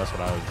play out, but that's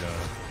what I was doing.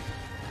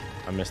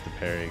 I missed the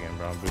parry again,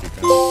 bro. I'm booty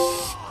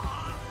crouch.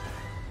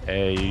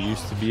 Hey, you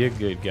used to be a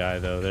good guy,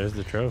 though. There's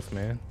the trophy,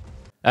 man.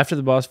 After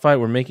the boss fight,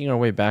 we're making our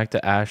way back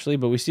to Ashley,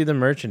 but we see the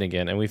merchant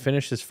again, and we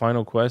finish this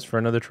final quest for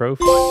another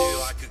trophy.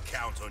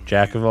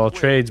 Jack of all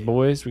trades,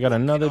 boys. We got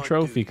another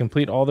trophy.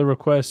 Complete all the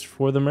requests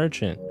for the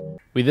merchant.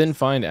 We then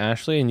find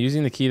Ashley, and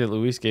using the key that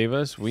Luis gave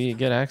us, we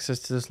get access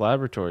to this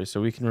laboratory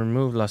so we can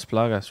remove Las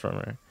Plagas from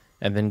her,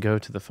 and then go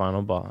to the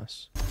final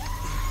boss.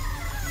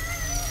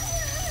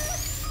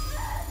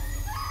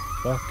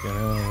 Fucking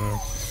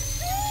hell.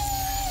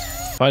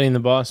 Fighting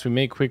the boss, we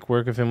make quick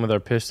work of him with our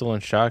pistol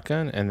and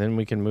shotgun, and then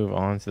we can move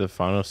on to the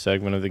final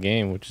segment of the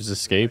game, which is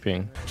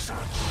escaping.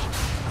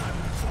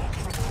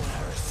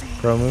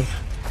 Pro move.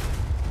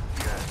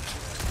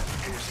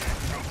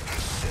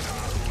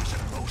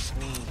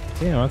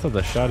 Damn, I thought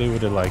the shotty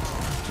would have like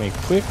made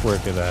quick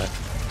work of that.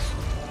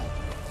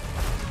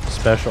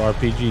 Special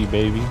RPG,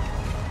 baby.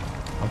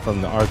 I'm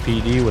from the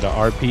RPD with an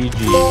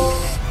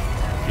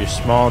RPG. You're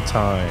small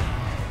time.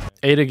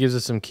 Ada gives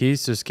us some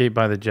keys to escape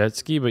by the jet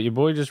ski, but your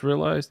boy just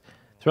realized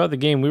throughout the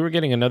game we were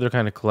getting another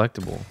kind of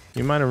collectible.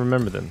 You might have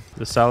remembered them.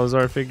 The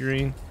Salazar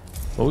figurine.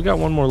 Well, we got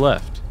one more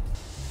left.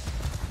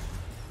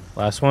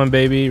 Last one,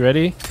 baby.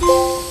 Ready?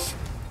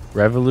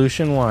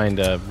 Revolution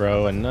windup,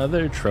 bro.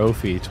 Another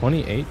trophy.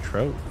 28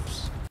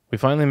 trophies. We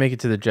finally make it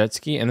to the jet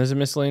ski, and there's a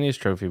miscellaneous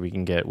trophy we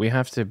can get. We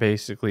have to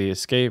basically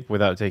escape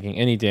without taking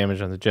any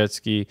damage on the jet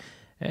ski,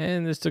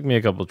 and this took me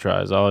a couple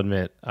tries. I'll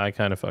admit, I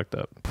kind of fucked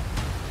up.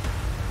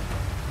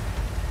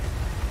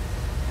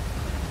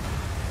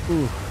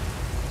 Ooh.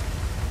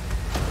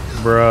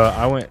 Bruh,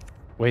 I went...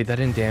 Wait, that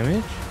didn't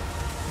damage?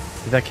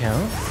 Did that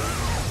count?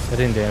 That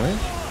didn't damage?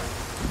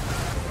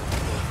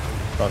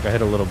 Fuck, I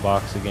hit a little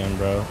box again,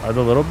 bro. Are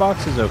the little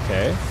boxes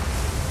okay?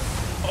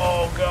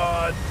 Oh,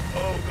 God.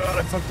 Oh, God,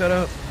 I fucked that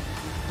up.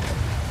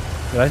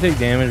 Did I take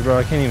damage, bro?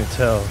 I can't even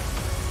tell.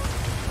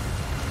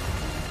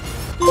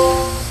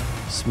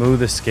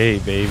 Smooth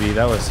escape, baby.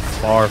 That was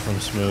far from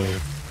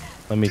smooth.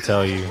 Let me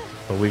tell you.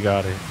 But we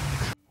got it.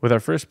 With our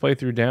first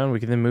playthrough down, we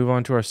can then move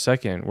on to our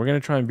second. We're going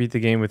to try and beat the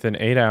game within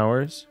 8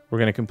 hours. We're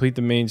going to complete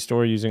the main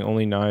story using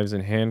only knives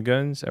and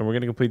handguns, and we're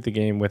going to complete the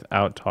game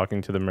without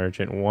talking to the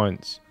merchant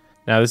once.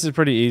 Now, this is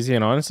pretty easy,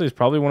 and honestly, it's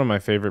probably one of my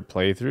favorite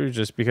playthroughs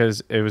just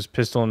because it was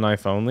pistol and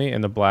knife only,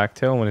 and the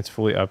blacktail, when it's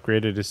fully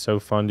upgraded, is so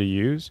fun to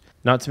use.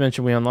 Not to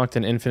mention, we unlocked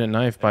an infinite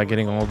knife by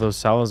getting all those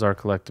Salazar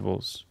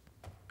collectibles.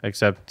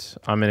 except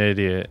I'm an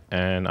idiot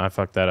and I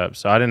fucked that up.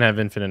 So I didn't have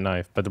infinite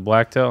knife, but the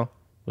blacktail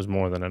was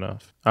more than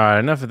enough. All right,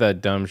 enough of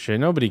that dumb shit.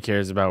 Nobody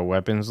cares about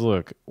weapons.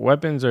 Look,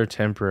 weapons are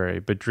temporary,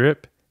 but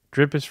drip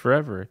is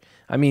forever.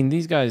 I mean,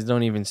 these guys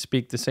don't even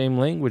speak the same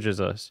language as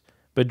us,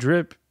 but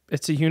drip,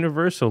 it's a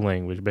universal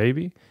language,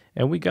 baby.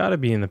 And we gotta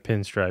be in the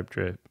pinstripe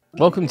drip.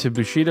 Welcome to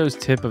Bushido's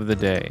tip of the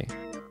day.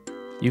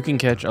 You can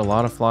catch a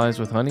lot of flies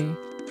with honey,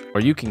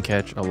 or you can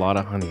catch a lot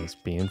of honeys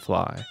being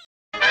fly.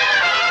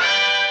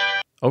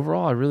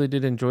 Overall, I really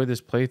did enjoy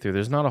this playthrough.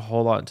 There's not a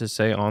whole lot to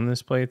say on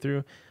this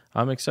playthrough,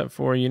 except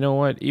for, you know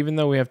what, even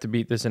though we have to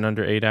beat this in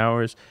under 8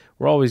 hours,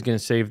 we're always going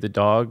to save the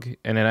dog,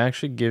 and it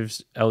actually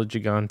gives El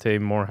Gigante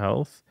more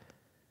health.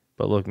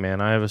 But look,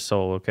 man, I have a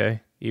soul,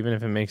 okay? Even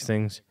if it makes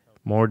things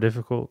more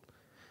difficult,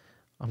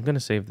 I'm going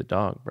to save the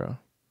dog, bro.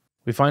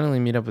 We finally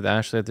meet up with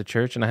Ashley at the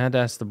church, and I had to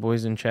ask the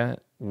boys in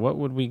chat, what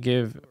would we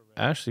give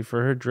Ashley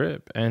for her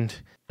drip? And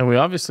we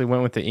obviously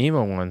went with the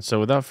emo one, so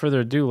without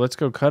further ado, let's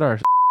go cut our...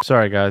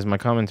 Sorry, guys, my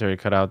commentary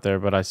cut out there,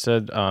 but I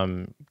said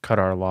cut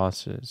our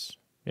losses.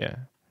 Yeah.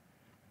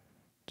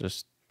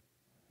 Just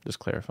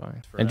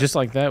clarifying. And just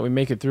like that, we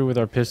make it through with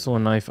our pistol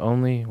and knife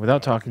only,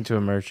 without talking to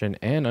a merchant,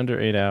 and under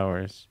 8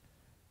 hours.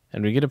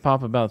 And we get to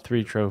pop about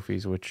 3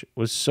 trophies, which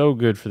was so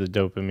good for the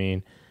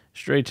dopamine.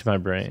 Straight to my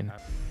brain.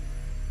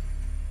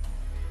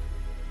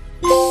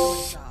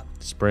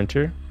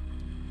 Sprinter.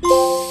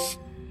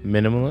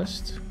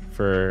 Minimalist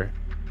for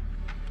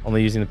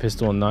only using the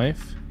pistol and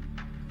knife.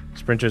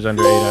 Sprinter's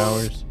under 8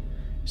 hours.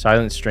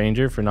 Silent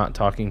Stranger for not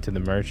talking to the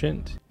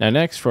merchant. Now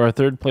next, for our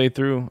third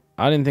playthrough,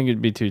 I didn't think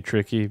it'd be too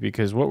tricky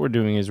because what we're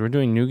doing is we're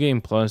doing New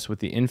Game Plus with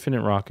the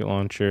Infinite Rocket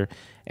Launcher,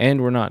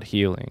 and we're not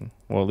healing.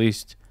 Well, at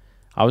least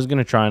I was going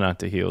to try not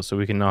to heal so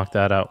we can knock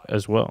that out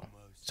as well.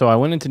 So I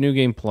went into New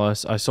Game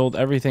Plus, I sold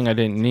everything I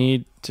didn't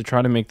need to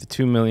try to make the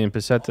 2 million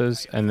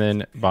pesetas and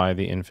then buy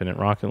the Infinite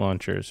Rocket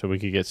Launcher so we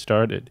could get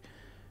started.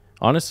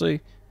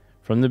 Honestly,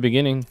 from the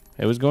beginning,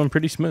 it was going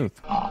pretty smooth.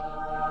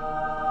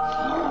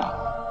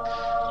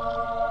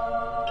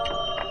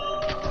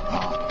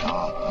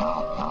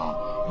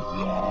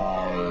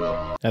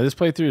 Now this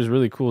playthrough is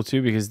really cool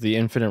too because the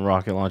Infinite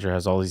Rocket Launcher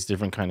has all these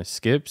different kind of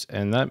skips,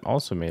 and that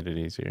also made it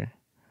easier.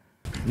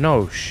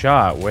 No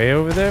shot, way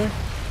over there?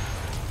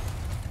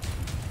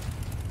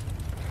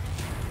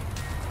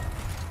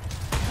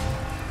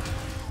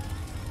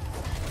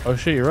 Oh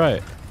shit, you're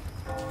right.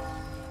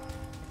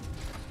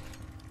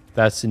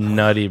 That's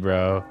nutty,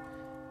 bro.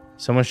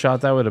 Someone shot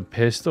that with a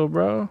pistol,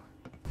 bro?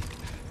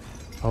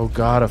 Oh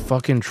god, a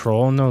fucking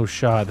troll? No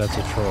shot, that's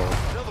a troll.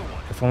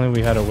 If only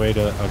we had a way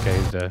to... Okay,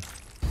 he's dead.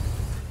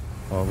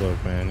 Oh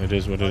look, man, it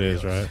is what it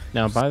is, right?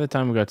 Now, by the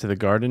time we got to the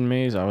garden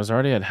maze, I was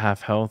already at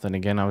half health, and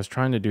again, I was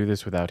trying to do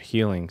this without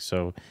healing,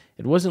 so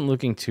it wasn't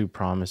looking too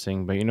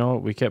promising, but you know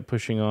what? We kept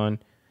pushing on.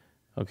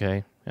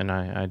 Okay, and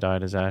I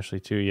died as Ashley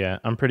too. Yeah,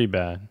 I'm pretty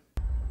bad.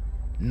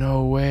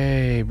 No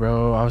way,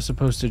 bro. I was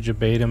supposed to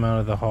jabait him out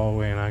of the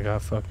hallway, and I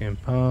got fucking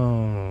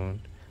pwned.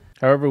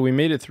 However, we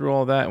made it through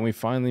all that, and we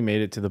finally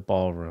made it to the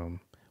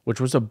ballroom,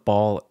 which was a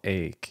ball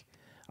ache.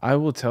 I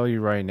will tell you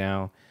right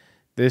now,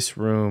 this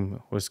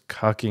room was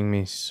cucking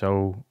me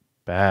so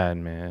bad,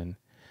 man.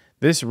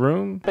 This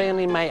room...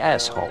 Barely my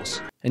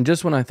assholes. And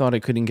just when I thought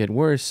it couldn't get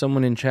worse,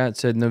 someone in chat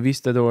said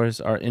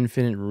Novistadors are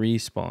infinite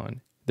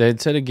respawn. The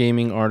Head Set a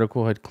Gaming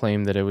article had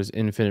claimed that it was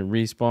infinite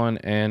respawn,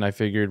 and I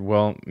figured,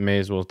 well, may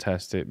as well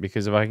test it,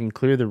 because if I can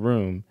clear the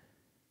room,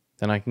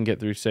 then I can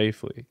get through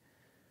safely.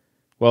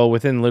 Well,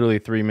 within literally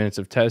 3 minutes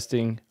of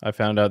testing, I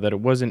found out that it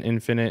wasn't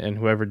infinite, and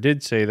whoever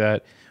did say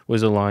that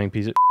was a lying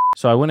piece of...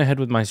 So I went ahead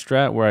with my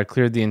strat where I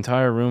cleared the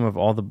entire room of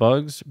all the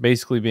bugs,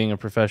 basically being a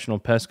professional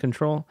pest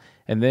control,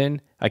 and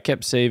then I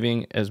kept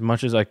saving as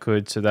much as I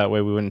could so that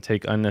way we wouldn't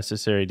take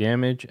unnecessary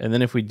damage, and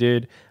then if we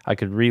did, I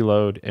could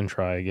reload and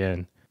try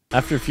again.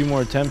 After a few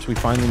more attempts, we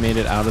finally made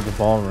it out of the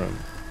ballroom.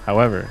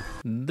 However,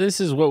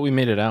 this is what we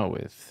made it out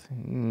with.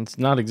 It's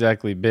not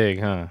exactly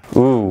big, huh?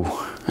 Ooh,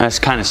 that's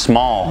kind of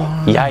small.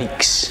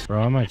 Yikes.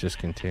 Bro, I might just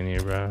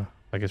continue, bro.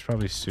 Like, it's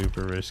probably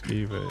super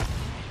risky, but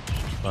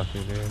fuck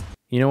it, dude.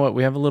 You know what?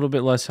 We have a little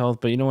bit less health,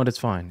 but you know what? It's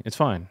fine. It's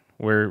fine.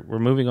 We're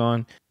moving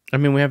on. I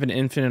mean, we have an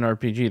infinite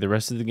RPG. The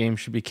rest of the game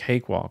should be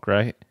cakewalk,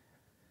 right?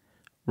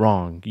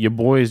 Wrong. Your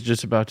boy is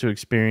just about to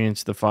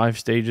experience the 5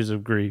 stages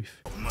of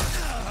grief.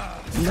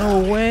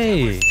 No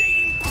way!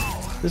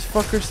 This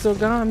fucker still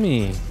got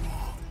me.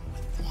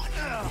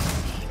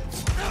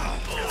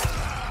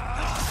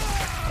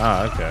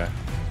 Ah, okay.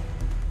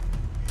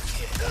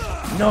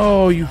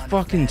 No, you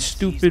fucking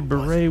stupid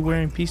beret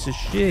wearing piece of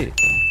shit.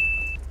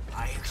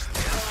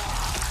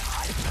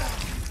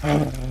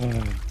 Oh,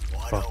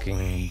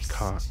 fucking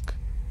cock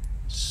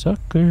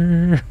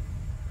sucker.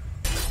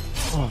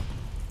 Oh.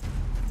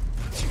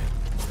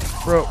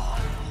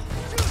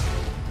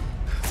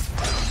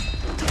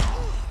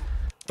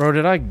 Bro,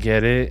 did I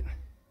get it?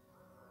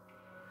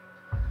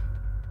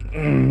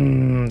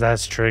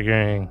 That's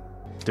triggering.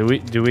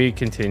 Do we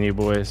continue,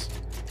 boys?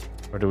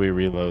 Or do we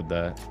reload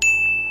that?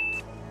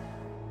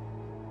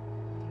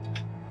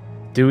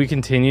 Do we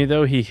continue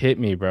though? He hit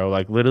me, bro.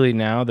 Like literally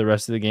now, the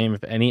rest of the game,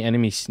 if any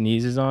enemy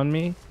sneezes on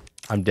me,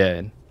 I'm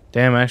dead.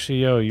 Damn,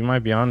 actually, yo, you might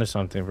be onto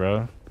something,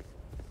 bro.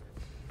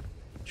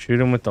 Shoot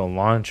him with the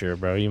launcher,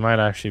 bro. You might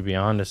actually be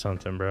onto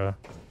something, bro.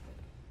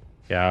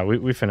 Yeah, we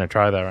finna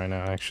try that right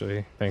now,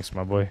 actually. Thanks,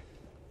 my boy.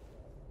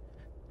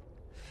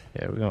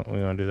 Yeah, we're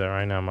gonna do that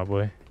right now, my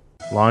boy.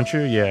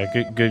 Launcher? Yeah,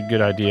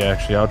 good idea,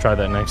 actually. I'll try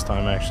that next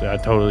time, actually. I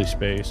totally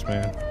spaced,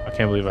 man. I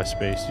can't believe I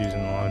spaced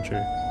using the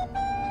launcher.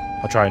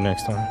 I'll try it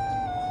next time.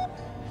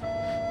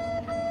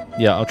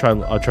 Yeah, I'll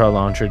try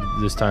launcher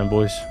this time,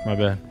 boys. My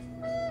bad.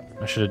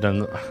 I should have done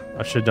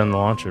the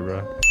launcher,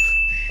 bro.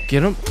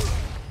 Get him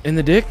in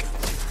the dick,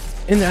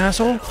 in the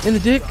asshole, in the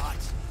dick.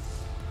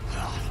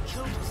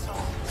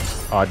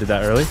 Oh, I did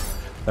that early.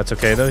 That's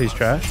okay though. He's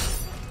trash.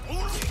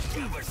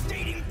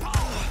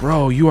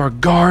 Bro, you are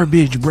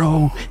garbage,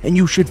 bro, and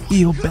you should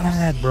feel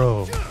bad,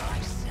 bro.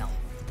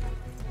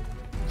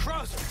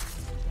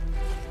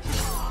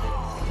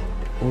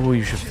 Oh,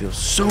 you should feel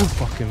so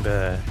fucking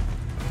bad.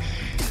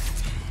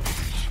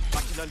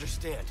 I can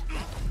understand.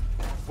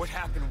 What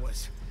happened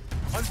was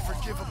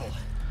unforgivable.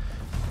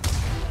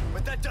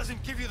 But that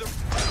doesn't give you the...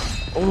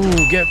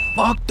 Oh, get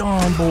fucked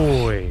on,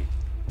 boy.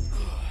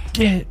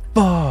 Get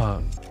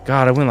fucked.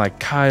 God, I went like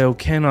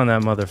Kaioken on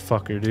that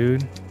motherfucker,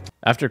 dude.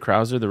 After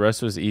Krauser, the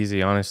rest was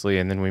easy, honestly,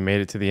 and then we made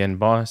it to the end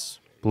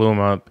boss, blew him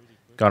up,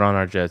 got on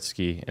our jet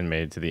ski, and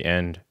made it to the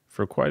end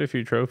for quite a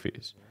few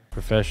trophies.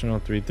 Professional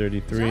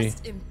 333,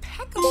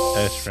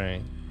 S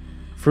rank.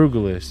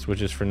 Frugalist,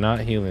 which is for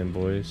not healing,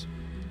 boys.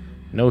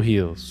 No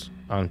heals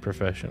on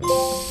professional.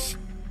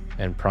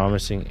 And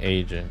Promising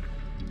Agent,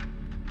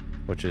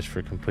 which is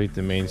for complete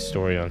the main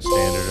story on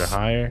standard or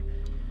higher.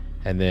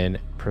 And then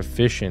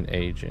Proficient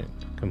Agent,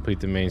 complete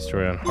the main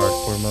story on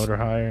hardcore mode or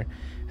higher.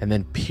 And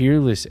then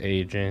Peerless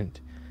Agent,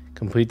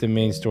 complete the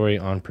main story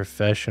on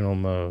professional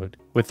mode.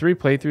 With 3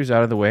 playthroughs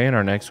out of the way and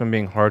our next one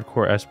being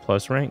hardcore S+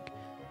 rank,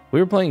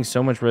 we were playing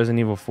so much Resident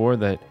Evil 4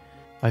 that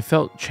I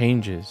felt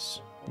changes.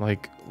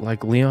 Like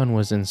Leon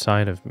was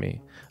inside of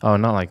me. Oh,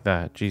 not like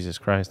that. Jesus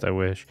Christ, I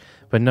wish.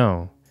 But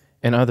no,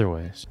 in other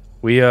ways.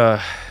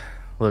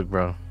 Look,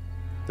 bro,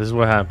 this is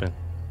what happened.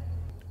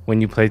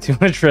 When you play too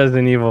much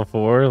Resident Evil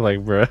 4,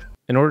 like, bro.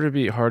 In order to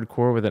beat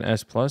hardcore with an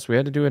S+, we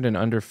had to do it in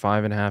under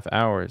 5.5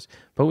 hours,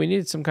 but we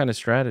needed some kind of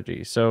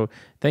strategy. So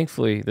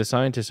thankfully, the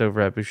scientists over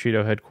at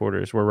Bushido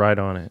headquarters were right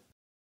on it.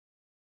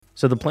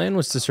 So the plan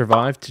was to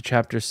survive to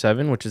Chapter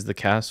 7, which is the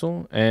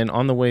castle, and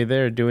on the way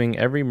there, doing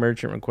every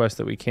merchant request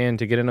that we can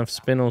to get enough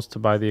spinels to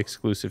buy the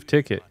exclusive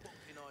ticket.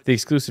 The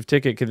exclusive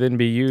ticket could then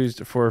be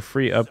used for a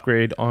free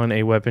upgrade on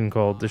a weapon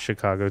called the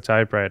Chicago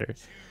Typewriter.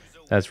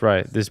 That's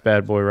right, this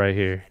bad boy right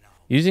here.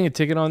 Using a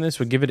ticket on this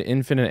would give it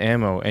infinite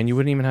ammo, and you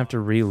wouldn't even have to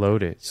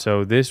reload it.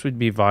 So this would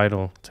be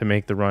vital to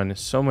make the run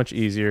so much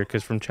easier,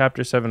 because from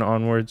Chapter 7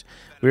 onwards,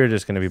 we were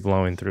just going to be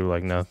blowing through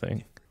like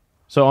nothing.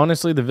 So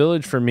honestly, the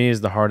village for me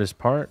is the hardest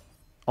part.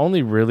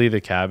 Only really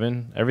the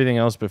cabin. Everything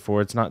else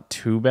before, it's not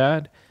too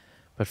bad.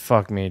 But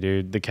fuck me,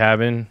 dude. The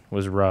cabin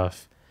was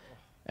rough.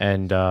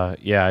 And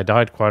yeah, I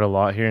died quite a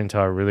lot here until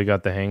I really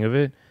got the hang of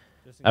it.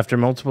 After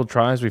multiple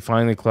tries, we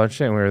finally clutched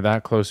it, and we were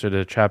that closer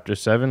to Chapter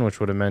 7, which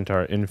would have meant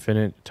our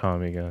infinite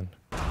Tommy gun.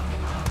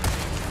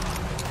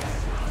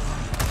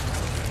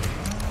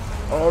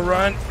 Oh,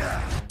 run!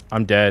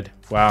 I'm dead.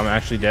 Wow, I'm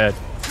actually dead.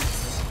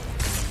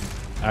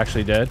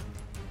 Actually dead?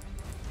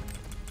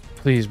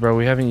 Please, bro,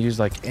 we haven't used,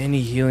 like,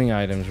 any healing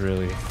items,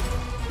 really.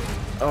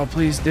 Oh,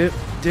 please, dip,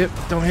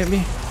 don't hit me.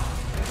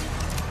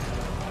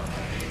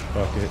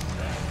 Fuck it.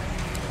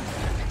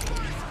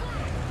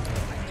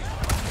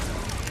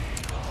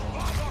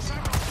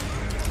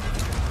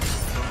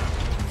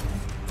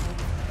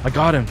 I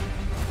got him.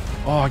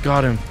 Oh, I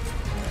got him.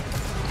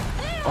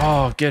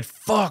 Oh, get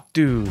fucked,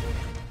 dude.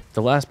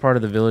 The last part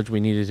of the village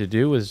we needed to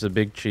do was the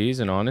big cheese,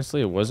 and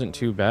honestly, it wasn't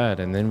too bad.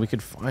 And then we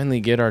could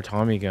finally get our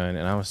Tommy gun,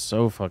 and I was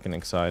so fucking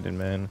excited,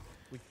 man.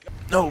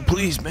 No,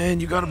 please, man,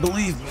 you gotta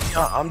believe me.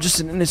 I'm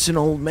just an innocent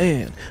old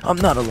man. I'm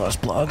not a Las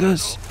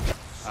Plagas.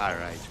 All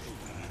right,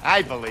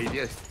 I believe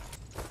you.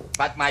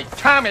 But my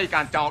Tommy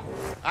gun don't.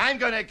 I'm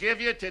gonna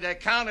give you to the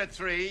count of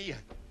 3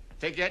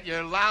 to get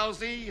your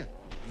lousy,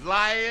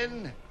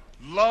 lying,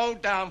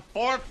 low-down,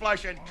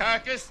 4-flushing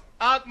carcass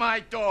out my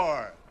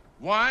door.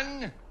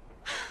 1,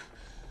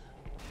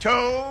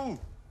 2...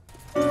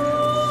 3.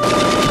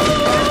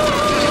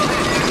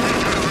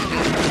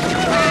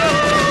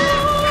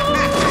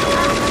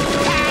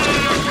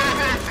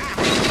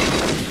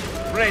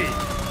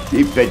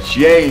 Keep the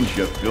change,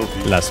 you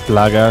filthy. Las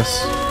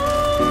Plagas.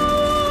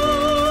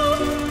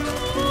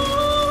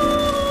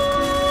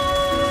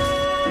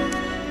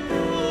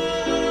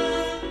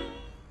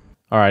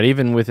 Alright,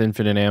 even with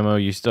infinite ammo,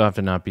 you still have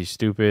to not be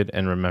stupid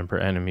and remember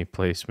enemy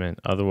placement.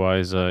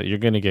 Otherwise, you're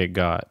gonna get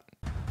got.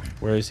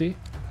 Where is he?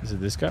 Is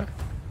it this guy?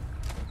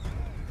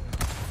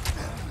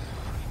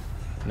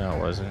 No,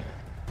 it wasn't.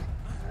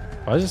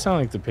 Why does it sound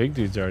like the pig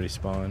dude's already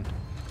spawned?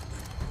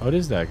 Oh, it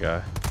is that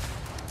guy.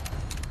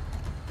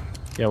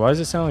 Yeah, why does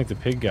it sound like the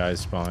pig guy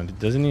spawned?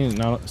 Doesn't he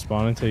not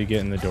spawn until you get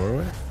in the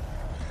doorway?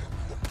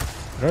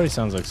 It already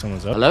sounds like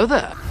someone's up. Hello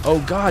there. Oh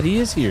God, he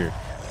is here.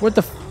 What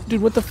the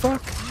dude? What the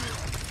fuck?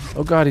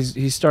 Oh God,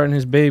 he's starting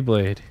his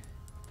Beyblade.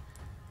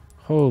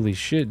 Holy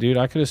shit, dude!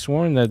 I could have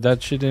sworn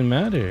that shit didn't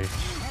matter.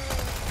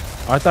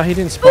 Oh, I thought he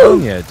didn't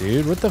spawn yet,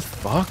 dude. What the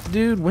fuck,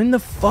 dude? When the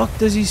fuck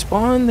does he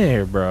spawn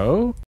there,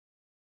 bro?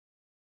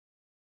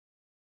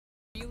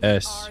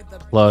 S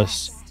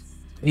plus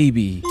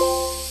baby.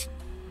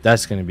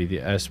 That's gonna be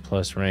the S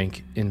plus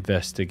rank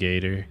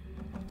investigator.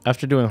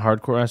 After doing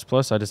hardcore S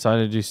plus, I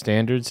decided to do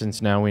standard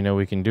since now we know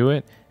we can do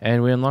it,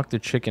 and we unlocked the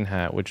chicken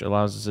hat, which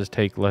allows us to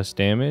take less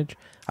damage.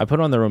 I put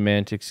on the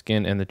romantic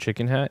skin and the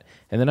chicken hat,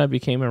 and then I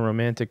became a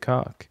romantic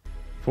cock.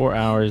 4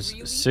 hours,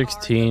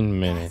 16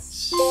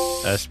 minutes.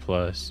 S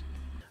plus.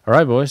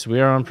 Alright boys,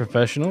 we are on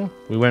professional.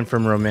 We went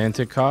from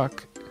romantic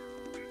cock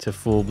to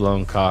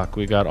full-blown cock.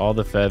 We got all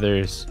the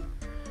feathers,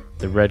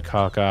 the red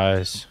cock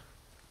eyes.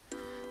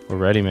 We're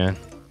ready, man.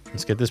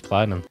 Let's get this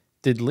platinum.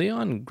 Did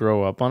Leon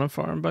grow up on a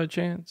farm by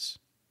chance?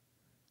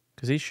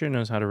 Because he sure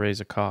knows how to raise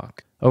a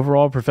cock.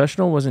 Overall,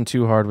 professional wasn't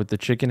too hard with the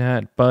chicken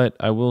hat, but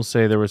I will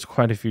say there was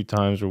quite a few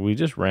times where we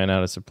just ran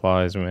out of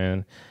supplies,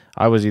 man.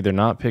 I was either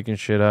not picking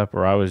shit up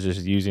or I was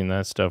just using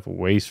that stuff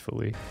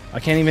wastefully. I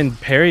can't even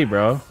parry,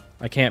 bro.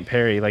 I can't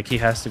parry. Like, he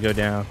has to go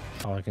down.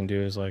 All I can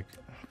do is, like,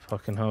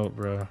 fucking hope,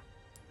 bro.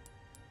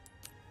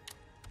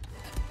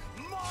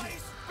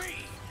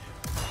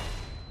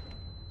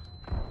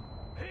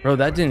 Bro,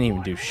 that didn't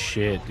even do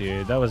shit,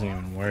 dude. That wasn't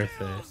even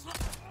worth it.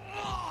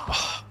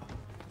 Oh.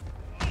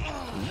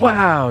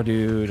 Wow,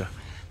 dude.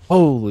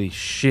 Holy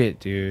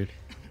shit, dude.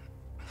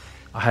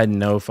 I had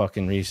no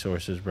fucking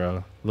resources,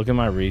 bro. Look at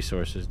my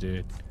resources,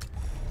 dude.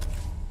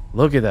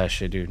 Look at that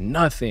shit, dude.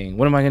 Nothing.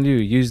 What am I gonna do?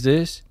 Use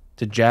this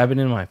to jab it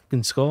in my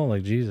fucking skull?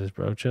 Like, Jesus,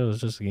 bro. Chill.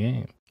 It's just a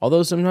game.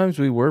 Although sometimes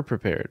we were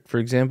prepared. For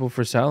example,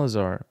 for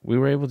Salazar, we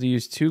were able to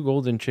use 2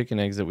 golden chicken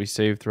eggs that we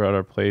saved throughout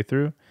our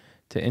playthrough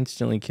to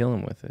instantly kill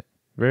him with it.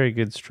 Very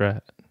good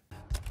strat.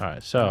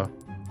 Alright, so.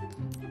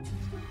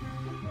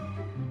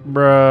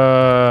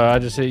 Bruh, I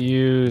just hit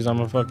use. I'm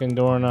a fucking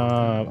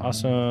doorknob.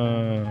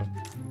 Awesome.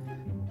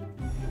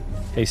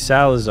 Hey,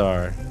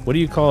 Salazar, what do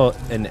you call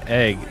an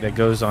egg that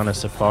goes on a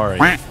safari?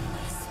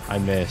 I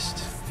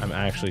missed. I'm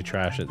actually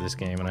trash at this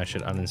game and I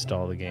should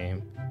uninstall the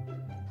game.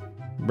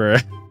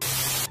 Bruh.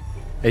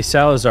 Hey,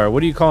 Salazar, what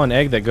do you call an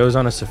egg that goes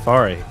on a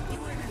safari?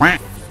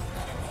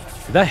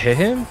 Did that hit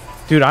him?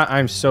 Dude,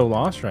 I'm so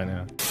lost right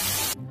now.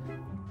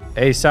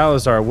 Hey,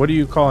 Salazar, what do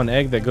you call an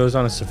egg that goes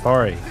on a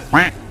safari?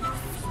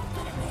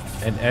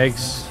 An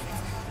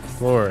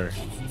explorer.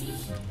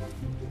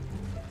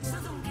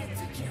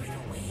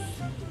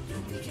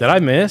 Did I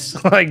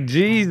miss? Like,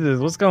 Jesus,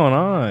 what's going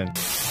on?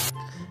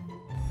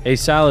 Hey,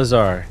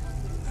 Salazar,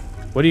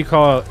 what do you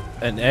call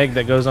an egg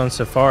that goes on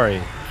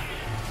safari?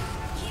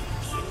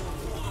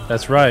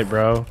 That's right,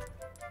 bro.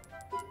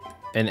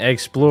 An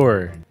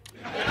explorer.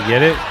 You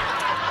get it?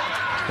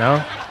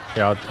 No?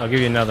 Here, I'll give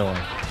you another one.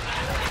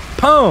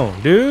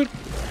 Pwn, dude.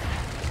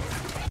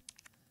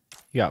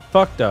 You got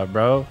fucked up,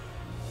 bro.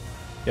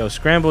 Yo,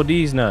 scramble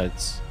these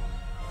nuts.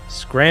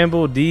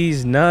 Scramble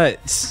these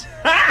nuts.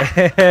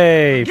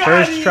 Hey,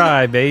 first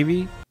try,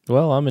 baby.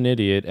 Well, I'm an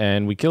idiot,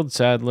 and we killed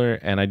Sadler,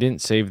 and I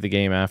didn't save the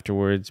game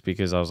afterwards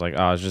because I was like,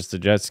 oh, it's just the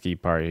jet ski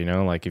part, you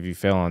know? Like, if you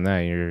fail on that,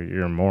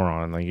 you're a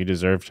moron. Like, you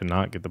deserve to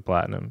not get the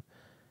platinum.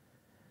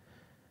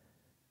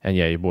 And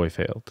yeah, your boy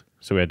failed.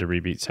 So we had to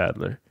rebeat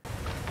Sadler.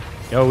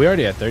 Yo, we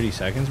already had 30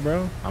 seconds,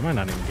 bro. I might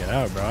not even get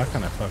out, bro. I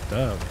kind of fucked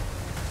up.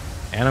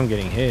 And I'm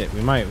getting hit.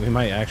 We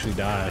might actually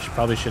die. I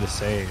probably should have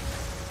saved.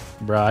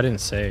 Bro, I didn't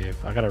save.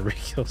 I gotta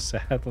re-kill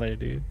Sadler,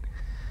 dude.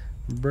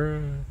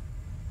 Bro.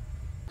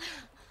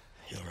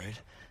 You alright?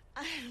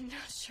 I'm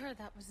not sure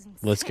that was insane.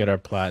 Let's get our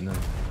platinum.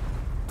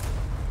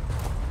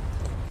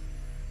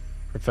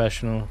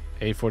 Professional,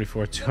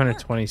 844,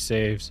 220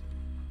 saves.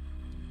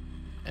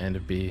 And a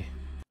B.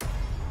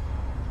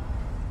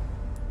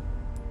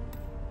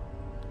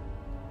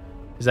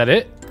 Is that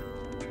it?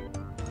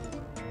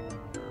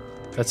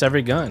 That's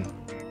every gun.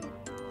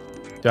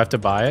 Do I have to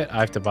buy it? I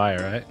have to buy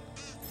it, right?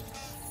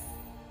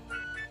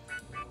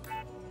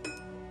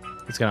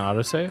 It's gonna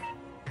autosave?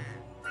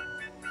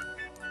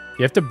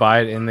 You have to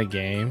buy it in the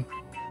game?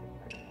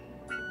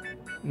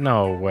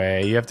 No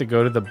way. You have to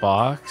go to the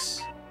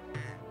box?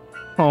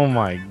 Oh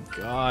my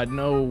god,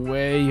 no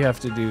way you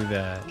have to do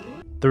that.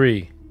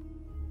 3,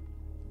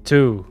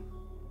 2,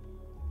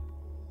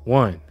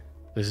 1.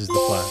 This is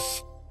the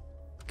plat.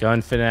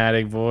 Gun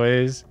fanatic,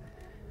 boys.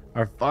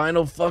 Our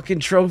final fucking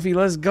trophy.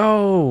 Let's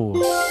go.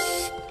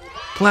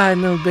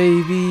 Platinum,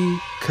 baby.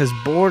 Cause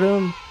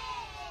boredom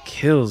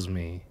kills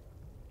me.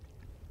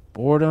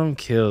 Boredom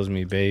kills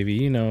me, baby.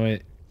 You know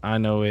it. I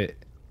know it.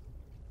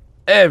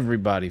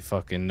 Everybody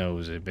fucking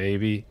knows it,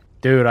 baby.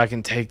 Dude, I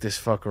can take this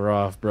fucker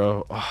off,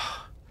 bro.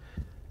 Oh,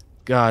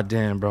 God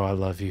damn, bro. I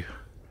love you.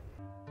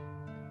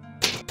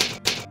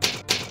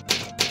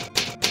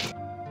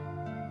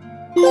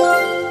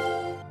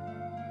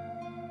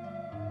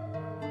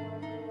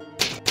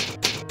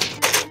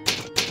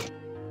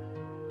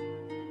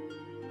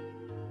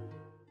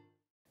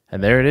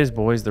 And there it is,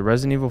 boys, the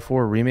Resident Evil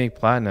 4 Remake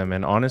Platinum,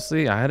 and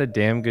honestly, I had a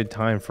damn good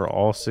time for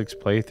all 6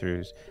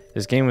 playthroughs.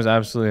 This game was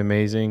absolutely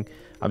amazing.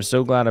 I'm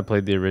so glad I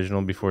played the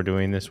original before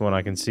doing this one.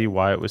 I can see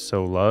why it was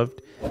so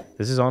loved.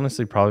 This is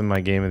honestly probably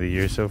my game of the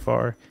year so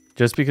far,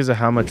 just because of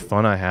how much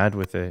fun I had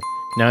with it.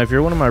 Now, if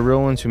you're one of my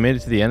real ones who made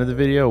it to the end of the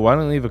video, why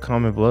don't you leave a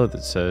comment below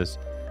that says,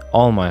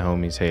 all my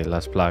homies hate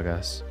Las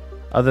Plagas.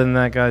 Other than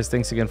that, guys,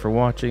 thanks again for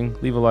watching.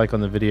 Leave a like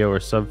on the video or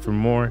sub for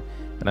more,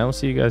 and I will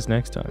see you guys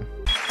next time.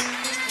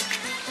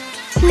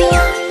 Leon,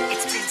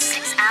 it's been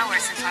 6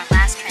 hours since our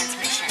last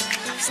transmission.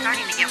 I'm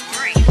starting to get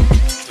worried.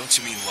 Don't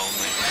you mean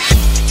lonely?